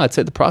 no, I'd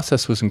say the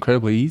process was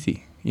incredibly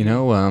easy.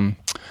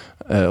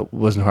 It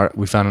wasn't hard.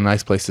 We found a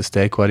nice place to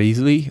stay quite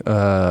easily,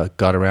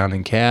 got around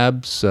in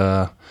cabs,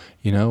 There's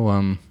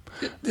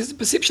a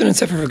perception in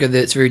South Africa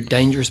that it's a very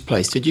dangerous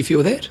place. Did you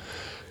feel that?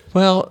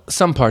 Well,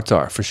 some parts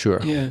are, for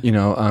sure. Yeah.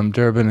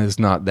 Durban is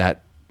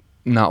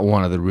not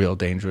one of the real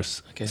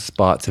dangerous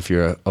spots if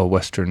you're a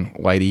Western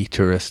whitey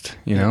tourist,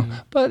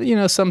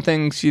 But, some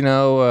things,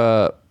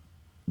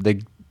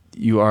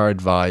 you are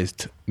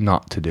advised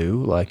not to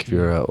do. Like if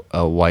you're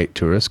a white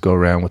tourist, go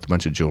around with a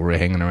bunch of jewelry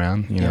hanging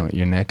around,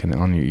 your neck and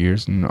on your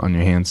ears and on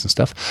your hands and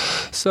stuff.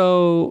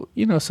 So,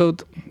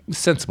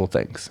 sensible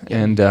things.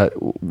 And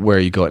where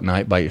you go at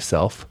night by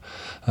yourself.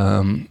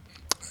 And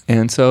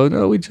so,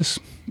 no, we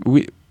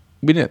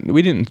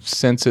didn't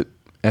sense it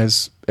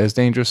as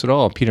dangerous at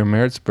all.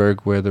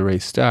 Pietermaritzburg, where the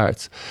race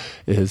starts,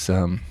 is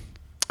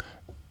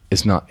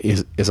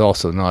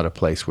also not a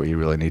place where you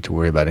really need to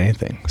worry about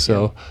anything.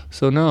 So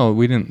no,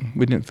 we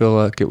didn't feel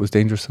like it was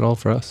dangerous at all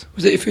for us.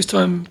 Was that your first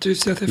time to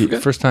South Africa?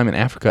 First time in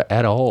Africa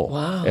at all.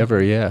 Wow.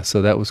 Ever, yeah.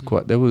 So that was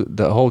quite. That was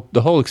the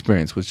whole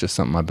experience was just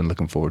something I've been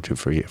looking forward to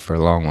for a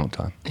long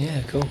time.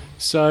 Yeah, cool.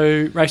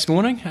 So race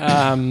morning,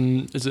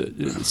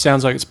 it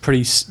sounds like it's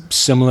pretty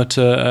similar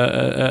to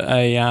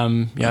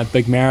a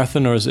big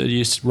marathon, or is it you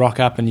just rock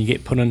up and you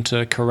get put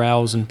into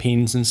corrals and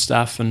pens and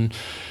stuff? And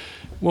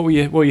what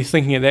were you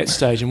thinking at that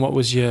stage, and what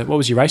was your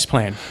race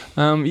plan?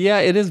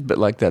 It is a bit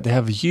like that. They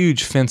have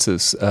huge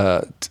fences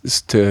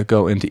to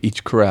go into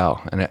each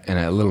corral, and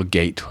a little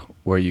gate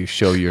where you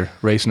show your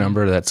race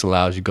number that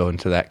allows you to go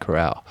into that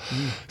corral.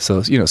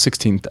 So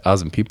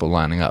 16,000 people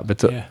lining up.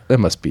 That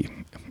must be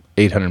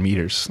 800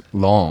 meters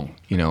long,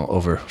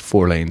 over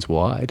 4 lanes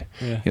wide.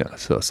 Yeah.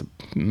 So it's a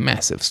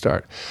massive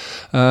start,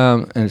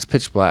 and it's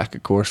pitch black,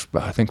 of course.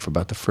 I think for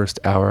about the first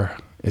hour.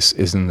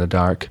 Is in the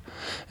dark,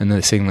 and then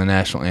they sing the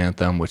national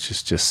anthem, which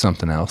is just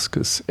something else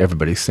because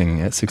everybody's singing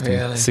it.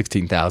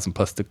 16,000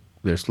 plus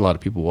there's a lot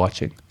of people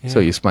watching. So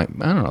you might,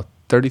 I don't know,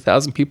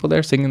 30,000 people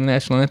there singing the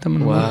national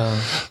anthem. Wow!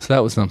 So that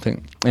was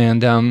something,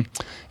 and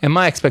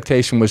my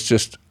expectation was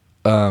just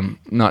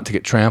not to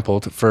get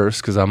trampled at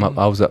first because I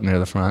was up near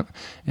the front,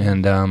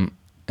 and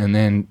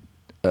then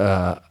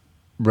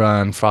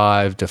run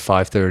 5 to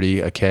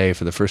 5:30 a K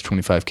for the first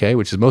 25K,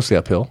 which is mostly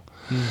uphill.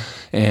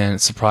 And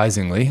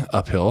surprisingly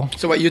uphill.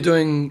 So what, you're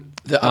doing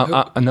the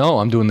uphill? No,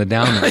 I'm doing the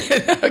down run.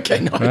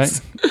 Okay, nice.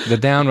 Right? The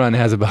down run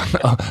has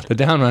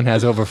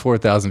over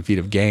 4,000 feet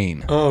of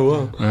gain. Oh,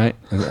 wow. Right?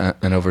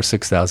 And over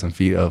 6,000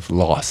 feet of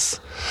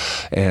loss.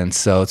 And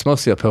so it's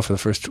mostly uphill for the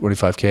first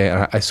 25K.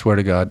 And I swear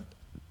to God,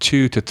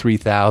 2,000 to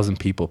 3,000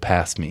 people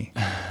passed me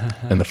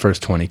in the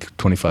first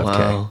 25K.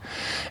 Wow.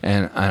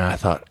 And I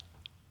thought,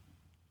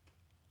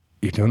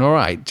 you're doing all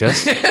right.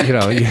 Just,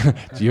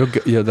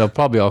 they'll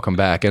probably all come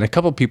back. And a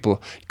couple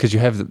people, because you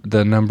have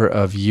the number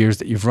of years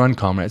that you've run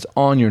comrades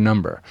on your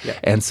number. Yeah.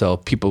 And so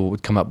people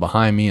would come up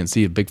behind me and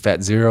see a big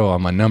fat 0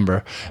 on my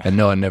number and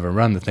know I'd never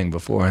run the thing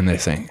before. And they're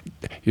saying,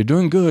 you're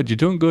doing good.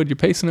 You're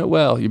pacing it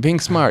well. You're being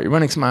smart. You're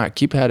running smart.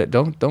 Keep at it.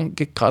 Don't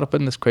get caught up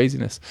in this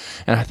craziness.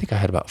 And I think I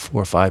had about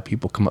 4 or 5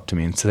 people come up to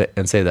me and say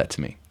that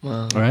to me.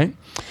 Wow. Right?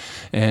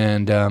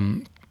 And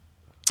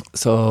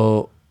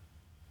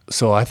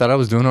So I thought I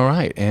was doing all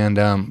right, and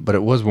but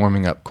it was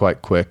warming up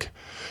quite quick.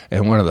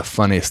 And one of the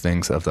funniest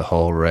things of the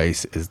whole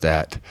race is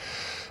that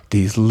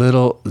these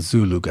little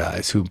Zulu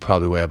guys who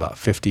probably weigh about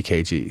 50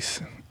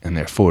 kgs, and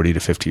they're 40 to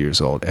 50 years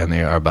old, and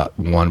they are about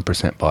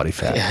 1% body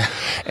fat. Yeah.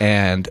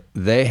 And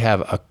they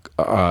have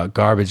a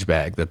garbage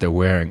bag that they're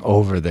wearing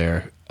over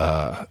their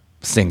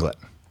singlet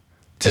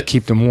to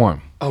keep them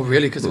warm. Oh,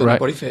 really? Because they've got no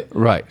body fat?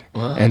 Right.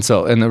 Wow. And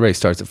the race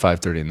starts at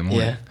 5:30 in the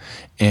morning.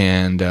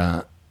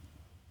 Yeah.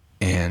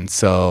 And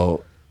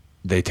so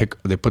they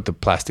put the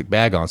plastic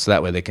bag on so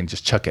that way they can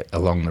just chuck it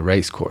along the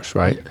race course,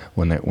 right?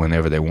 Yeah.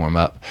 Whenever they warm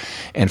up.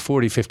 And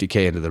 40,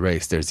 50K into the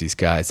race, there's these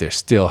guys, they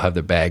still have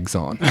their bags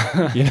on.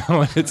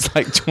 And it's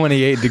like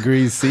 28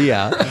 degrees C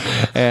out.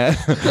 And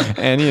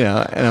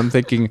I'm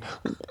thinking,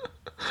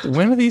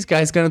 when are these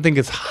guys going to think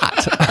it's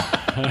hot?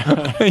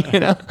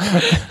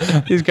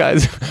 These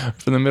guys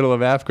from the middle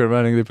of Africa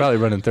running, they're probably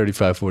running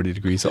 35, 40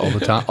 degrees all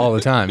the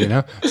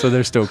time, so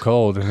they're still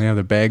cold and they have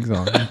their bags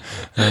on.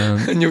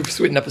 And you're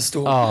sweating up a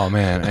storm. Oh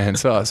man. And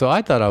so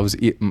I thought I was,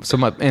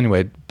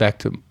 anyway, back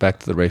to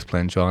the race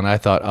plan, John. I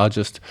thought I'll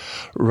just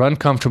run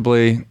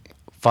comfortably.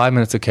 5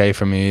 minutes a K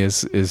for me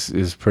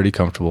is pretty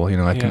comfortable.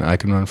 I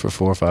can run for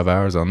 4 or 5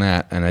 hours on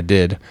that. And I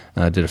did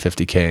a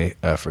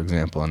 50K, for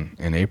example,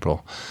 in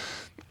April.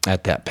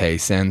 At that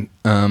pace, and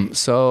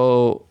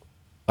so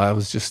I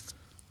was just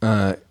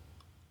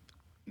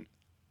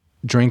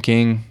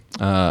drinking,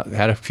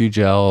 had a few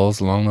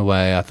gels along the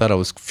way. I thought I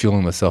was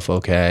fueling myself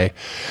okay,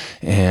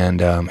 and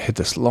hit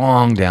this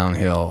long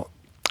downhill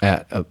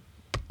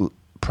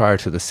prior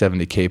to the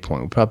 70K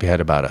point. We probably had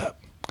about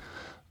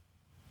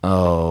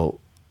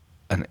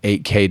an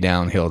 8K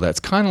downhill. That's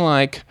kind of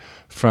like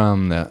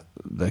from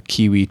the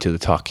Kiwi to the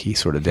Taki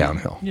sort of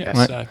downhill. Yeah,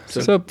 right?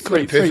 so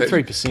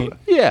 3%.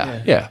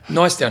 Yeah.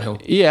 Nice downhill.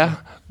 Yeah,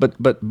 but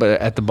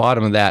at the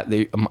bottom of that,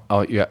 you're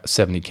at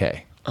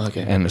 70K.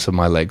 Okay. And so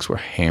my legs were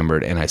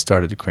hammered, and I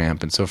started to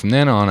cramp. And so from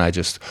then on, I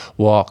just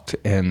walked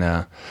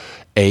and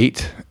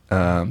ate,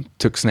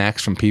 took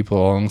snacks from people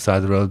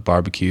alongside the road,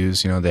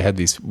 barbecues. They had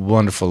these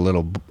wonderful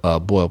little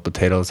boiled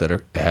potatoes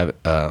that have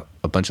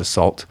a bunch of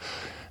salt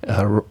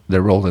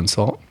they're rolled in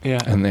salt, Yeah.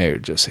 and they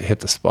just hit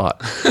the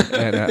spot.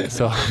 And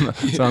so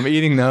I'm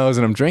eating those,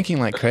 and I'm drinking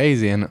like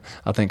crazy, and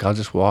I think I'll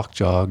just walk,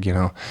 jog,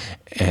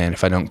 and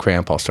if I don't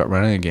cramp, I'll start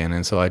running again.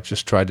 And so I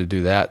just tried to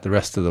do that the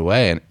rest of the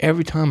way, and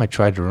every time I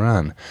tried to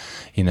run,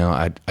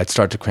 I'd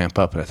start to cramp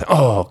up, and I thought,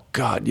 oh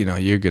God,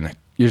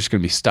 you're just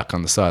going to be stuck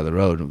on the side of the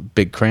road with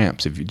big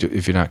cramps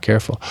if you're not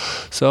careful.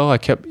 So I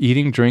kept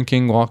eating,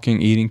 drinking,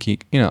 walking, eating.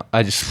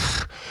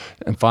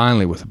 And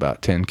finally, with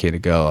about 10K to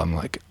go, I'm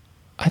like,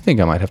 I think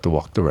I might have to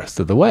walk the rest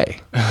of the way.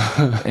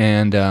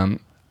 and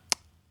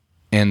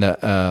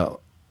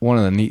one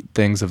of the neat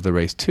things of the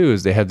race too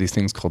is they have these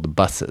things called the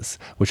buses,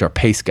 which are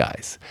pace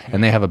guys,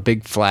 and they have a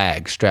big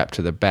flag strapped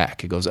to their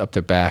back. It goes up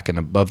their back and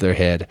above their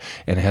head,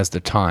 and it has the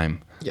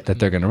time that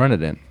they're going to run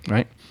it in,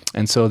 right?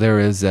 And so there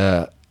is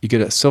you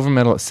get a silver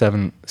medal at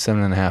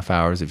 7.5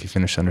 hours if you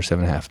finish under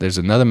 7.5. There's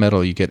another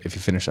medal you get if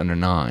you finish under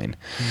 9.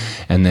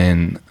 And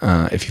then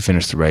if you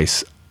finish the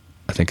race,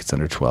 I think it's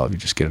under 12, you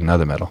just get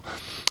another medal.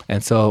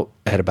 And so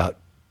at about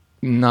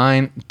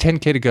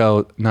 10K to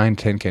go,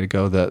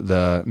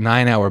 the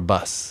 9-hour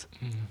bus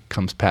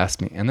comes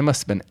past me. And there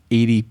must have been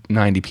 80,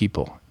 90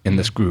 people in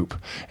this group.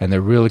 And they're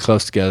really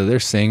close together.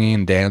 They're singing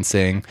and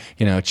dancing,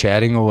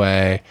 chatting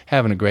away,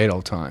 having a great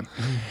old time.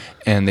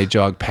 And they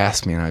jog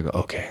past me, and I go,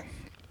 okay,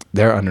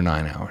 they're under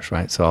 9 hours,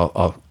 right?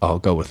 So I'll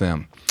go with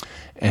them.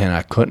 And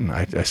I couldn't.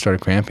 I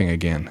started cramping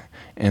again.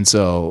 And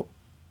so,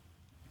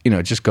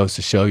 it just goes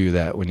to show you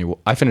that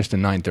I finished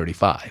in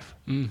 9:35.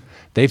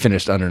 They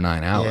finished under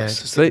 9 hours. Yeah,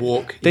 just so a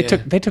walk. They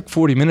took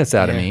 40 minutes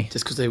out of me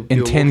just because they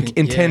in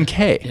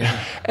 10K.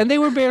 Yeah. And they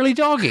were barely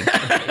jogging,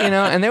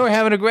 and they were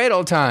having a great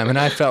old time. And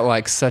I felt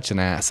like such an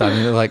ass. I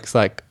mean, it's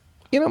like,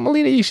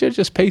 Melina, you should have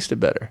just paced it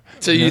better.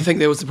 So you think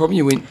that was the problem?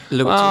 You went a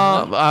little bit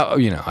too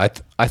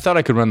hard? I thought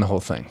I could run the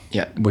whole thing.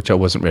 Yeah. Which I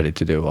wasn't ready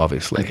to do,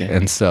 obviously. Okay.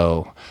 And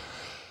so,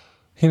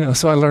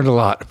 so I learned a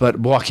lot. But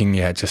walking,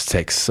 it just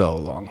takes so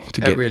long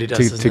to get really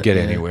does, to get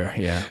Yeah. anywhere.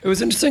 Yeah. It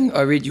was interesting.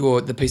 I read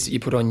the piece that you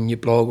put on your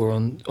blog or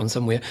on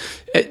somewhere.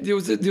 There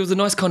was a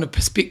nice kind of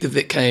perspective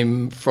that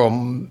came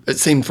from. It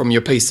seemed from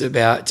your piece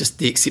about just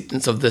the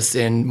acceptance of this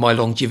and my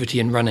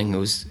longevity in running.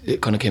 It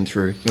kind of came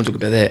through. You want to talk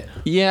about that?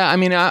 Yeah. I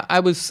mean, I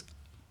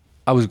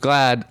was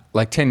glad,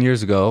 like 10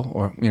 years ago,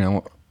 or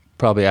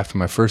probably after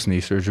my first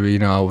knee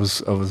surgery. I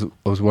was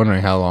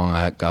wondering how long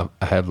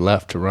I had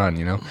left to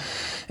run.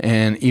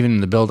 And even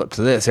in the build up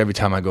to this, every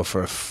time I go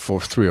for a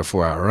 3 or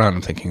 4 hour run,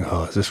 I'm thinking,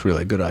 oh, is this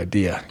really a good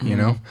idea?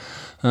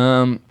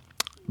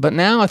 But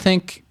now I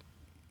think,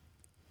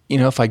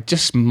 if I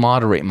just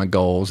moderate my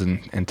goals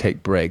and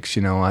take breaks,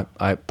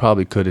 I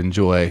probably could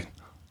enjoy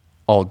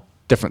all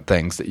different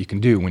things that you can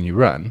do when you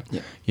run.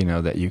 Yeah.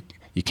 That you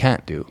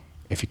can't do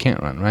if you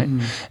can't run, right?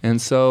 And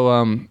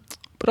so,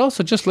 but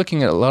also just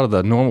looking at a lot of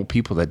the normal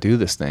people that do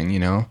this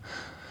thing,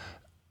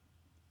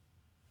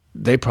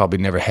 they probably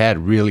never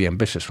had really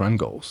ambitious run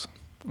goals,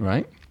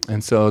 right?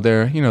 And so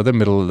they're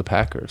middle of the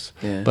packers,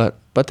 but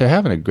they're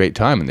having a great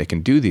time, and they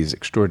can do these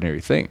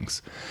extraordinary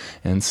things.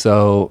 And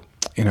so,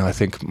 I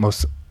think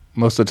most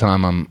of the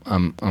time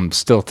I'm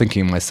still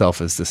thinking of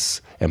myself as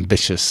this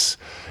ambitious,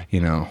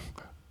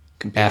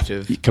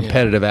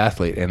 competitive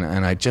athlete,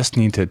 and I just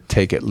need to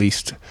take at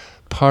least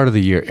part of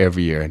the year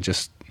every year and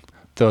just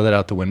throw that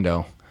out the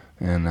window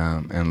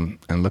and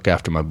look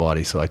after my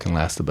body so I can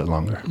last a bit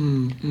longer.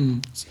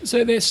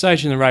 So at that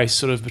stage in the race,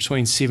 sort of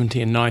between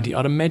 70 and 90,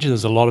 I'd imagine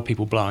there's a lot of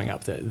people blowing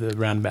up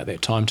around about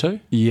that time too.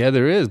 Yeah,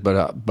 there is,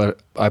 but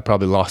I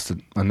probably lost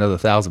another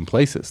 1,000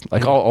 places.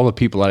 Like all the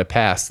people I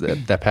passed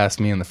that passed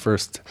me in the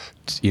first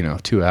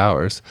 2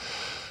 hours,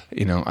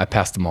 I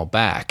passed them all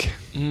back.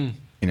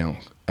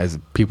 As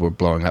people were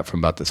blowing up from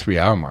about the 3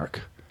 hour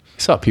mark.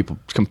 I saw people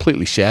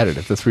completely shattered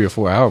at the 3 or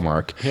 4 hour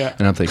mark. Yeah.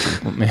 And I'm thinking,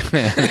 well, man,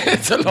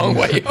 It's a long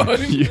way home.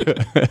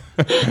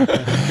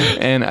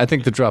 And I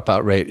think the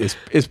dropout rate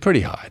is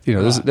pretty high.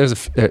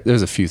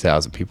 There's a few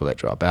thousand people that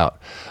drop out,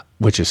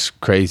 which is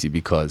crazy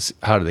because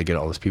how do they get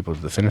all those people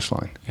to the finish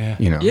line? Yeah.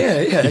 Yeah.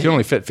 You can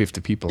only fit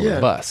 50 people in a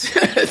bus.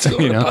 It's a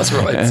lot of bus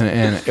rides.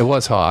 And it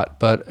was hot,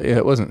 but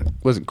it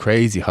wasn't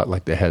crazy hot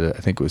like they had. I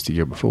think it was the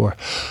year before.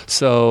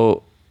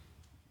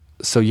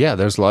 So yeah,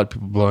 there's a lot of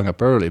people blowing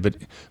up early,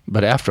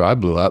 but after I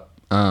blew up,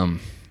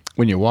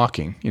 when you're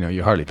walking,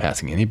 you're hardly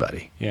passing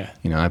anybody. Yeah.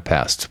 I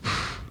passed,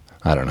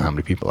 I don't know how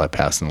many people I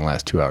passed in the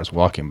last 2 hours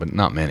walking, but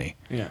not many.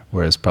 Yeah.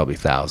 Whereas probably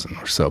 1,000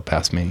 or so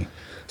passed me.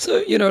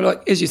 So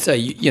like as you say,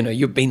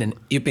 you've been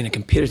a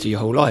competitor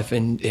your whole life,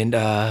 and be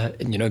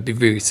a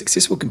very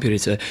successful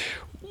competitor.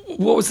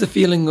 What was the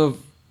feeling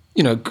of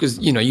because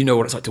you know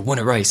what it's like to win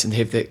a race and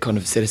have that kind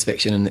of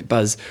satisfaction and that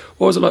buzz?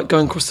 What was it like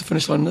going across the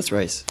finish line in this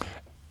race?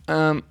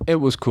 It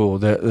was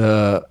cool. It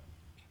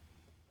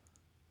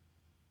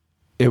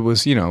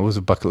was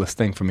a bucket list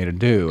thing for me to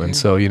do, and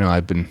so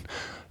I've been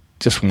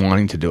just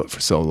wanting to do it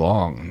for so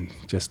long, and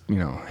just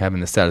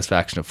having the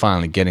satisfaction of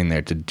finally getting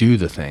there to do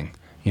the thing,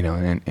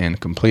 and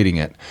completing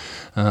it.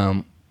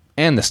 And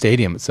the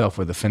stadium itself,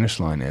 where the finish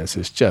line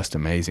is just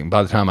amazing.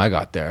 By the time I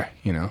got there,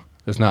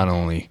 there's not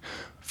only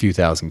a few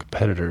thousand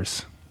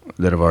competitors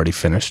that have already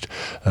finished,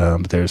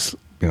 but there's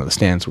the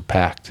stands were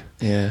packed.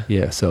 Yeah.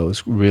 Yeah, so it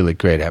was really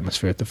great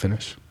atmosphere at the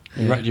finish.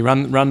 You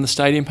run the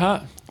stadium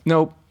part?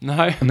 Nope. No.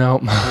 I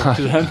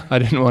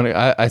didn't want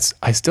to.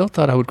 I still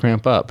thought I would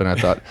cramp up, and I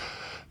thought,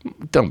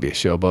 don't be a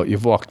showboat.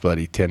 You've walked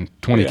bloody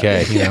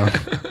 20K, you know.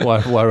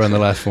 Why run the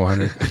last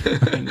 400?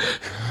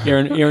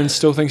 Erin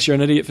still thinks you're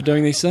an idiot for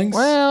doing these things?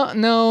 Well,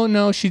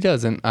 no, she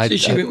doesn't.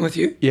 She went with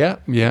you?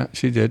 Yeah,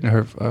 she did.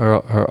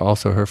 Her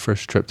also her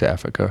first trip to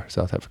Africa,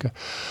 South Africa.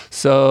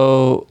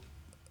 So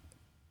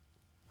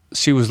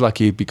she was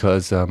lucky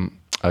because a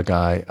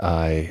guy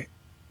I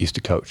used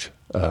to coach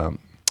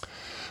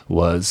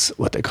was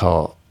what they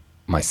call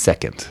my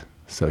second.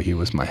 So he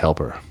was my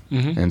helper.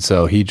 Mm-hmm. And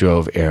so he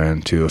drove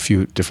Erin to a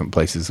few different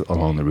places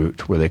along the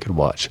route where they could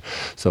watch.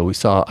 So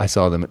I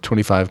saw them at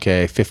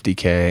 25K,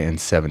 50K, and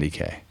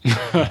 70K.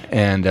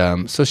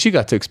 And so she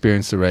got to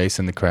experience the race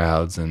and the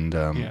crowds and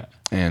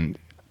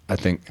I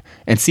think,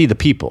 and see the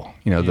people,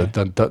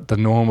 the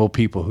normal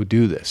people who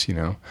do this,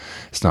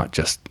 It's not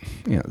just,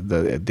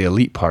 the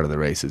elite part of the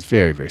race is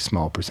very, very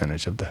small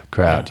percentage of the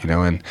crowd,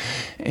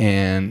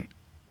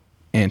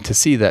 and to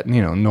see that,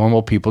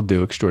 normal people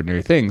do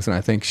extraordinary things. And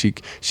I think she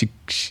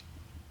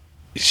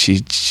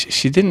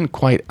didn't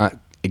quite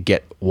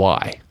get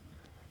why,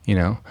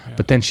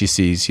 but then she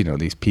sees,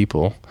 these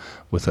people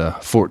with a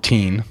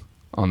 14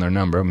 on their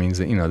number means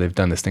that, they've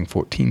done this thing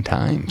 14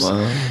 times.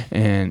 Wow.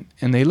 And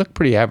they look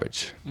pretty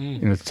average,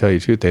 to tell you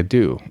the truth, they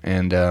do.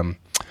 And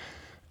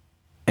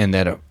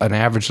that an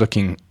average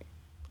looking,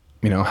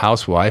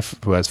 housewife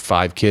who has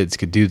 5 kids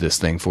could do this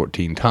thing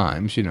 14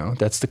 times,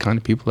 that's the kind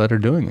of people that are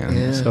doing it.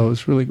 Yeah. So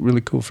it's really,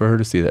 really cool for her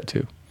to see that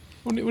too.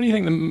 What do you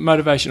think the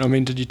motivation? I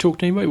mean, did you talk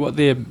to anybody what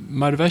their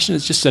motivation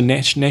is? Just a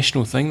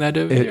national thing they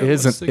do? It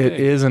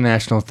is a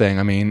national thing.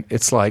 I mean,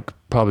 it's like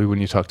probably when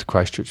you talk to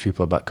Christchurch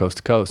people about Coast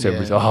to Coast,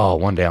 everybody's,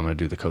 one day I'm going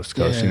to do the Coast to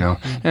Coast,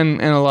 And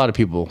a lot of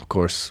people, of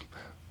course,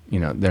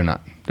 they're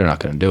not going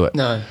to do it.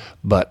 No.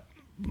 But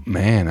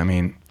man, I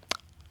mean,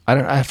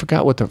 I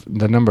forgot what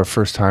the number of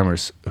first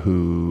timers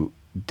who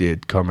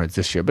did Comrades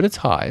this year, but it's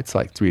high. It's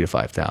like 3,000 to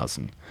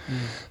 5,000,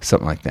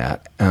 something like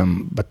that.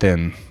 But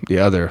then the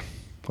other,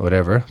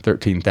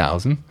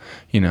 13,000,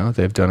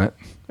 they've done it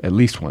at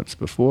least once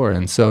before.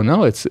 And so,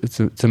 no, it's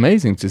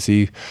amazing to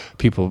see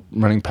people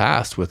running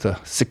past with a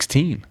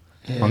 16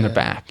 on their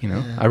back,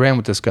 I ran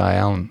with this guy,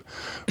 Alan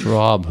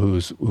Robb,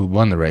 who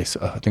won the race,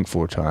 I think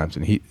 4 times,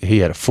 and he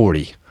had a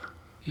 40.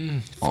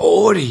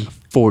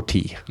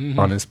 40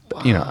 on his,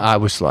 I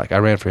was like, I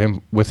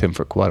ran with him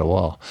for quite a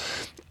while.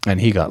 And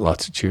he got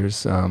lots of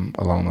cheers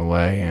along the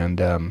way,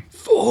 and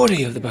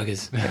 40 of the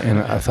buggers. And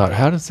I thought,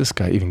 how does this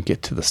guy even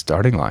get to the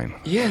starting line?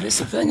 Yeah, that's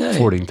the thing, eh?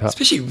 14 top,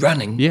 especially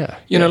running. Yeah,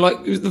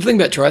 like the thing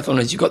about triathlon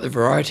is you got the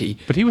variety.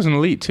 But he was an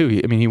elite too.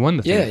 He won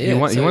the thing. Yeah,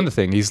 he won the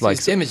thing. He's like,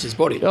 he's damaged his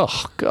body.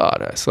 Oh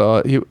God,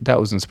 that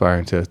was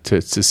inspiring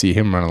to see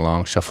him run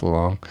along, shuffle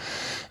along.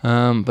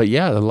 But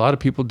yeah, a lot of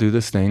people do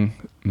this thing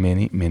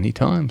many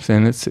times,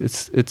 and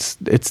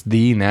it's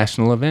the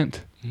national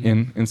event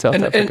in South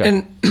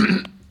Africa.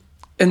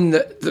 And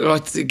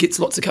it gets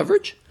lots of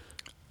coverage?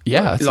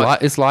 Yeah,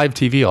 it's live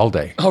TV all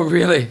day. Oh,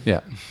 really? Yeah,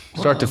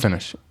 start to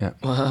finish. Yeah.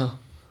 Wow.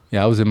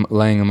 Yeah, I was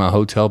laying in my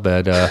hotel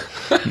bed,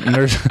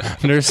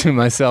 nursing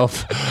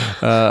myself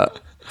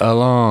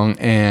along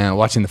and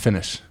watching the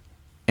finish.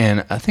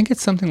 And I think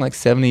it's something like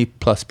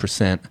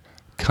 70+%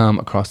 come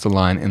across the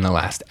line in the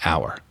last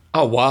hour.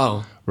 Oh,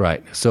 wow.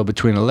 Right. So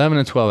between 11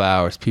 and 12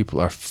 hours, people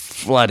are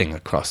flooding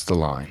across the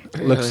line.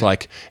 Really?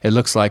 It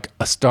looks like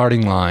a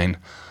starting line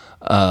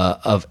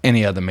of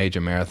any other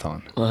major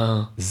marathon.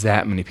 Wow.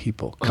 That many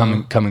people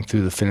coming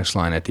through the finish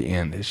line at the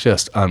end. It's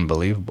just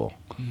unbelievable.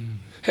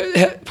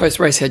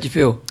 Post-race, how'd you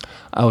feel?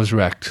 I was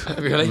wrecked.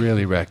 Really?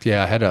 Really wrecked.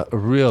 Yeah, I had a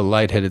real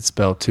lightheaded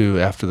spell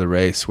too after the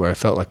race where I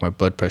felt like my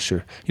blood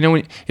pressure.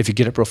 If you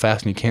get up real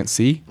fast and you can't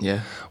see?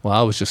 Yeah. Well,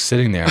 I was just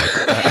sitting there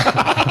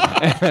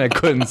and I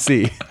couldn't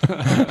see.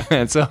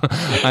 And so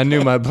I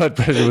knew my blood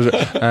pressure was,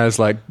 I was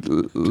like,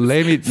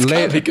 lay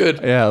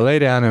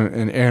down,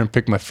 and Erin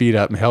picked my feet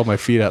up and held my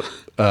feet up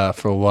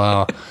for a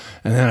while.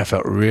 And then I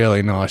felt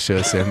really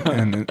nauseous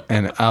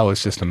and I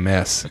was just a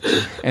mess.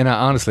 And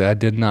I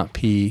did not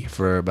pee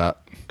for about,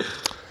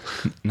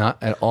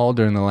 not at all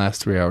during the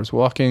last 3 hours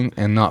walking,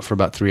 and not for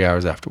about 3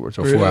 hours afterwards,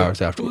 or 4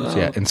 hours afterwards.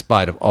 Wow. Yeah, in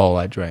spite of all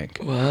I drank.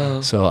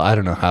 Wow. So I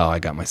don't know how I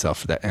got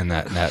myself in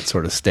that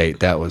sort of state.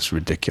 That was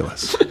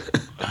ridiculous.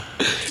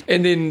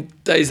 And then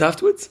days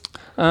afterwards?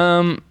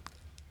 The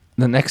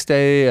next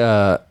day,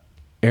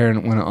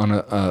 Erin went on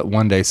a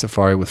one-day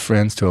safari with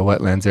friends to a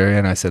wetlands area,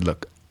 and I said,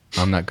 look,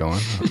 I'm not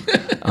going.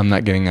 I'm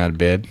not getting out of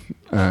bed.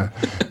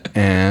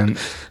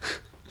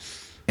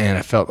 And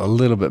I felt a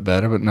little bit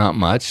better, but not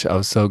much. I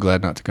was so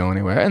glad not to go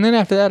anywhere. And then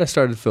after that, I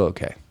started to feel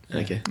okay.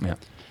 Okay. Yeah.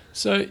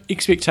 So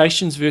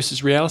expectations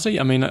versus reality.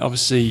 I mean,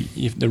 obviously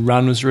the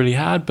run was really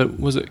hard,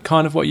 but was it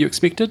kind of what you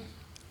expected?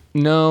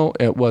 No,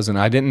 it wasn't.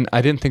 I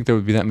didn't think there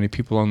would be that many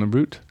people on the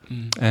route.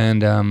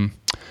 And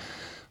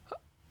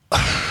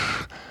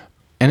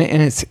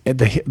and it's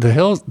the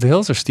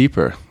hills are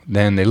steeper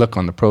than they look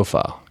on the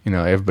profile. You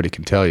know, everybody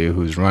can tell you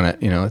who's run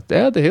it. You know,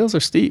 yeah, the hills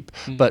are steep.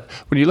 But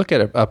when you look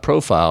at a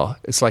profile,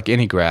 it's like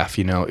any graph.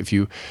 You know, if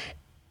you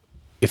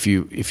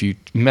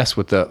mess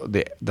with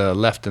the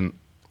left and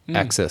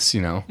axis,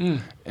 you know,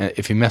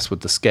 if you mess with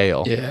the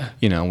scale,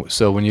 you know,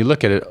 so when you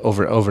look at it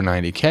over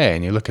 90K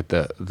and you look at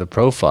the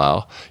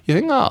profile, you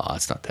think, oh,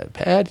 it's not that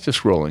bad, it's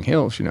just rolling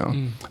hills, you know.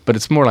 But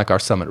it's more like our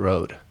Summit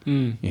Road,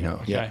 you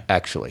know,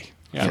 actually,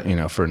 you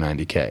know, for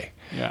 90K.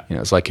 Yeah. You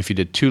know, it's like if you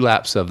did 2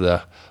 laps of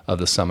the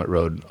Summit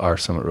Road, our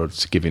Summit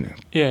Road's giving,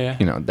 you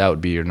know, that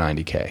would be your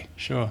 90K.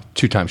 Sure.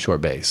 2 times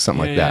short base,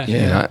 something like that.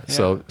 Yeah. You know?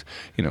 So,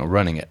 you know,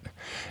 running it.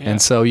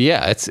 And so,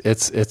 it's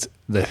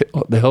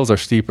the hills are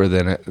steeper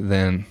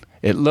than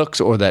it looks,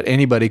 or that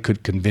anybody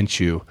could convince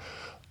you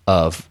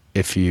of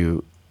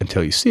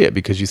until you see it,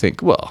 because you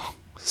think, well,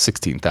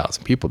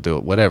 16,000 people do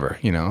it, whatever,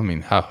 you know, I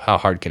mean, how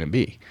hard can it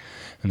be?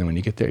 And then when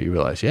you get there, you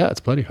realize, it's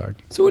bloody hard.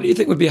 So what do you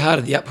think would be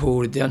harder, the uphill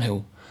or the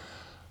downhill?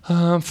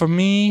 For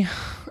me,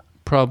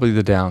 probably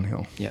the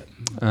downhill. Yeah.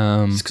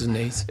 Just because of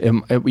knees.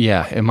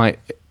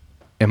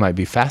 It might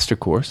be faster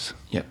course.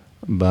 Yeah.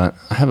 But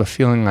I have a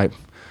feeling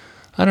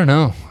I don't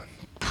know.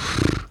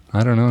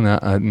 I don't know now.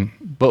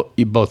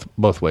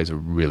 Both ways are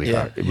really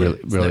hard. Really,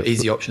 It's no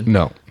easy option.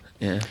 No.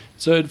 Yeah.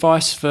 So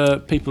advice for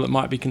people that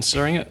might be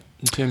considering it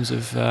in terms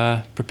of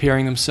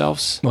preparing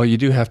themselves? Well, you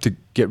do have to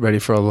get ready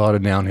for a lot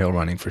of downhill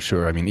running for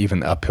sure. I mean, even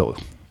the uphill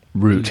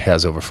route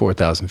has over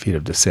 4,000 feet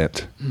of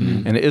descent.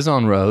 And it is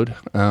on road,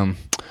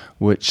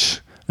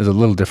 which is a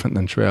little different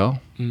than trail.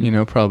 You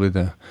know, probably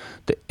the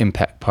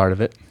impact part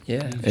of it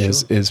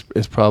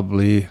is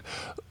probably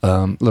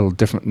a little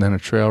different than a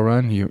trail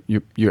run.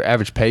 Your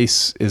average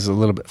pace is a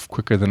little bit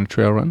quicker than a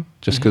trail run,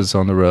 just because it's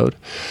on the road.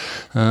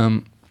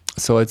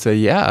 So I'd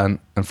say,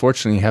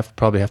 unfortunately, you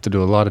probably have to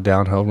do a lot of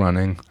downhill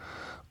running,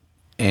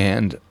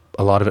 and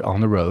a lot of it on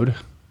the road,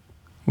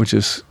 which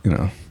is, you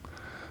know,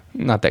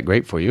 not that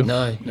great for you.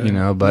 No. You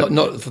know, but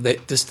not for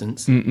that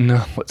distance.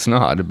 No, it's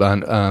not.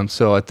 But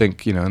so I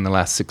think, you know, in the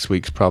last 6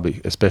 weeks, probably,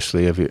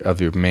 especially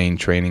of your main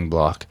training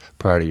block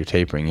prior to your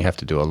tapering, you have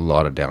to do a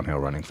lot of downhill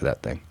running for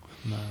that thing.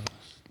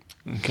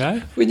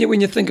 Okay. When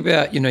you think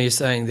about, you know, you're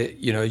saying that,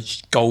 you know,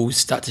 goals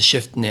start to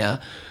shift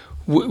now.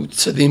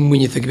 So then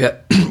when you think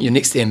about your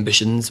next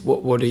ambitions,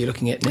 what are you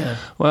looking at now?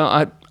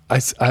 Well,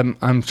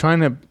 I'm trying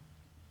to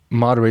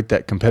moderate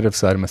that competitive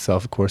side of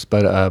myself, of course,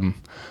 but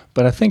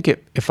I think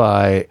if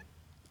I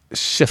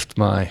shift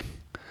my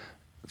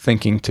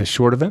thinking to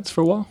short events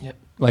for a while,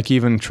 like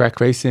even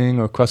track racing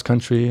or cross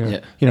country,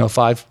 or you know,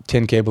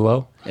 5-10K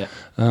below,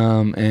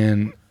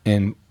 and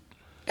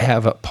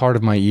have a part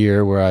of my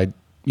year where I,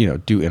 you know,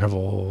 do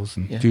intervals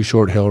and do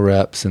short hill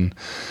reps and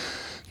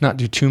not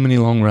do too many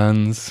long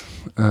runs,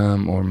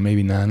 or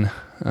maybe none.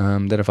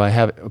 That if I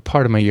have a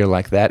part of my year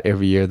like that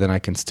every year, then I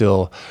can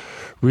still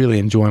really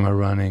enjoy my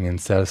running and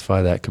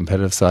satisfy that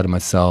competitive side of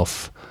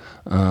myself.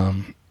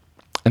 And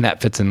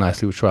that fits in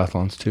nicely with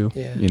triathlons too,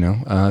 you know.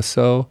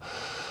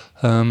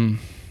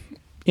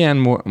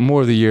 And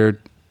more of the year,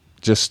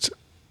 just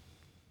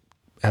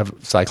have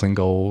cycling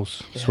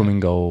goals, swimming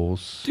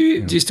goals. Do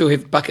you still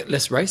have bucket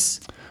list race?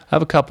 I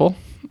have a couple.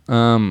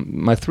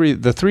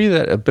 The three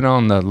that have been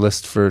on the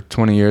list for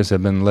 20 years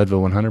have been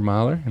Leadville 100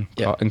 miler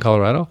in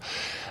Colorado,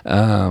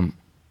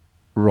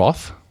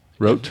 Roth,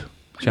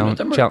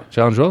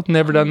 Challenge Roth,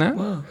 never done that,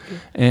 Wow.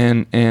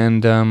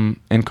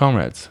 and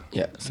Comrades.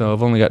 Yeah. So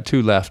I've only got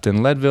 2 left,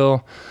 and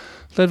Leadville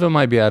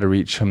might be out of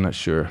reach. I'm not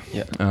sure.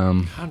 Yeah.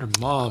 100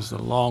 miles is a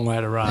long way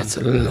to run. That's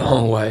a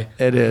long way.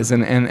 It is,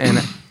 and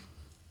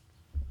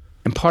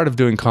part of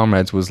doing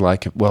Comrades was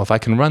like, well, if I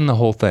can run the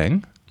whole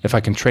thing, if I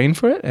can train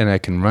for it and I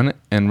can run it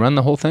and run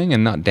the whole thing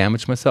and not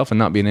damage myself and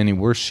not be in any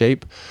worse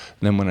shape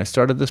than when I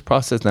started this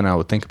process, then I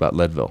would think about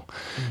Leadville.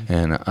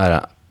 And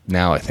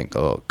now I think,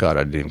 oh God,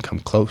 I didn't even come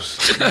close,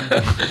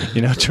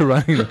 you know, to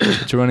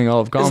running all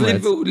of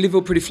Comrades. Is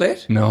Leadville pretty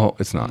flat? No,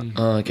 it's not.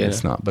 Oh, okay.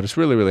 It's not, but it's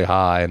really, really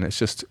high, and it's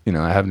just, you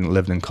know, I haven't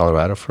lived in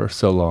Colorado for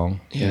so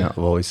long. Yeah. You know, I've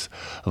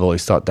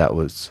always thought that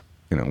was,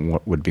 you know,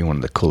 what would be one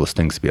of the coolest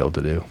things to be able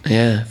to do.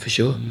 Yeah, for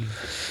sure.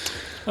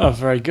 Oh,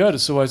 very good.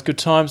 It's always good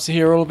times to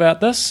hear all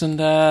about this. And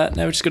now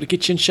we've just got to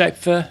get you in shape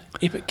for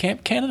Epic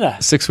Camp Canada.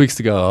 6 weeks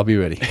to go. I'll be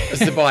ready.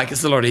 It's the bike.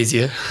 It's a lot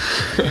easier.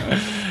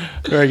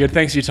 Very good.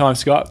 Thanks for your time,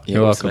 Scott.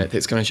 You're welcome, mate.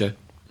 Thanks for coming on the show.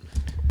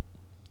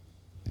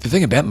 The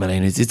thing about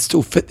Malene is it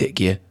still fit that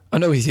gear. I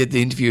know he's had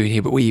the interview in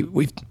here, but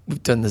we've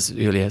done this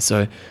earlier,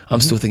 so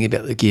I'm still thinking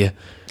about the gear.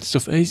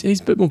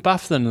 He's a bit more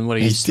buff than what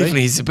he used to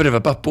be. He's a bit of a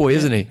buff boy,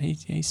 isn't he?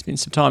 He spent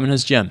some time in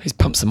his gym. He's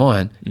pumped some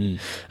iron.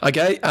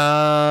 Okay,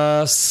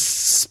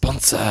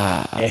 sponsor.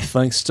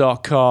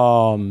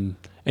 Athlinks.com.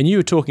 And you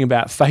were talking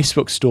about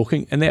Facebook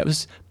stalking, and that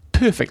was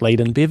perfect lead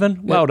in, Bevan.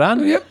 Well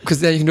done. Yep,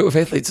 because now you can do it with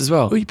athletes as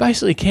well. Well, you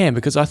basically can,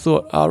 because I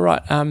thought,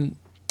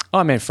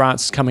 Ironman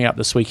France is coming up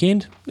this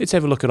weekend. Let's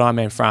have a look at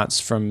Ironman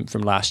France from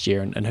last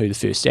year and who the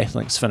first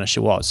Athlinks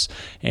finisher was.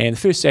 And the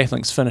first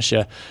Athlinks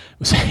finisher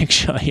was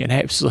actually an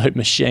absolute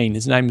machine.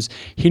 His name was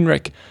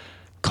Henrik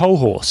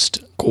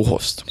Kohlhorst.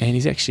 Kohlhorst. And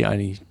he's actually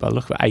only, by the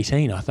look of it,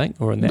 18, I think,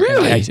 or in that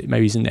Really?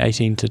 maybe he's in the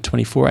 18 to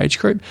 24 age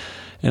group.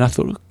 And I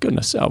thought, oh,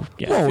 goodness, Whoa,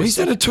 he's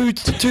at a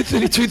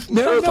 2:32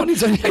 marathon.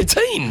 He's only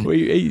 18.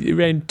 He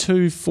ran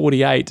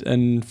 2:48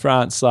 in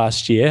France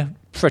last year.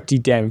 Pretty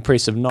damn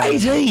impressive.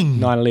 18?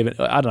 9:11.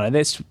 I don't know.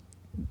 That's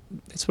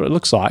what it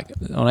looks like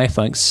on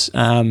Athlinks.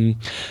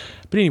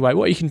 But anyway,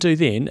 what you can do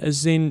then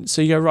is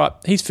so you go, right,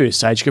 he's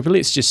first age group, but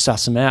let's just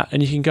suss him out.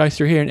 And you can go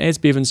through here, and as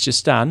Bevan's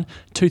just done,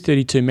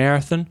 2:32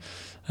 marathon.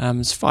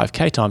 His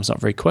 5K time's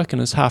not very quick, and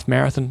his half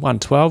marathon,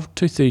 1:12.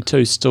 2:32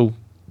 is still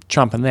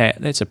trumping that.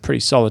 That's a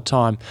pretty solid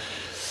time.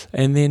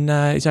 And then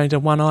he's only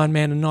done one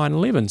Ironman in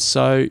 9:11.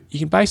 So you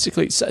can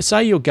basically,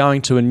 say you're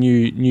going to a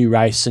new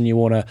race and you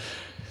want to,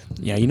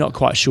 you're not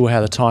quite sure how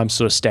the times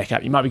sort of stack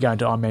up. You might be going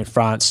to Ironman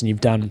France and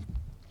you've done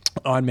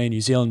Ironman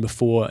New Zealand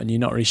before and you're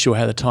not really sure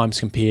how the times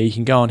compare. You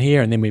can go on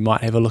here, and then we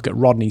might have a look at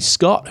Rodney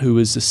Scott, who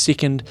was the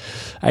second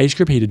age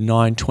group. He did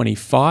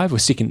 9:25, or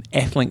second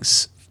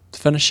Athlinks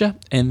finisher,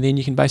 and then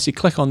you can basically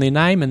click on their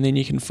name, and then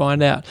you can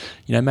find out,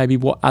 maybe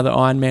what other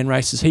Ironman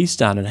races he's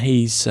done. And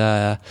he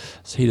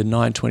did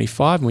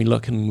 9:25, and we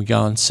look and we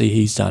go and see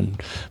he's done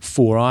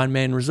 4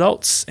 Ironman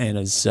results, and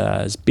his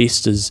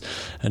best is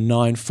a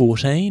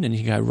 9:14. And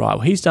you can go, right,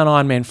 well, he's done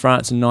Ironman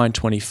France in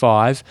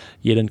 9:25,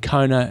 yet in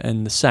Kona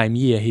in the same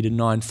year he did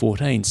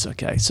 9:14.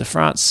 So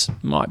France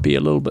might be a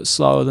little bit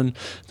slower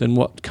than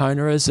what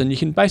Kona is. And you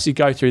can basically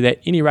go through that.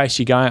 Any race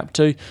you're going up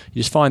to, you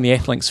just find the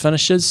Athlinks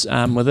finishers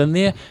within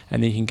there,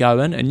 and then you can go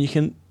in and you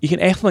can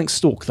Athlinks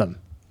stalk them.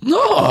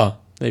 No.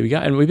 There we go.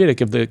 And we better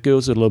give the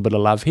girls a little bit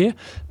of love here,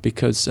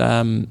 because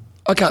I'm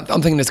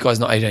thinking this guy's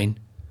not 18.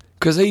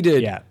 Because he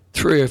did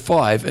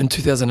 3:05 in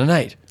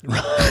 2008.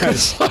 Right.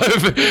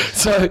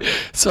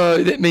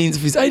 so that means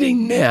if he's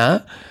 18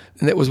 now,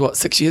 and that was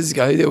 6 years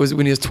ago, that was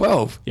when he was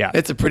 12. Yeah.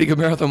 That's a pretty good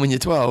marathon when you're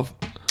 12.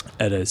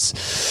 It is.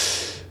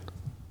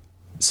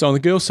 So on the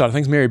girls' side of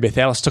things, Mary Beth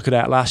Ellis took it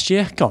out last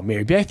year. Go on,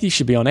 Mary Beth, you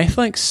should be on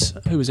Athlinks.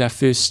 Who was our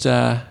first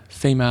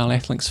female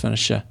Athlinks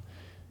finisher?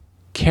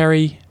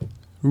 Carrie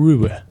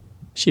Ruhr.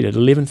 She did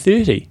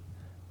 11:30.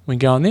 We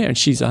go on there, and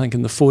she's, I think,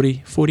 in the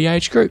 40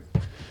 age group.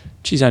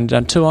 She's only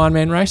done 2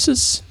 Ironman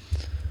races.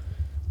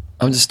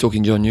 I'm just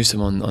stalking John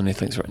Newsom on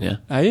Athlinks right now.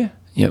 Are you?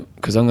 Yep,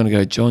 because I'm going to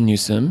go John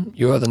Newsom.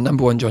 You are the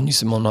number one John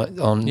Newsom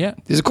on. Yeah.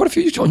 There's quite a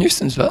few John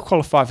Newsoms, but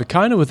Qualified for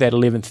Kona with that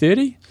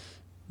 11:30.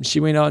 She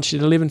went on, she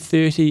did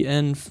 11:30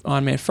 in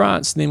Ironman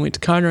France, and then went to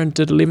Kona and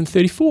did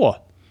 11:34.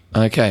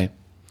 Okay.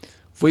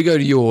 If we go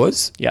to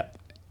yours, Yep.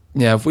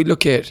 now if we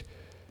look at,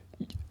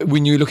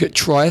 when you look at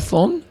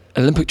triathlon,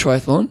 Olympic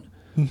triathlon,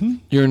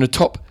 you're in the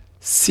top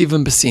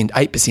 7%,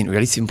 8%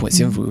 really,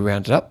 7.7 if we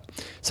round it up.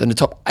 So in the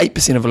top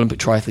 8% of Olympic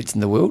triathletes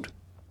in the world.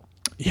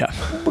 Yeah. Would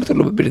have thought a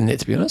little bit better than that,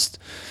 to be honest.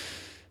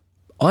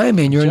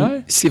 Ironman, you're Joe?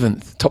 in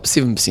 7th, top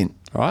 7%.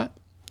 Right.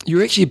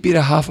 You're actually a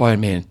better half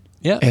Ironman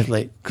Yeah.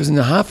 athlete, because in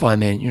the half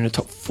Ironman, you're in the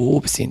top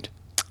 4%.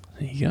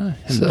 There you go.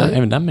 So-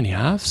 Haven't done many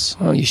halves.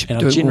 Oh, you should And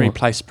do I've it generally more.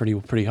 placed pretty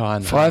high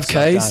in the halves I've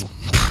 5Ks, done.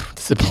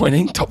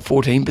 disappointing, top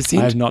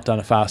 14%. I have not done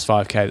a fast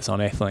 5K that's on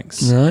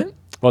Athlinks. No,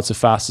 What's the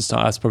fastest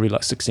time? It's probably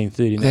like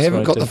 16:30. they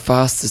haven't got the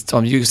fastest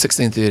time. You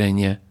 16:13,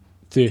 yeah.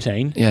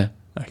 13. Yeah.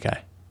 Okay.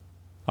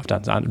 I've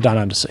done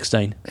under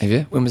 16 Have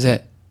you? When was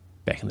that?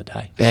 back in the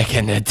day. Back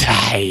in the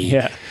day.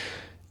 Yeah.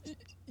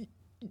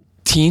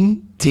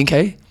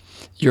 10K,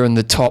 you're in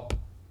the top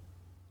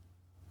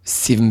I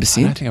 7%.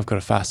 don't think I've got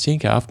a fast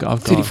 10K. I've gone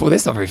 34,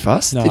 that's not very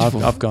fast. No,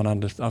 34. I've gone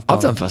under. I've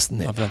done faster than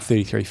that. I've done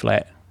 33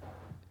 flat.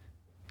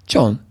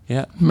 John,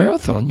 Yeah.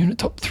 marathon, you're in the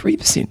top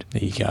 3%.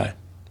 There you go.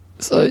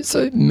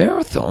 So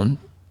marathon,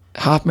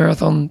 half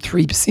marathon,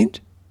 3%.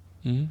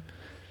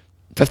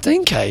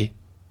 15K,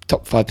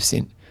 top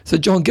 5%. So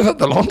John, give up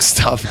the long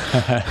stuff.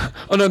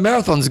 Oh no,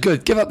 marathon's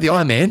good. Give up the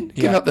Ironman.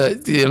 Give Yeah. up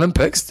the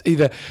Olympics.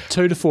 Either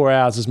 2 to 4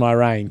 hours is my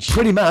range.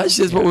 pretty much.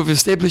 That's what we've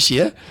established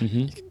here.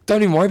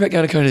 Don't even worry about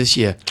going to Kona this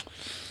year.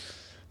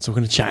 It's all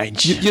going to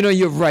change.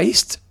 You've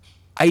raced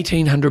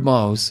 1,800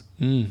 miles.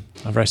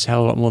 I've raced a hell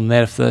of a lot more than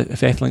that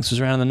if Athlinks was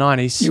around in the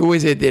 90s. You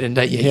always had that in,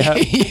 don't you? Yeah.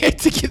 You had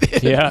to get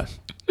that. Yeah.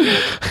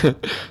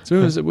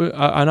 So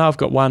I know I've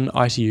got one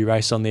ITU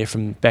race on there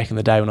from back in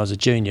the day when I was a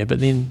junior, but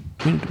then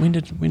when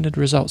did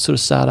results sort of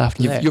start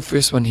after that? Your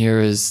first one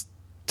here is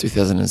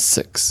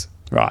 2006.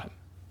 Right.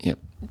 Yep.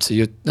 So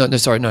you're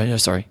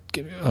sorry.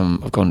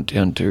 I've gone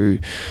down to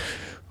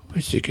wait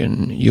a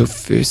second. Your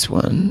first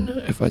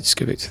one. If I just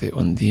go back to that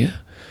one there.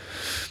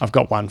 I've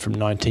got one from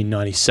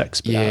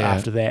 1996, but Yeah.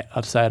 after that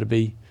I'd say it'd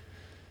be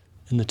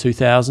in the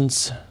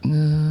 2000s.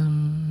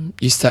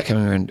 You start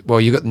coming around. Well,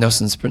 you got the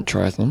Nelson Sprint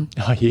Triathlon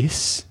Oh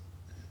yes.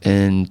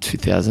 in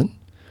 2000.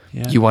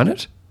 Yeah. You won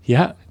it.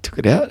 Yeah. Took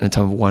it out in a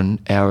time of 1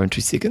 hour and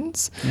 2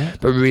 seconds. Yeah.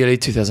 But really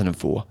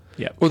 2004.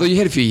 Yeah. Although you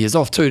had a few years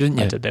off too, didn't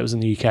you? I did. That was in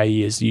the UK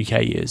years. You did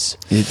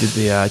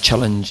the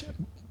Challenge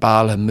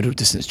Bala Middle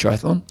Distance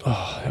Triathlon.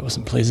 Oh, that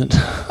wasn't pleasant.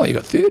 Oh, you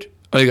got third?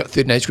 Oh, you got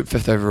third in age group,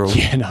 5th overall.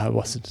 Yeah, no, it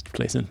wasn't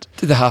pleasant.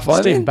 Did the half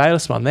Stephen Ironman?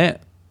 Bayliss won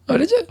that. Oh,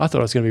 did you? I thought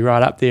I was going to be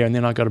right up there, and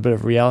then I got a bit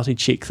of a reality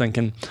check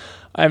thinking,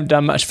 I haven't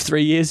done much for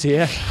 3 years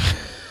here.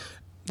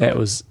 That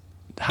was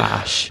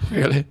harsh.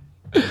 Really?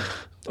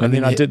 And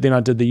then I did the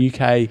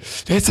UK.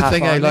 That's the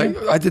thing, like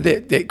I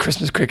did that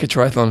Christmas cricket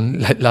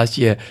triathlon last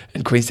year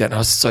in Queenstown, and I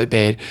was so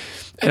bad.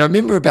 And I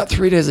remember about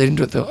 3 days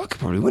into it, I thought, I could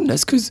probably win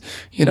this because,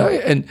 you know,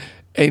 and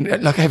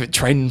like I haven't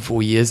trained in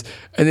 4 years.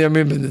 And then I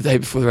remember the day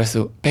before the race, I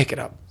thought, back it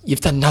up.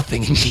 You've done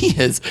nothing in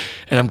years.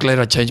 And I'm glad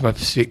I changed my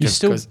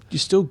perspective. You're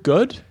still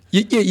good?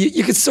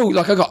 You could still,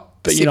 like I got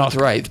but you're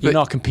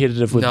not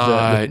competitive with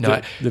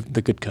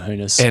the good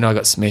kahunas. And I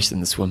got smashed in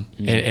the swim.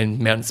 And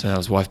Mountain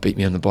Smell's wife beat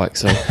me on the bike,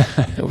 so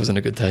it wasn't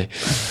a good day.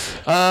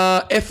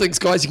 Athlinks,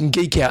 guys, you can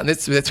geek out, and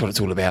that's what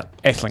it's all about.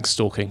 Athlink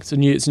stalking.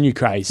 It's a new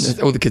craze.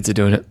 All the kids are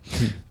doing it.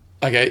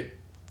 Okay.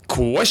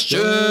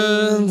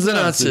 Questions and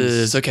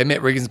answers. Okay,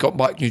 Matt Regan's got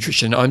bike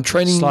nutrition. I'm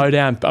training. Slow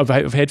down. I've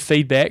had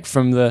feedback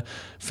from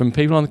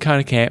people on the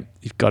Kona camp.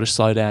 You've got to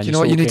slow down. You know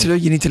what you need to do?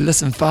 You need to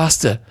listen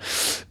faster.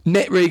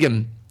 Matt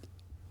Regan,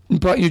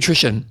 bike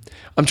nutrition.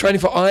 I'm training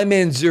for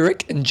Ironman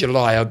Zurich in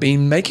July. I've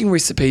been making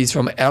recipes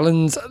from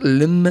Alan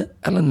Lim.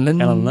 Alan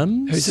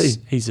Lim? Who's he?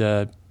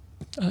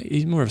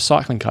 He's more of a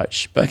cycling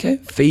coach. Okay.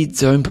 Feed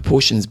Zone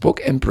Proportions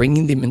book and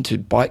bringing them into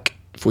bike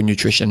for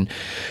nutrition.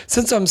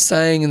 Since I'm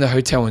staying in the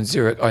hotel in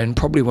Zurich, I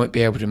probably won't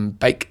be able to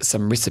bake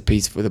some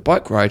recipes for the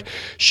bike ride.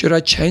 Should I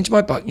change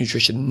my bike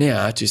nutrition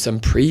now to some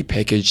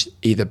pre-packaged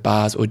either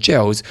bars or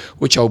gels,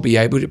 which I'll be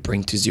able to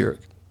bring to Zurich?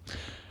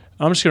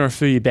 I'm just going to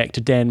refer you back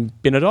to Dan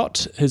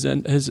Benedott,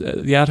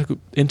 the article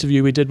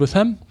interview we did with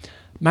him.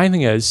 Main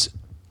thing is,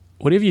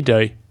 whatever you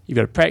do, you've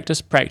got to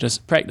practice,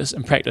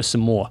 and practice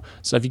some more.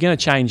 So if you're going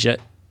to change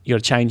it, you've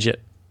got to change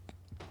it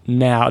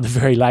now at the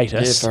very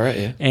latest. Yeah,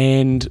 yeah.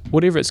 And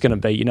whatever it's going to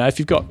be, you know,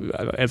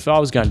 if I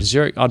was going to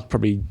Zurich, I'd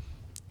probably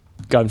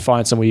go and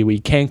find somewhere where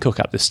you can cook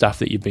up the stuff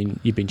that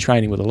you've been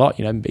training with a lot.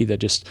 You know, either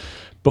just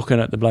booking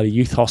at the bloody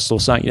youth hostel or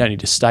something. You don't need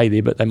to stay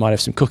there, but they might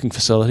have some cooking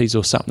facilities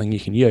or something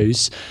you can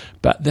use.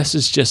 But this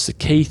is just the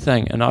key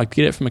thing, and I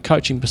get it from a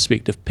coaching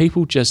perspective.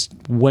 People just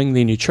wing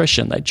their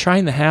nutrition. They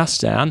train the house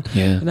down,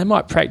 and they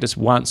might practice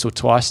once or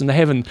twice, and they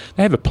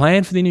have a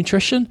plan for their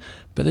nutrition,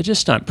 but they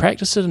just don't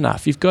practice it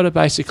enough. You've got to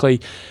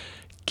basically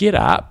get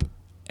up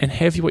and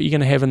have what you're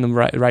going to have in the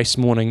race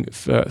morning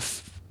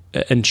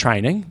in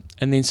training.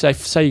 And then say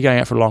you're going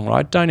out for a long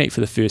ride, don't eat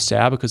for the first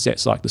hour because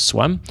that's like the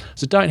swim.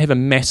 So don't have a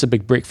massive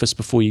big breakfast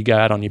before you go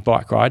out on your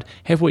bike ride.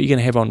 Have what you're going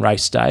to have on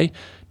race day.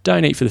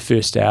 Don't eat for the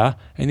first hour,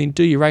 and then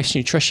do your race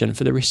nutrition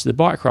for the rest of the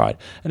bike ride.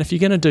 And if you're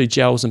going to do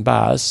gels and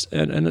bars,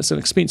 and it's an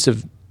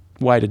expensive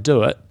way to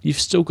do it, you've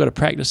still got to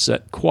practice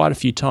it quite a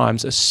few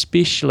times,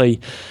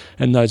 especially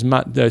in those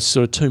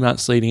sort of 2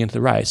 months leading into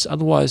the race.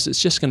 Otherwise, it's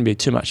just going to be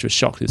too much of a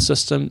shock to the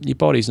system. Your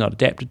body's not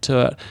adapted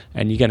to it,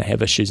 and you're going to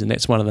have issues. And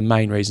that's one of the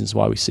main reasons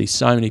why we see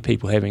so many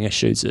people having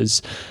issues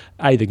is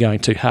A, they're going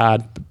too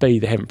hard, but B,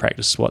 they haven't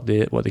practiced what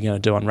they're going to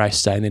do on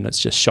race day, and then it's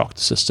just shocked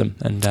the system.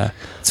 And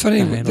it's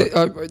funny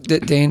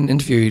that Dan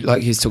interview,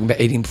 like he's talking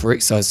about eating before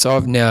exercise. So I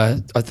think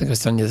I was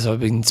telling you this, I've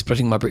been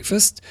splitting my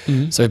breakfast.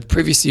 Mm-hmm. So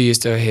previously I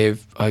used to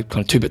have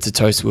kind of 2 bits of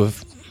toast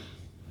with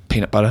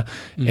peanut butter,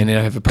 and then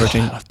I have a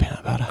protein. God, I love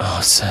peanut butter.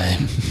 Oh,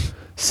 same.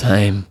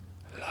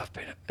 I love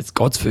peanut. It's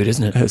God's food,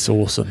 isn't it? It's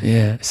awesome.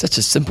 Yeah, it's such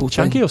a simple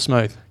Chunky thing. or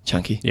smooth?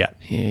 Chunky. Yeah,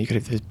 you could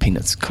have those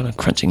peanuts kind of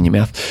crunching in your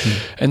mouth,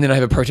 and then I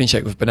have a protein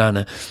shake with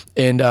banana,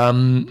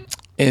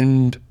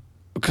 and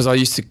because I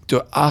used to do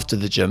it after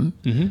the gym,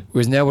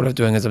 whereas now what I'm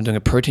doing is I'm doing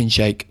a protein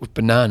shake with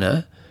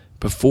banana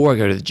before I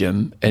go to the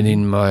gym, and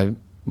then my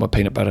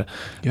peanut butter.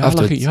 You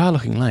are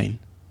looking lean.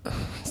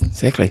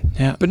 Exactly.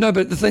 Yeah. But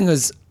the thing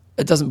is,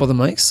 it doesn't bother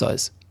my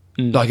exercise.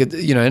 Like,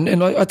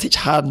 and I teach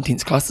hard,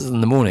 intense classes in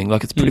the morning.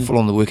 Like, it's pretty full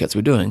on the workouts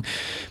we're doing.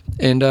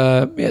 And,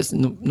 it's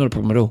not a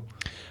problem at all.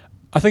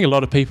 I think a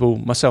lot of people,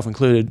 myself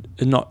included,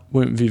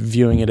 weren't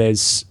viewing it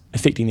as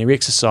affecting their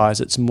exercise.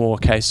 It's more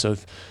a case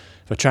of,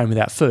 if I train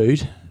without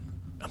food,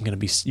 I'm going to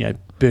be,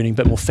 burning a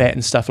bit more fat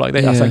and stuff like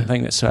that. Yeah. I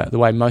think that's the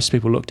way most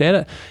people looked at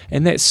it.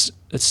 And it's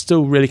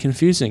still really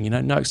confusing.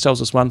 Noakes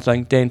tells us one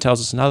thing, Dan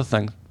tells us another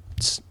thing.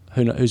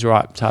 Who's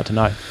right? It's hard to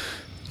know.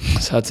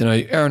 It's hard to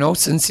know. Aaron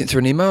Olsen sent through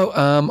an email.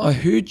 I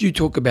heard you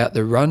talk about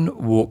the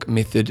run-walk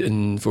method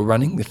for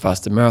running the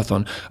faster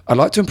marathon. I'd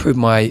like to improve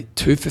my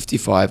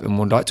 2:55 and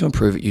would like to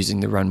improve it using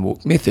the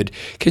run-walk method.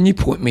 Can you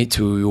point me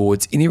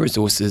towards any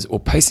resources or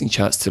pacing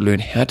charts to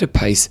learn how to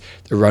pace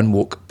the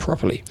run-walk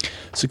properly?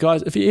 So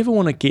guys, if you ever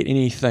want to get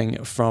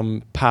anything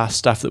from past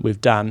stuff that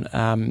we've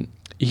done,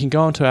 you can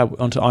go onto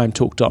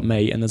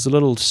imtalk.me, and there's a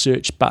little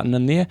search button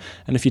in there,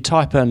 and if you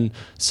type in,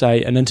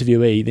 say, an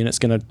interviewee, then it's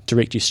going to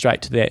direct you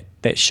straight to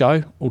that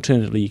show.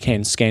 Alternatively, you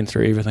can scan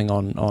through everything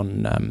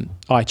on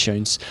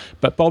iTunes.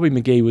 But Bobby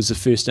McGee was the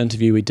first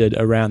interview we did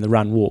around the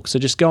run walk. So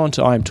just go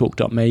onto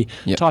imtalk.me,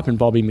 type in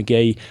Bobby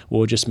McGee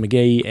or just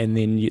McGee, and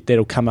then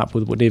that'll come up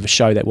with whatever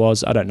show that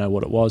was. I don't know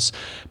what it was,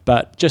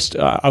 but just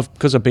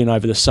because I've been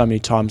over this so many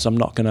times, I'm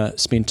not going to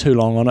spend too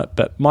long on it.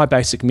 But my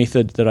basic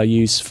method that I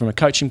use from a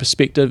coaching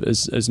perspective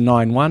is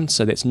 9-1.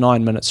 So that's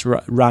 9 minutes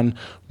run,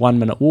 1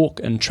 minute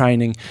walk in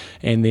training,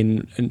 and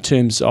then in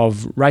terms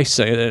of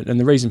racing, and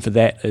the reason for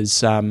that is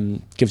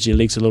gives your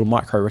legs a little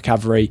micro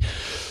recovery,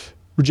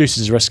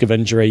 reduces the risk of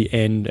injury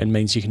and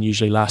means you can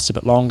usually last a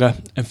bit longer.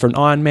 And for an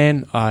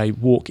Ironman, I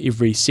walk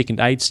every second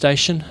aid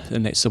station,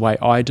 and that's the way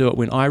I do it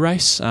when I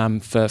race.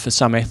 For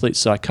some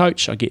athletes that I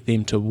coach, I get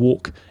them to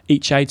walk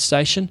each aid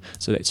station,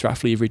 so that's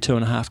roughly every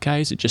 2.5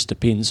 Ks. It just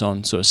depends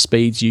on sort of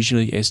speeds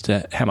usually as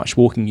to how much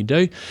walking you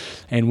do.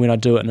 And when I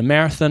do it in a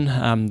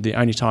marathon, the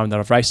only time that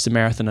I've raced a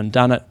marathon and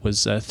done it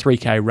was a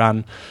 3K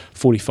run,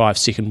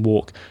 45-second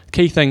walk.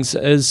 Key things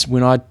is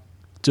when I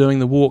doing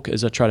the walk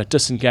is I try to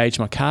disengage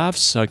my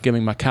calves, so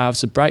giving my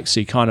calves a break,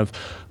 so you're kind of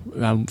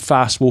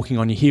fast walking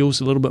on your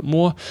heels a little bit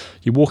more.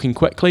 You're walking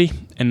quickly,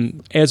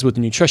 and as with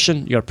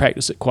nutrition, you got to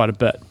practice it quite a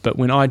bit. But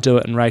when I do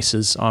it in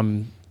races,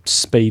 I'm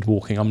speed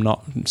walking. I'm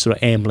not sort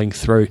of ambling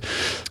through.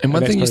 And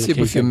one thing you said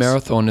with your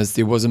marathon is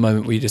there was a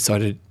moment where you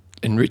decided,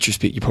 in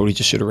retrospect, you probably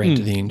just should have ran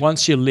to the end.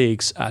 Once your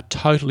legs are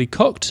totally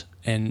cooked,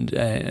 and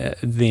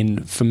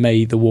then for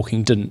me, the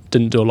walking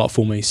didn't do a lot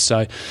for me.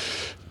 So.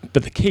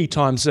 But the key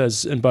times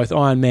is in both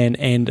Ironman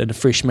and in the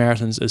fresh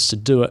marathons is to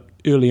do it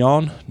early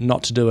on,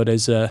 not to do it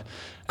as a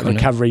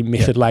recovery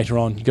method later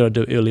on. You've got to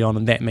do it early on,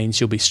 and that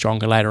means you'll be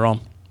stronger later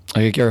on.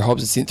 Okay, Gary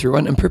Hobbs has sent through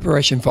one. In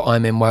preparation for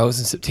Ironman Wales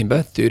in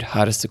September, third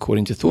hardest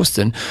according to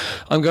Thorsten,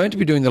 I'm going to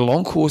be doing the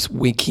Long Course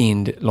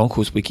Weekend,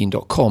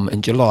 longcourseweekend.com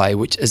in July,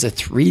 which is a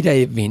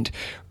 3-day event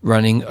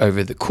running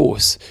over the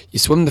course. You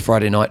swim the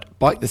Friday night,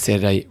 bike the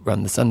Saturday,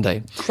 run the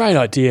Sunday. Great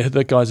idea,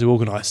 the guys who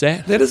organise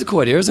that. That is a cool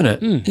idea, isn't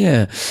it?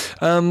 Yeah.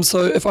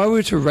 So if I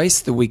were to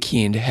race the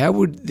weekend, how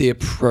would the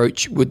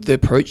approach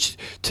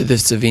to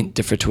this event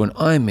differ to an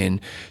Ironman?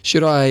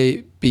 Should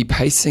I be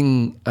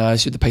pacing?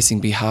 Should the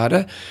pacing be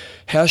harder?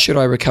 How should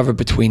I recover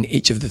between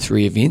each of the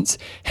 3 events?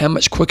 How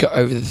much quicker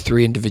over the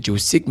 3 individual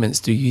segments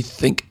do you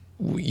think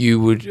you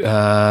would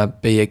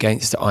be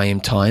against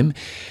IM time?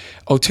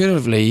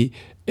 Alternatively,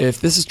 if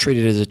this is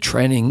treated as a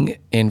training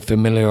and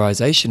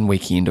familiarization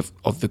weekend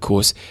of the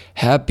course,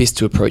 how best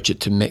to approach it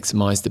to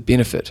maximize the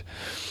benefit?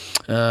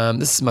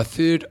 This is my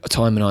 3rd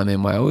time in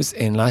Ironman Wales,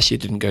 and last year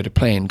didn't go to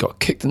plan. Got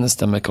kicked in the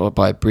stomach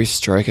by a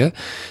breaststroker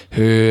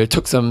who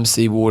took some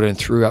seawater and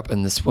threw up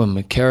in the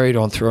swim. Carried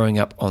on throwing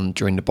up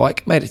during the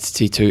bike, made it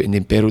to T2 and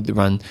then battled the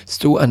run,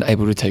 still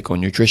unable to take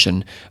on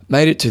nutrition.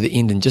 Made it to the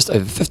end in just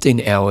over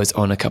 15 hours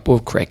on a couple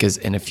of crackers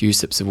and a few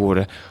sips of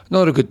water.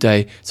 Not a good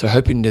day, so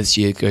hoping this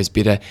year goes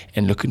better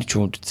and looking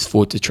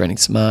forward to training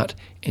smart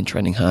and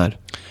training hard.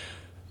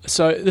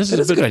 So this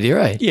is a good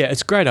idea, eh? Yeah,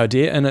 it's a great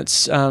idea, and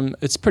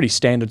it's pretty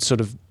standard sort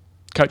of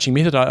coaching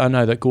method. I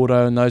know that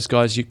Gordo and those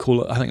guys, I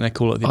think they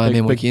call it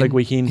the big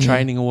weekend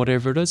training or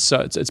whatever it is.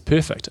 So it's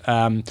perfect,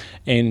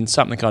 and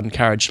something I'd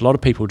encourage a lot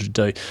of people to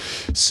do.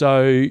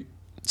 So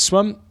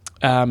swim,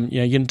 you're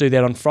going to do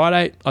that on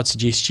Friday. I'd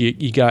suggest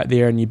you go out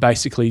there and you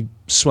basically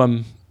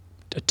swim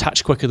a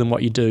touch quicker than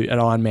what you do at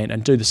Ironman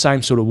and do the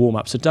same sort of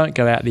warm-up. So don't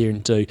go out there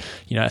and do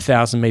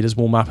 1,000 metres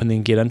warm-up and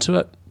then get into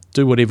it.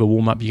 Do whatever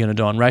warm-up you're going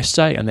to do on race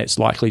day, and that's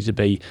likely to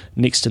be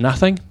next to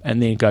nothing,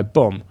 and then go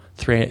boom,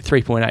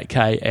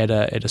 3.8k at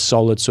a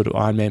solid sort of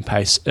Ironman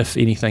pace, if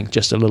anything,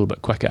 just a little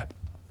bit quicker.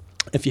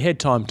 If you had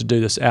time to do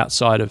this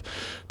outside of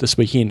this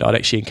weekend, I'd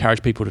actually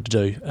encourage people to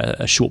do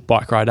a short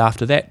bike ride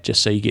after that,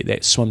 just so you get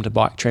that swim to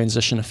bike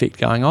transition effect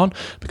going on,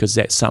 because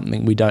that's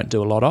something we don't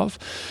do a lot of.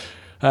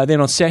 Then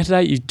on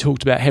Saturday, you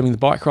talked about having the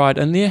bike ride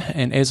in there,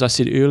 and as I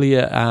said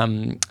earlier,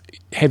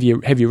 have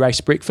your race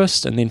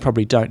breakfast, and then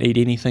probably don't eat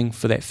anything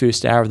for that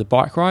first hour of the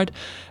bike ride.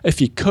 If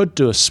you could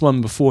do a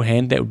swim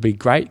beforehand, that would be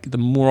great. The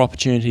more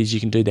opportunities you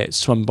can do that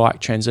swim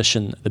bike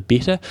transition, the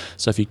better.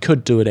 So if you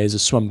could do it as a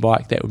swim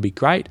bike, that would be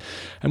great.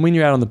 And when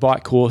you're out on the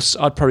bike course,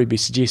 I'd probably be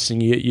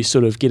suggesting you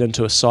sort of get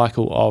into a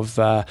cycle of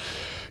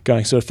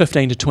going sort of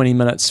 15 to 20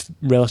 minutes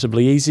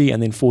relatively easy,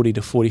 and then 40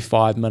 to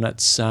 45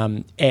 minutes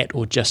at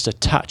or just a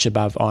touch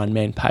above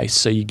Ironman pace.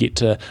 So you get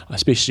to,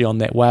 especially on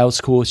that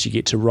Wales course, you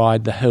get to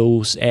ride the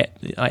hills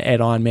at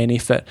Ironman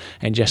effort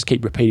and just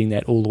keep repeating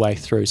that all the way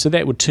through. So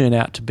that would turn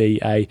out to be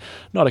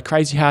not a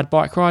crazy hard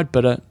bike ride,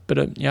 but a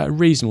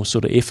reasonable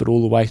sort of effort all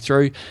the way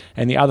through.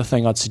 And the other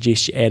thing I'd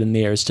suggest you add in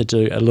there is to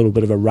do a little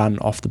bit of a run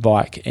off the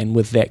bike. And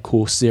with that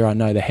course there, I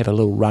know they have a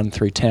little run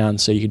through town,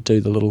 so you could do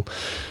the little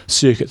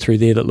circuit through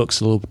there that looks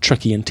a little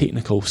tricky and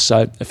technical.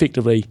 So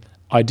effectively,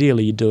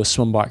 ideally, you do a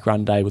swim bike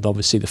run day with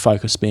obviously the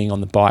focus being on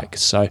the bike.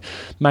 So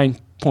main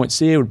points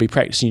there would be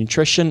practicing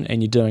nutrition,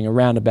 and you're doing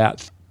around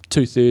about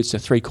 2/3 to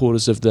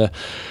 3/4 of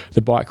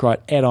the bike ride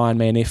at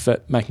Ironman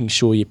effort, making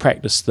sure you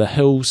practice the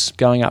hills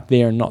going up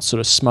there and not sort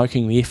of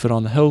smoking the effort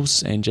on the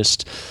hills. And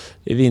just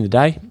at the end of the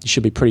day, you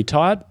should be pretty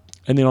tired.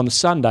 And then on the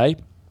Sunday,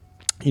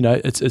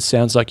 it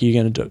sounds like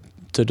you're going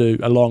to do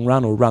a long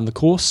run or run the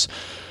course.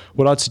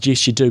 what I'd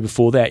suggest you do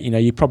before that,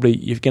 you're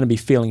going to be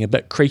feeling a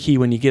bit creaky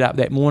when you get up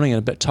that morning and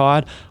a bit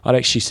tired. I'd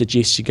actually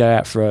suggest you go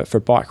out for a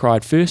bike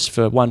ride first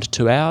for 1 to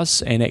 2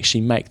 hours and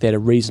actually make that a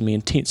reasonably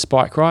intense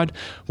bike ride.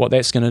 What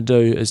that's going to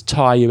do is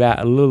tire you out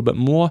a little bit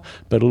more,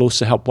 but it'll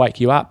also help wake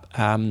you up,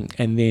 and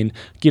then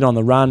get on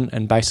the run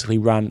and basically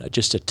run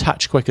just a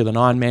touch quicker than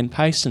Ironman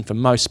pace. And for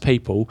most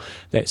people,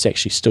 that's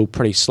actually still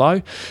pretty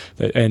slow,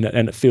 and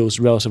it feels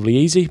relatively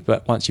easy,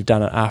 but once you've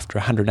done it after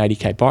a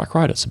 180k bike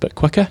ride, it's a bit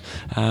quicker.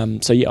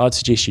 So yeah, I'd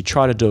suggest you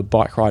try to do a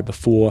bike ride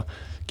before,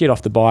 get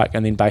off the bike,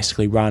 and then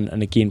basically run,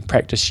 and again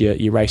practice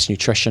your race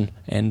nutrition,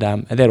 and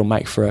that'll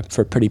make for a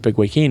pretty big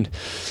weekend.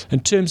 In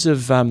terms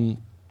of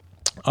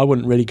I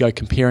wouldn't really go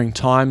comparing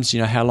times,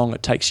 how long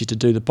it takes you to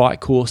do the bike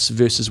course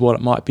versus what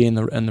it might be in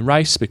the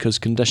race, because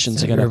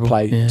conditions are going to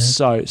play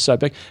so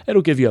big.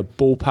 It'll give you a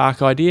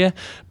ballpark idea,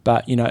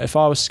 but if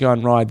I was to go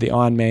and ride the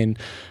Ironman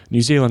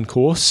New Zealand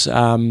course,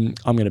 I'm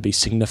going to be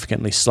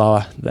significantly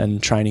slower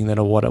in training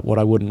than what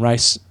I would in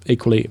race.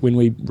 Equally, when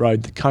we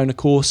rode the Kona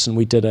course and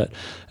we did it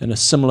in a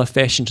similar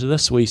fashion to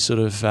this, we sort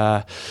of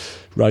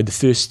rode the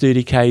first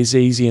 30k's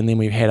easy, and then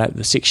we had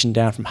the section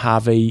down from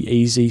Harvey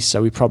easy,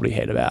 so we probably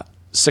had about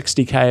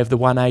 60k of the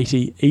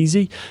 180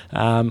 easy.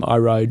 I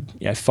rode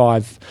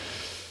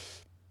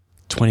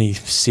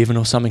 5:27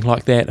 or something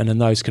like that, and in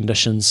those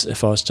conditions,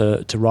 if I was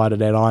to ride at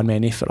that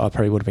Ironman effort, I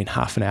probably would have been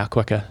half an hour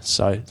quicker.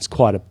 So it's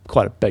quite a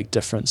big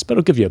difference, but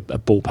it'll give you a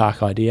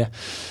ballpark idea.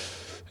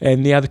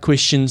 And the other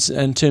questions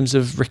in terms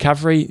of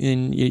recovery,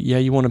 and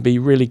you want to be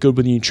really good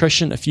with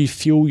nutrition. If you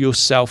fuel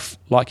yourself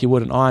like you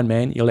would an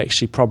Ironman, you'll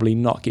actually probably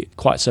not get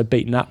quite so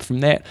beaten up from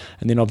that.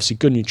 And then obviously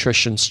good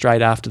nutrition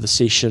straight after the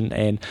session,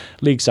 and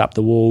legs up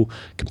the wall,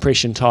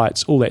 compression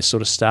tights, all that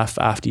sort of stuff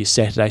after your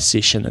Saturday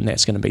session, and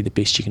that's going to be the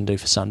best you can do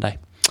for Sunday.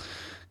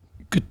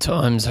 Good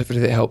times. Hopefully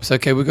that helps.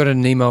 Okay, we got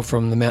an email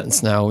from the mountain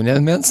snail. Now the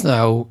mountain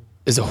snail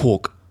is a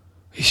hawk.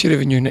 He should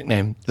have a new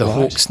nickname, the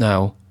Hawk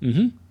Snail,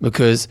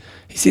 because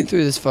he sent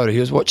through this photo. He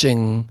was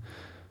watching,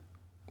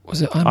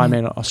 was it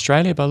Ironman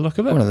Australia by the look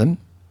of it? One of them.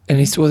 And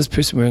he saw this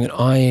person wearing an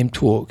I Am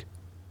Talk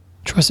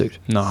tri-suit.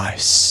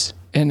 Nice.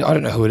 And I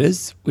don't know who it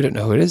is. We don't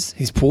know who it is.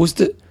 He's paused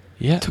it,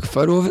 took a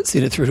photo of it,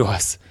 sent it through to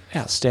us.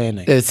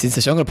 Outstanding. It's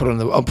sensational.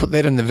 I'll put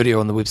that in the video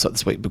on the website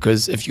this week,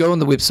 because if you go on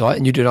the website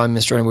and you did Ironman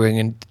Australia wearing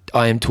an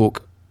I Am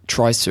Talk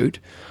tri-suit,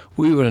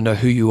 we want to know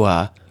who you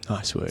are.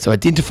 Nice work. So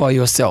identify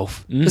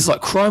yourself. It's like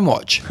Crime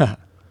Watch.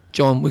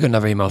 John, we got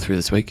another email through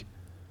this week.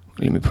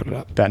 Let me put it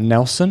up. About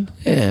Nelson?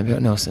 Yeah,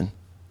 about Nelson.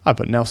 I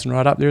put Nelson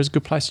right up there as a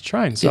good place to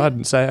train. So I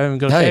haven't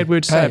got a bad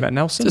word to say about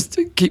Nelson. Just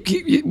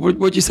keep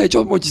what'd you say,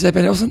 John? What'd you say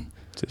about Nelson?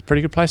 It's a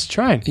pretty good place to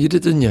train. You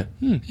did, didn't you?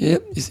 Yeah.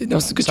 You said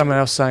Nelson's good. Someone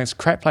else saying it's a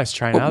crap place to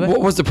train, are they? What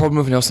was the problem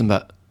with Nelson,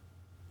 but?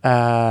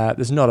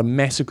 There's not a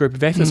massive group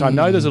of athletes. I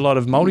know there's a lot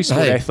of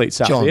multi-sport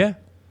athletes up there.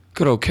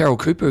 Good old Carol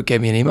Cooper who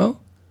gave me an email.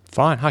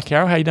 Fine. Hi,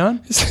 Carol. How you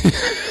doing?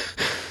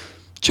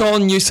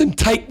 John Newsom,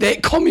 take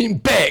that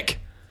comment back.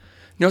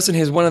 Nelson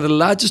has one of the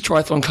largest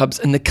triathlon clubs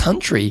in the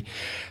country.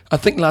 I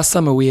think last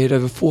summer we had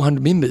over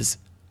 400 members.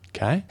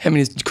 Okay. How many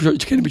has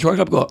Canterbury Tri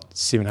Club got?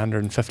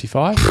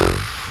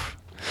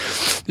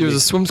 755. There was a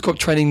swim squad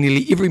training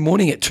nearly every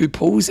morning at 2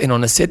 pools, and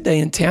on a Saturday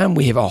in town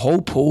we have a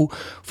whole pool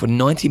for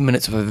 90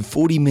 minutes with over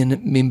 40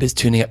 members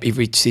turning up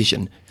every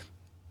session.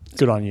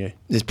 Good on you.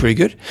 That's pretty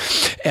good.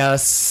 Our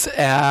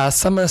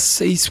summer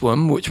sea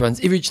swim, which runs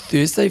every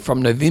Thursday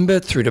from November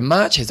through to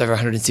March, has over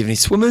 170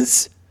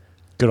 swimmers.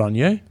 Good on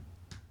you.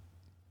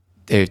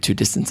 There are 2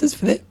 distances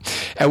for that.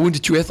 Our winter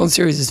triathlon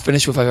series is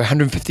finished with over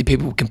 150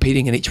 people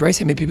competing in each race.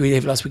 How many people did you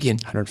have last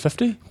weekend?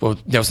 150. Well,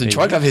 Nelson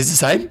Tri Club has the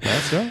same.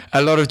 That's right.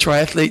 A lot of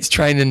triathletes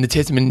train in the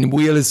Tasman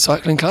Wheelers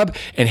Cycling Club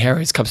and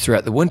Harriers Clubs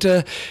throughout the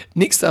winter.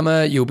 Next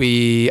summer, you'll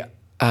be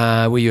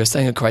where you are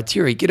staying at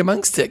Criteria. Get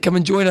amongst it. Come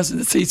and join us at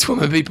the Sea Swim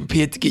and be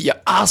prepared to get your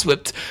ass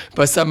whipped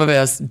by some of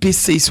our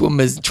best sea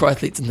swimmers,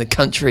 triathletes in the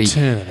country.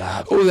 Turn it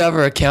up. All the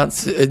other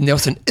accounts,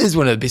 Nelson is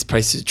one of the best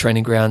places,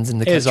 training grounds in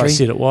the country. As I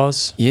said it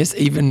was. Yes,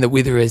 even the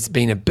weather has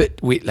been a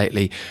bit wet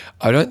lately.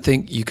 I don't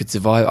think you could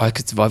survive. I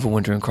could survive a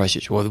winter in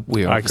Christchurch. Well,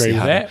 we're I agree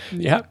with that.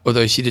 Yeah.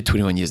 Although she did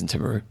 21 years in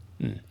Timaru.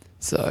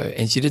 So,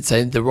 and she did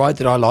say the ride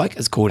that I like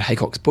is called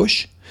Haycock's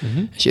Bush.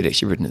 She had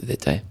actually ridden it that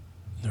day.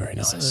 Very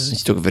nice. So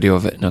she took a video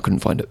of it and I couldn't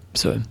find it.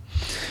 So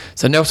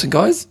Nelson,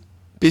 guys,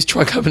 best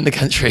tri club in the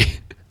country.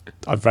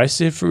 I've raced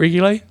there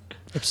regularly.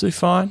 Absolutely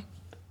fine.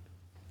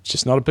 It's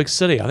just not a big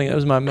city. I think that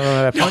was my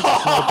point. It's not a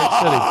big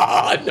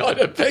city.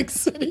 Not a big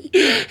city.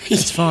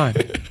 It's fine.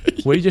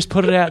 We just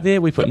put it out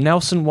there. We put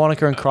Nelson,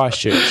 Wanaka and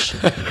Christchurch.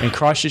 And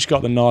Christchurch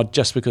got the nod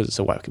just because it's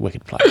a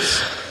wicked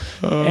place.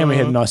 And we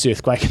had a nice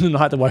earthquake in the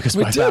night that woke us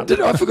both up.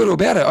 I forgot all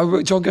about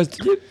it. John goes,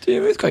 yeah,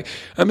 earthquake.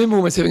 I remember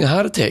almost having a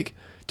heart attack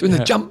doing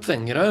the jump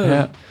thing, you know.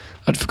 Yeah.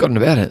 I'd forgotten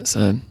about it.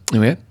 So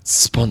anyway,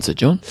 sponsored,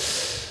 John.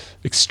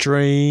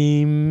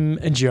 Extreme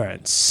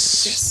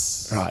Endurance.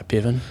 Yes. Right,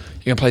 Bevan.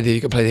 You can play the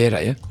ad,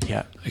 are you?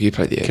 Yeah. You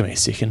play the ad. Give me a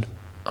second.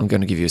 I'm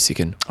going to give you a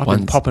second. I've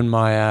been popping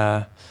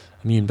my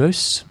immune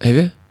boost. Have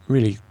you?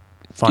 Really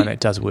find that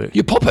does work.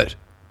 You pop it?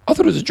 I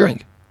thought it was a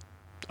drink.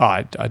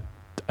 Oh,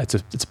 it's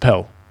a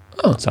pill.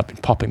 Oh. So I've been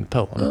popping the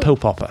pill. I'm a pill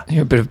popper.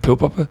 You're a bit of a pill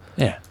popper.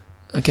 Yeah.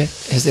 Okay.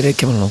 How's that ad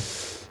coming along?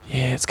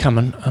 Yeah, it's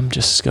coming. I'm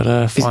just got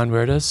to find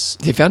where it is.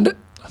 Have you found it?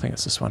 I think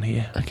it's this one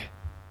here. Okay.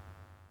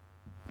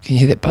 Can you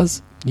hear that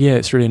buzz? Yeah,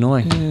 it's really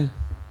annoying. Yeah.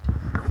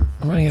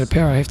 I'm running out of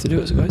power. I have to do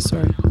it, so guys.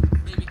 Sorry.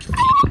 Maybe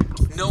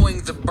competing,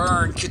 knowing the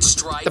burn could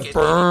strike The at any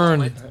burn.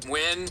 moment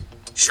when,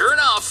 sure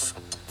enough,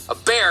 a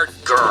bear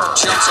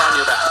jumps on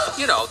your back.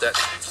 You know, that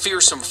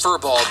fearsome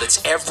furball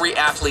that's every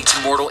athlete's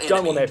mortal enemy.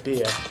 Don't want that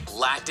beer.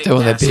 Lactic Don't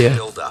want that acid beer.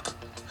 buildup.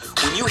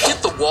 When you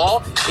hit the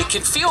wall, it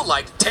can feel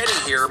like Teddy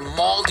here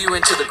mauled you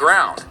into the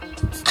ground.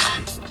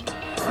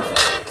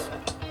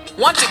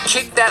 Want to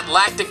kick that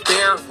lactic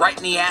bear right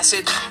in the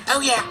acid?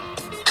 Oh yeah.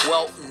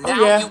 Well,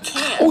 now you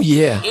can. Oh,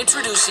 yeah.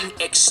 Introducing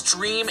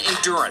Extreme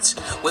Endurance.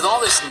 With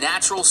all this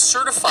natural,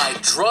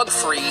 certified,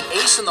 drug-free,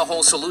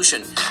 ace-in-the-hole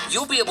solution,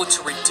 you'll be able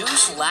to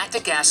reduce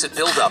lactic acid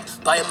buildup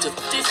by up to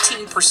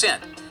 15%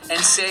 and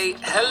say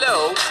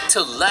hello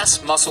to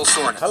less muscle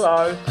soreness.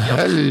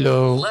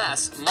 Hello.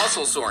 Less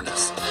muscle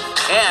soreness.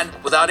 And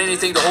without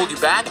anything to hold you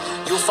back,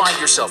 you'll find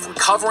yourself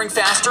recovering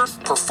faster,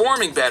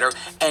 performing better,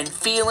 and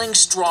feeling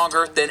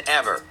stronger than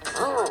ever.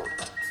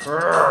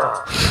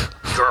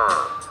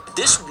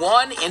 This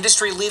one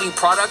industry-leading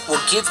product will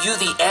give you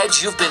the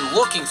edge you've been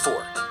looking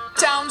for.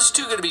 Sounds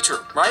too good to be true,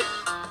 right?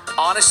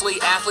 Honestly,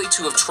 athletes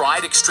who have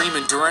tried extreme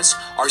endurance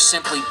are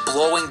simply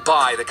blowing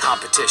by the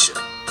competition.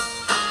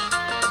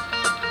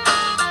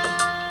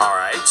 All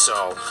right,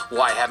 so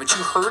why haven't you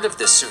heard of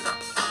this sooner?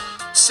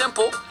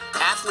 Simple.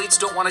 Athletes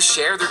don't want to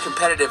share their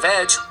competitive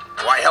edge.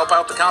 Why help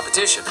out the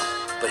competition?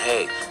 But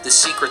hey, the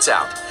secret's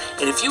out.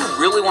 And if you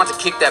really want to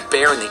kick that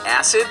bear in the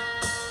acid,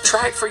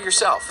 try it for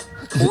yourself.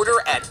 Order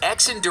at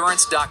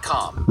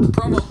xendurance.com.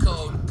 Promo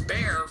code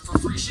BEAR for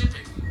free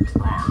shipping.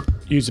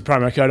 Use the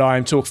promo code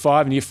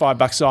IMTalk5 and you get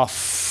 $5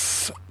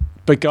 off.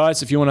 But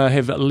guys, if you want to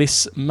have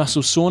less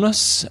muscle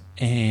soreness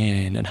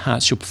and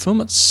enhance your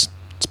performance,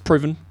 it's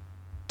proven.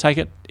 Take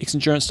it,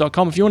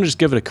 xendurance.com. If you want to just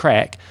give it a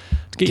crack,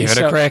 get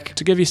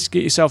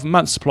yourself a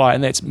month's supply,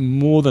 and that's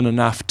more than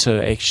enough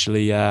to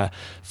actually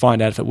find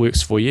out if it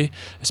works for you.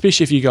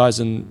 Especially if you guys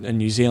in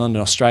New Zealand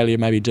and Australia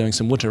may be doing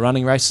some winter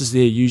running races.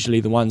 They're usually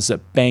the ones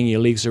that bang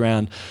your legs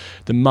around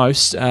the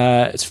most.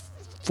 It's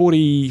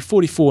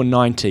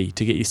 $44.90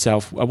 to get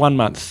yourself a 1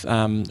 month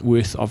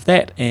worth of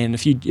that. And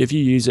if you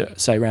use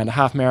it, say around a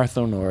half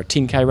marathon or a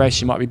 10k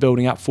race you might be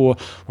building up for,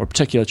 or a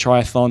particular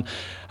triathlon,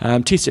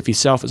 test it for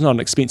yourself. It's not an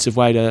expensive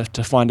way to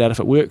find out if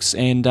it works,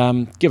 and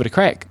give it a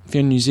crack. If you're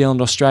in New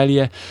Zealand,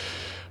 Australia,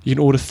 you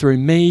can order through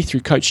me,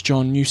 through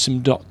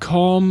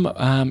CoachJohnNewsom.com.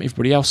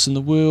 Everybody else in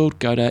the world,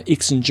 go to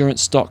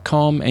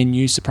xendurance.com and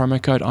use the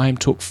promo code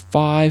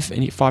IMTalk5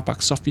 and get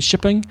 $5 off your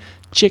shipping.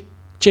 Check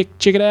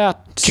it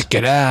out. Check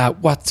it out.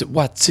 What's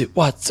it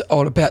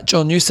all about,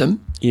 John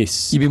Newsom?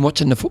 Yes. You been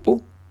watching the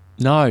football?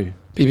 No.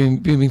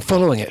 You've been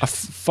following it? I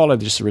follow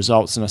just the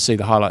results and I see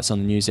the highlights on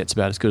the news. That's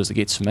about as good as it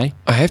gets for me.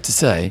 I have to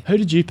say. Who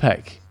did you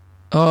pick?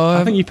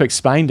 I think you picked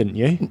Spain, didn't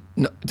you?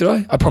 No, did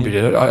I? I probably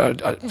did. I I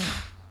can't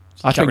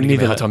think really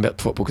give a hard neither. time about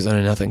football because I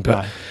know nothing.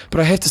 But No. but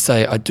I have to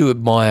say, I do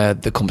admire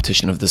the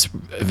competition of this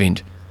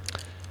event.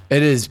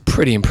 It is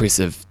pretty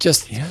impressive.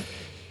 It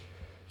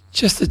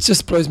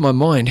just blows my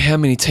mind how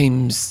many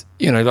teams,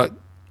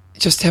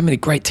 just how many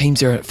great teams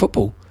there are at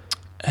football.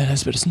 It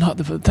is, but it's not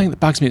the thing that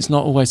bugs me. It's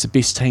not always the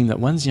best team that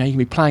wins. You can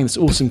be playing this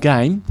awesome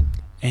game,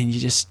 and you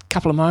just a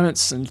couple of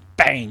moments, and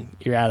bang,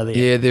 you're out of there.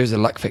 Yeah, there's a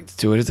luck factor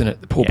to it, isn't it?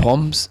 The Paul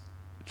Poms.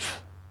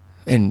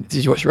 And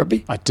did you watch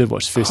rugby? I did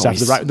watch the first half of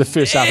the rugby. The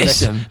first half of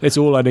that. That's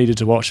all I needed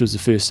to watch was the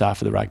first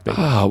half of the rugby.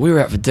 Oh, we were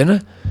out for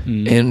dinner,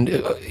 and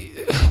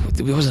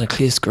there wasn't a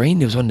clear screen.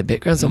 There was one in the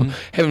background. So I'm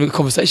having a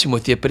conversation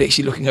with you, but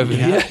actually looking over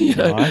here.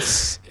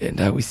 Nice. And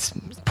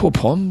Paul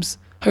Poms.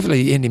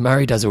 Hopefully Andy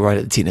Murray does all right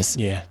at the tennis.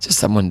 Yeah. Just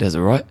someone does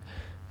all right.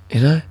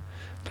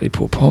 Bloody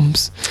Paul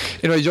Poms.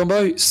 Anyway,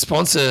 Jumbo,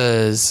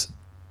 sponsors.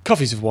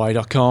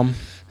 Coffeesofhawaii.com.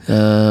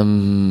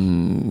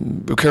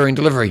 Recurring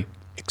delivery.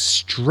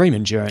 Extreme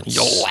Endurance.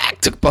 Your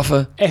lactic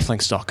buffer.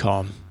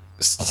 Athlinks.com.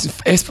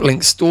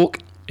 Asperlink Stalk.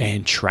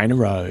 And Trainer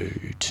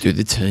Road. Do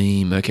the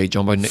team. Okay,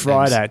 Jumbo nicknames.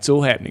 Friday, it's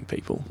all happening,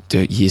 people.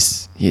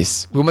 Yes.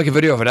 We'll make a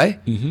video of it, eh?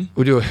 Mm-hmm.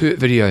 We'll do a hurt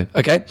video,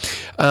 okay?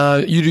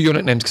 You do your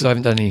nicknames because I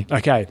haven't done any.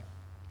 Okay.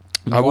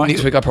 I will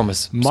next week, I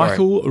promise.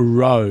 Michael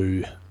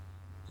Rowe.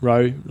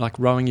 Row, like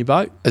rowing your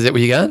boat? Is that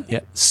where you're going?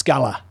 Yeah.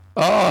 Sculler.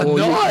 Oh, Or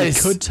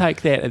nice. You could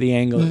take that at the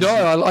angle. No,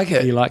 I like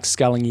it. You like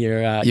sculling your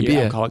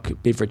beer.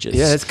 alcoholic beverages.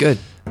 Yeah, that's good.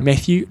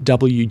 Matthew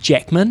W.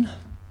 Jackman.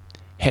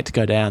 Had to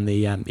go down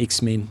the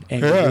X-Men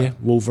angle there.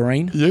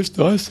 Wolverine. Yes,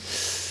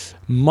 nice.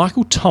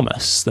 Michael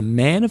Thomas, the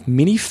man of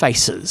many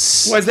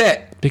faces. Why's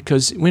that?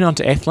 Because went on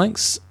to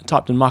Athlinks,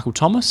 typed in Michael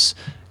Thomas,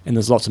 and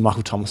there's lots of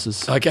Michael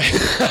Thomases. Okay.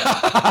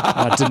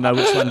 I didn't know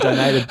which one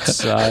donated,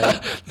 so...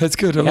 That's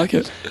good, I like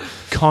it.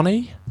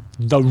 Connie,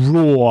 the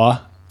Raw,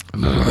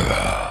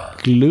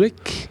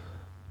 Gluick,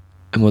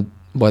 And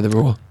why the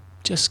raw?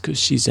 just because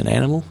she's an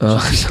animal. Oh,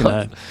 She's just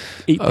going to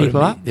eat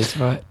people up. That's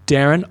right.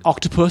 Darren,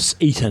 Octopus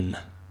Eaton.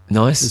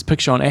 Nice. There's a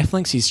picture on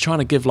Athlinks. He's trying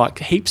to give like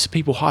heaps of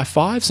people high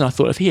fives, and I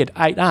thought if he had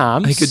 8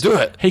 arms, He could do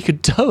it. He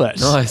could do it.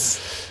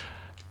 Nice.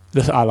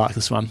 I like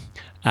this one.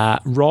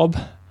 Rob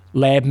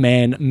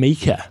Labman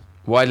Meeker.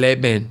 Why lab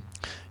man?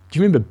 Do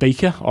you remember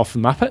Beaker off the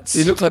Muppets?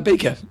 He looks like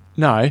Beaker.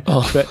 No,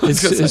 but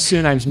his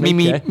surname's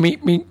Meeker. Me.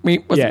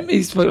 Yeah.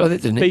 He spoke like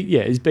that, didn't he?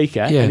 He's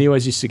Beaker, Yeah. and he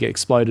always used to get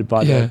exploded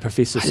by Yeah. the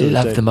professor. I sort of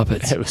love dude. the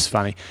Muppets. It was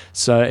funny.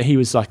 So he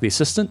was like the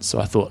assistant, so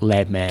I thought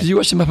Lab Man. Did you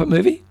watch the Muppet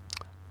movie?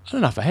 I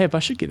don't know if I have, but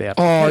I should get that.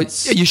 Oh,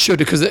 yeah, you should,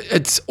 because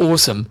it's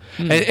awesome.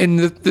 And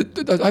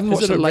I haven't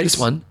watched the latest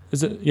one.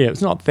 Is it? Yeah,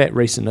 it's not that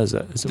recent, is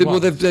it? Is it Well,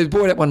 they've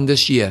brought out one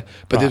this year,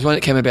 but there's one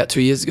that came about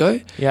 2 years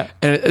ago. Yeah.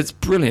 And it's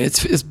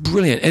brilliant. It's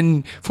brilliant.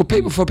 And for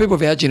people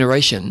of our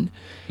generation,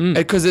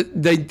 because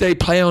they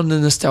play on the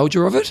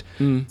nostalgia of it.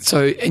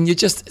 So, and you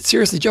just,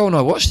 seriously, Joel and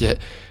I watched it,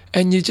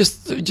 and you're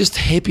just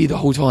happy the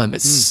whole time.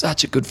 It's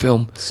such a good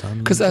film.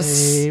 Because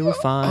Someday we'll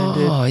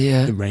find it. Oh,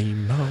 yeah. The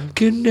rainbow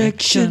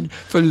Connection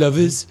for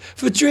lovers,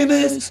 for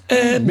dreamers,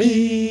 and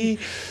me.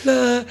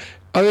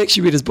 I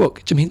actually read his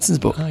book, Jim Henson's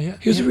book. Oh, yeah,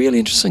 He was a really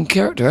interesting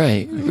character,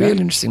 eh? Really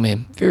interesting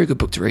man. Very good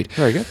book to read.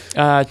 Very good.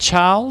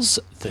 Charles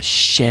the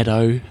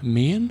Shadow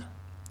Man.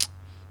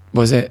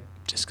 What was that?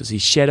 Just because he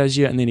shadows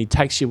you and then he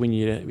takes you when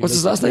you. What's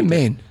his last name?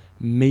 Man.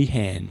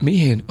 Meehan.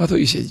 Meehan. I thought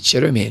you said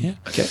Shadow Man. Yeah.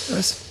 Okay,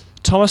 nice.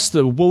 Thomas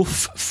the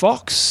Wolf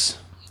Fox.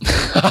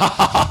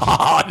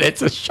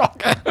 That's a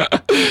shocker.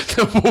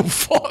 The wolf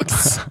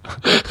fox.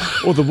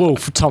 Or the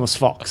Wolf, Thomas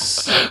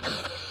Fox.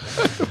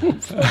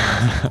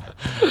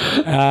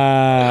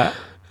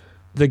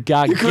 The You could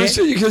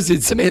gargantuan have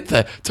said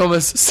Samantha.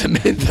 Thomas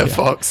Samantha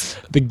Fox.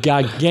 the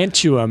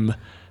gargantuan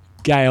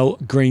Gale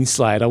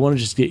Greenslade. I want to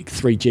just get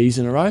 3 G's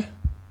in a row.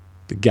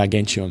 The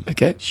gargantuan.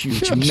 Okay.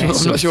 Huge, I'm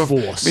massive not sure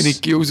force. if many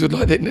girls would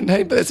like that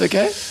nickname, but that's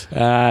okay.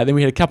 Then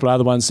we had a couple of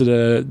other ones that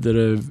are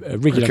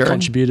regular Recurring.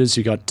 contributors.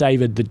 You got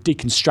David the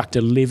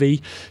Deconstructor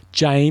Levy,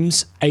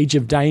 James Age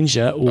of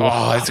Danger, or,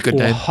 that's a good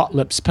name. Hot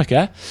Lips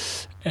Picker,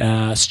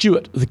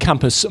 Stuart the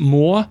Compass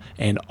Moore,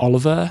 and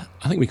Oliver.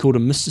 I think we called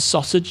him Mr.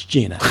 Sausage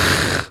Jenner.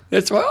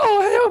 That's right.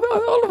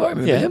 Oh, Oliver, I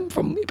remember Yeah. him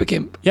from Epic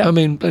Kemp. Yeah. I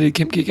mean, bloody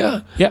Kemp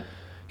Kikar. Yep.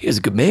 He was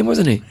a good man,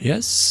 wasn't he?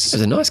 Yes. He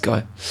was a nice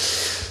guy.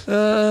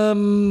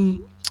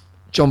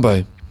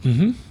 Jumbo.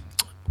 Mm-hmm.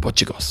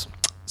 What you got?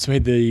 So we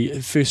had the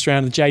first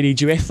round of the JD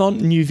Duathlon,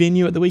 new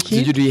venue at the weekend.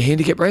 Did you do your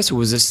handicap race, or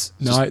was this?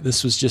 No,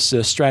 this was just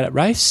a straight up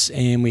race,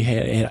 and we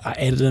I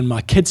added in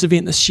my kids'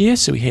 event this year,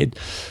 so we had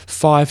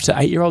 5 to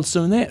 8 year olds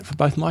doing that for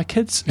both my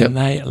kids, and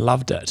they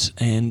loved it.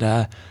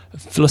 And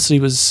Felicity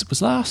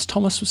was last,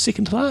 Thomas was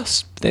second to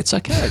last. But that's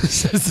okay.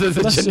 So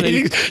the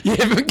genetics, you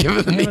haven't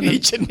given them any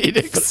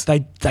genetics.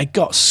 They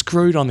got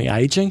screwed on the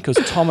aging because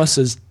Thomas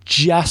has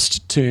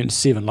just turned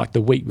 7, like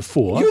the week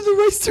before. You're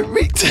the race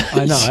director.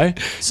 I know.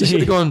 So you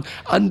should have gone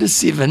under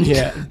 7.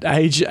 Yeah,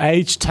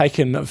 age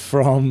taken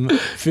from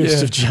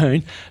 1st of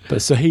June.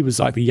 But so he was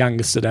like the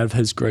youngest out of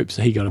his group,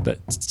 so he got a bit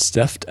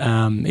stiffed.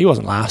 He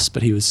wasn't last,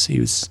 but he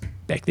was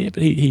back there,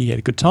 but he had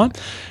a good time.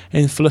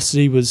 And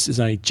Felicity is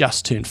only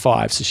just turned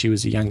 5, so she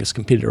was the youngest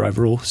competitor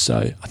overall,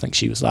 so I think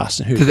she was last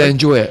in her Did they group.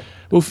 enjoy it?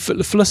 Well,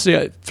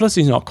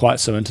 Felicity's not quite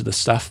so into this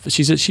stuff, but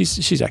she's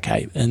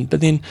okay. But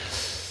then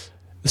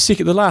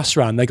the last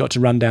run, they got to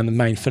run down the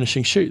main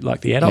finishing chute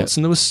like the adults,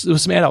 and there was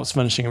some adults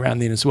finishing around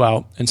then as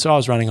well. And so I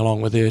was running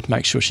along with her to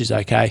make sure she's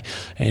okay.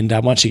 And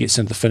once she gets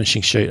into the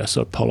finishing chute, I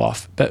sort of pull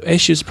off. But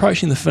as she was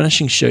approaching the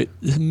finishing chute,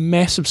 this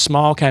massive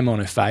smile came on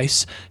her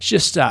face. She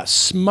just starts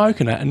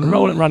smoking it and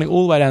running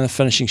all the way down the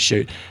finishing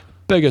chute.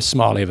 Biggest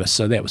smile ever.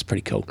 So that was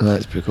pretty cool. Oh,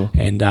 that's pretty cool.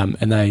 And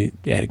they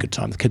had a good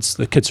time. The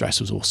kids race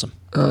was awesome.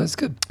 Oh, that's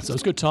good. So it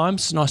was good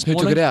times. Nice Who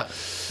morning. took it out?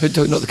 Who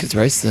took not the kids'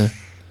 race?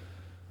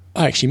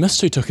 I actually missed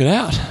who took it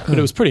out, but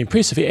it was pretty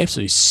impressive. He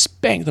absolutely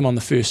spanked them on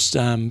the first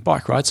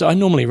bike ride. So I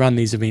normally run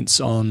these events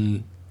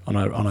on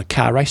a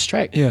car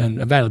racetrack, and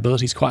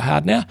availability is quite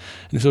hard now.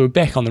 And so we're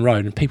back on the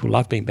road, and people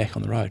love being back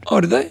on the road. Oh,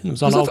 did they? It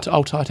was on Old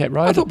Titap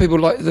Road. I thought people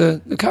liked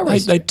the car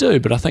race. They do,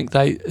 but I think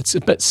it's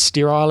a bit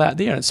sterile out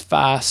there, and it's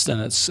fast,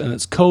 and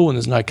it's cool, and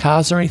there's no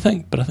cars or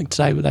anything. But I think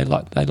today they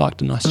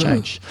liked a nice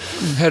change.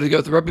 How did it go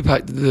at the rugby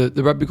park? Did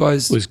the rugby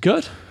guys? It was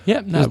good.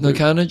 Yeah, There was no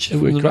carnage It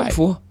from was the great. night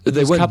before. Did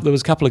they There win?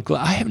 was a couple of.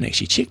 I haven't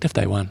actually checked if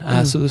they won.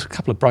 So there's a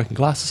couple of broken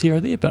glasses here or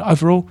there, but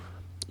overall,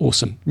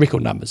 awesome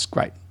record numbers,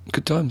 great.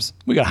 Good times.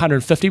 We got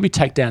 150. We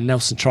take down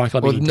Nelson Tri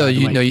Club. Well, no,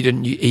 you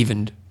didn't. You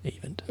evened.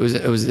 Evened.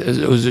 It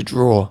was a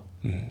draw,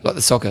 like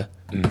the soccer.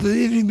 There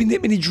haven't been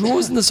that many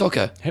draws in the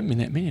soccer. Haven't been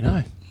that many,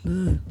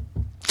 no.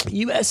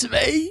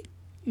 USA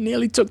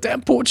nearly took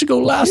down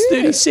Portugal last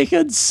 30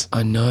 seconds.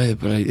 I know,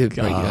 but it'd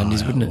break your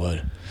undies, wouldn't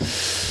it?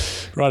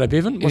 Right,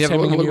 Bevan, what's What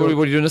happening in your...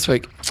 are you doing this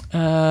week?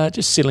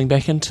 Just settling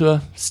back into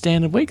a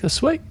standard week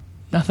this week.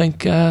 Nothing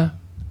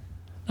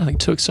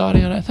too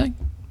exciting, I don't think.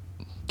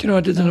 Do you know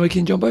what I did on the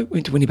weekend, Jumbo?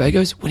 Went to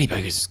Winnebago's.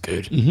 Winnebago's is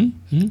good.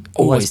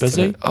 Always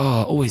busy.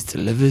 Always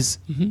delivers.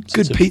 Good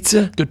It's a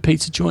pizza. Good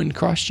pizza joint in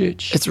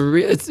Christchurch. It's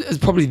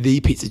probably the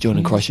pizza joint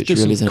in Christchurch,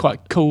 Just really, some isn't it?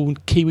 quite cool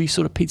Kiwi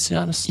sort of pizza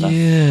and stuff.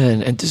 Yeah,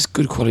 and just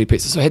good quality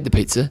pizza. So I had the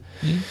pizza.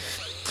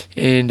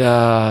 And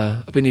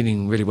I've been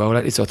eating really well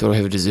lately, so I thought I'd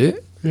have a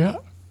dessert. Yeah.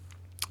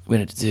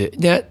 Went a dessert.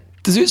 Now,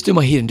 desserts do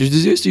my head in. Do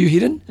desserts do your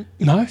head in?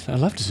 No, I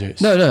love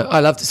desserts. No, I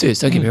love desserts,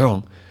 don't get me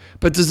wrong.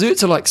 But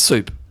desserts are like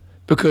soup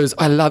because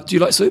do you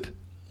like soup?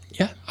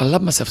 Yeah. I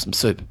love myself some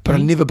soup, but I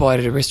never buy it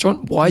at a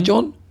restaurant. Why,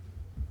 John?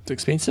 It's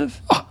expensive.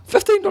 Oh,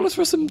 $15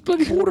 for some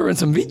bloody water and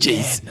some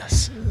veggies.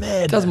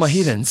 Madness. Does my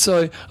head in.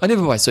 So I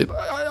never buy soup.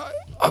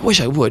 I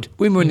wish I would.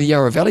 When we were in the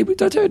Yarra Valley,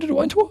 did I tell you I did a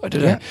wine tour? I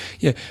did. Yeah.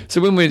 Yeah.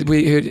 So when we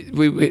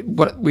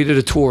did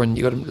a tour and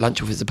you got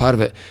lunch with as a part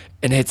of it,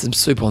 and had some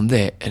soup on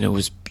there, and it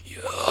was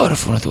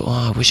beautiful. And I thought,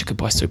 I wish I could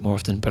buy soup more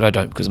often, but I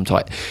don't because I'm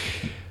tight.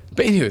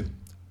 But anyway,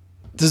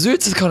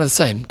 desserts is kind of the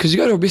same because you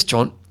go to a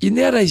restaurant.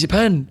 Nowadays you're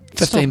paying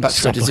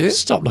 $15 for a dessert.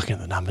 Stop looking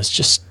at the numbers.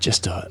 Just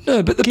do it.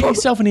 No, but Get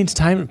yourself an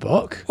entertainment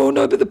book. Well,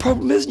 no, but the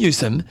problem is,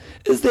 Newsom,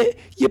 is that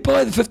you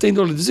buy the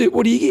 $15 dessert.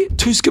 What do you get?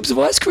 2 scoops of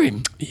ice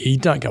cream. You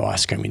don't go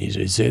ice cream when you do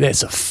dessert.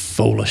 That's a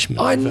foolish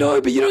move. I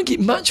know, but you don't get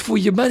much for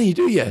your money,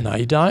 do you? No,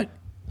 you don't.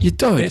 You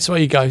don't. That's why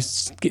you go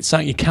get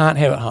something you can't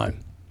have at home.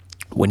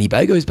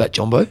 Winniebago's back,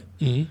 Jumbo.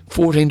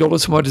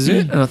 $14 for my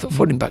dessert, and I thought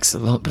 $14 is a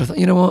lot. But I thought,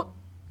 you know what?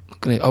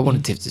 I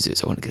wanted to have dessert,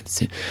 so I wanted to get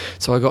dessert.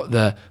 So I got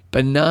the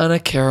banana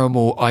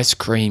caramel ice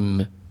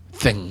cream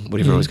thing,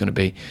 whatever it was going to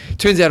be.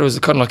 Turns out it was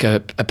kind of like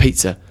a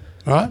pizza.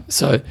 Right?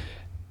 So,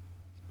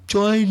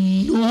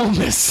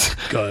 ginormous.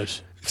 Good.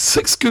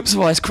 6 scoops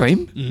of ice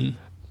cream.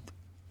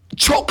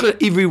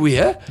 Chocolate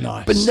everywhere.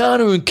 Nice.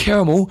 Banana and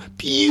caramel.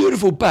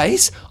 Beautiful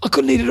base. I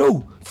couldn't eat it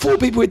all. 4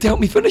 people had to help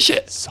me finish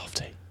it.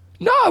 Softy.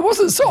 No, it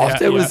wasn't soft.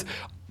 Yeah, It was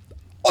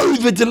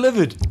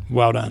over-delivered.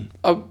 Well done.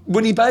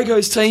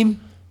 Winniebago's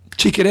team,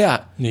 check it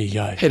out. There you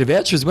go. Had a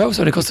voucher as well,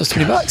 so it only cost us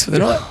 $20 for the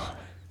night.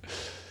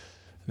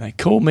 They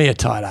call me a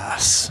tight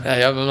ass.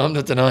 Hey, I'm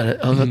not denying it.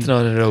 I'm not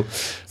denying it at all.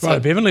 So,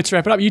 Right, Bevan, let's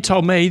wrap it up. You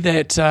told me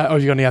that... have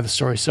you got any other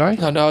stories? Sorry.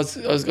 No, I was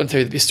going to tell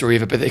you the best story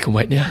ever, but they can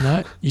wait now.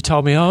 No. You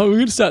told me, we're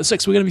going to start at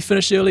 6. We're going to be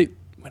finished early.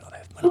 We're not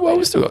Well,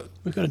 we've still got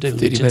We've got to do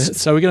 30 Legends.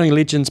 minutes. So we're doing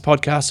Legends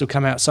podcast. It'll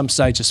come out some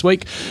stage this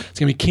week. It's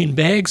going to be Ken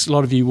Baggs. A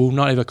lot of you will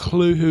not have a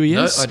clue who he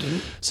is. No, I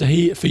didn't. So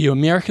for you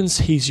Americans,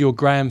 he's your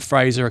Graham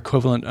Fraser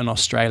equivalent in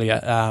Australia.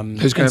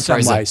 Who's Graham in some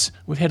Fraser? ways.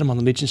 We've had him on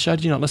the Legends show.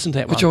 Did you not listen to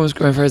that Which one? one was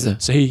Graham Fraser?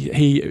 So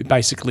he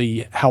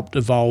basically helped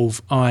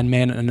evolve Iron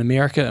Man in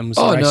America and was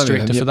the Oh, race no,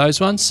 director yep. for those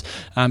ones.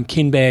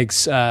 Ken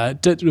Baggs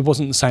it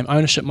wasn't the same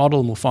ownership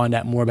model, and we'll find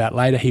out more about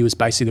later. He was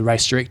basically the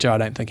race director. I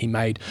don't think he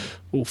made.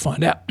 We'll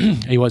find out.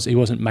 he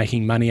wasn't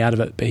making money out of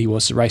it, but he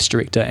was the race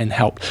director and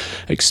helped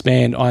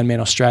expand Iron Man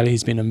Australia.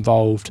 He's been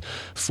involved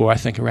for I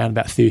think around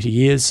about 30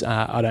 years.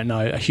 I don't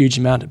know a huge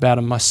amount about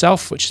him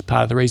myself, which is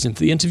part of the reason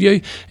for the interview.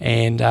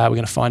 And we're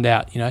going to find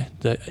out,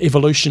 the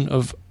evolution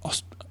of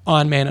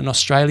Iron Man in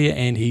Australia,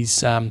 and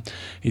he's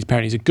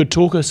apparently he's a good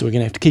talker, so we're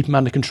going to have to keep him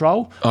under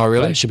control. Oh,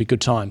 really? But it should be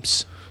good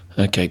times.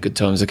 Okay, good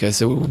times. Okay,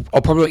 so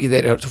I'll probably not get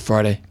that out till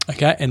Friday.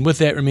 Okay, and with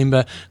that,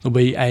 remember, there'll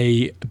be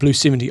a Blue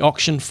 70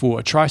 auction for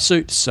a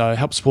tri-suit, so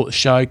help support the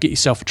show, get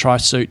yourself a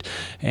tri-suit,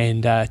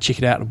 and check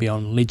it out. It'll be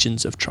on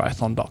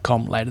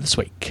legendsoftriathlon.com later this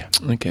week.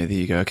 Okay, there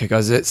you go. Okay,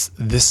 guys, that's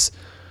this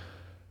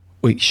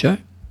week's show.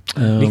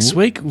 Next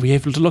week, we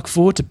have to look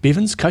forward to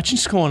Bevan's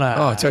Coaching's Corner.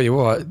 Oh, I tell you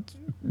what,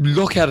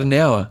 lock out an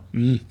hour.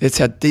 That's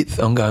how deep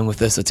I'm going with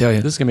this, I tell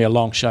you. This is going to be a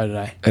long show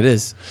today. It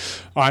is.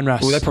 Iron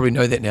Russ. Well, they probably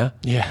know that now.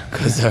 Yeah.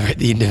 Because they're at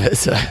the end of it.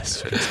 So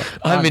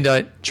I'm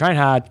Midnight. Train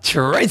hard.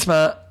 Train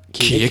smart.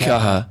 Kia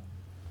kaha.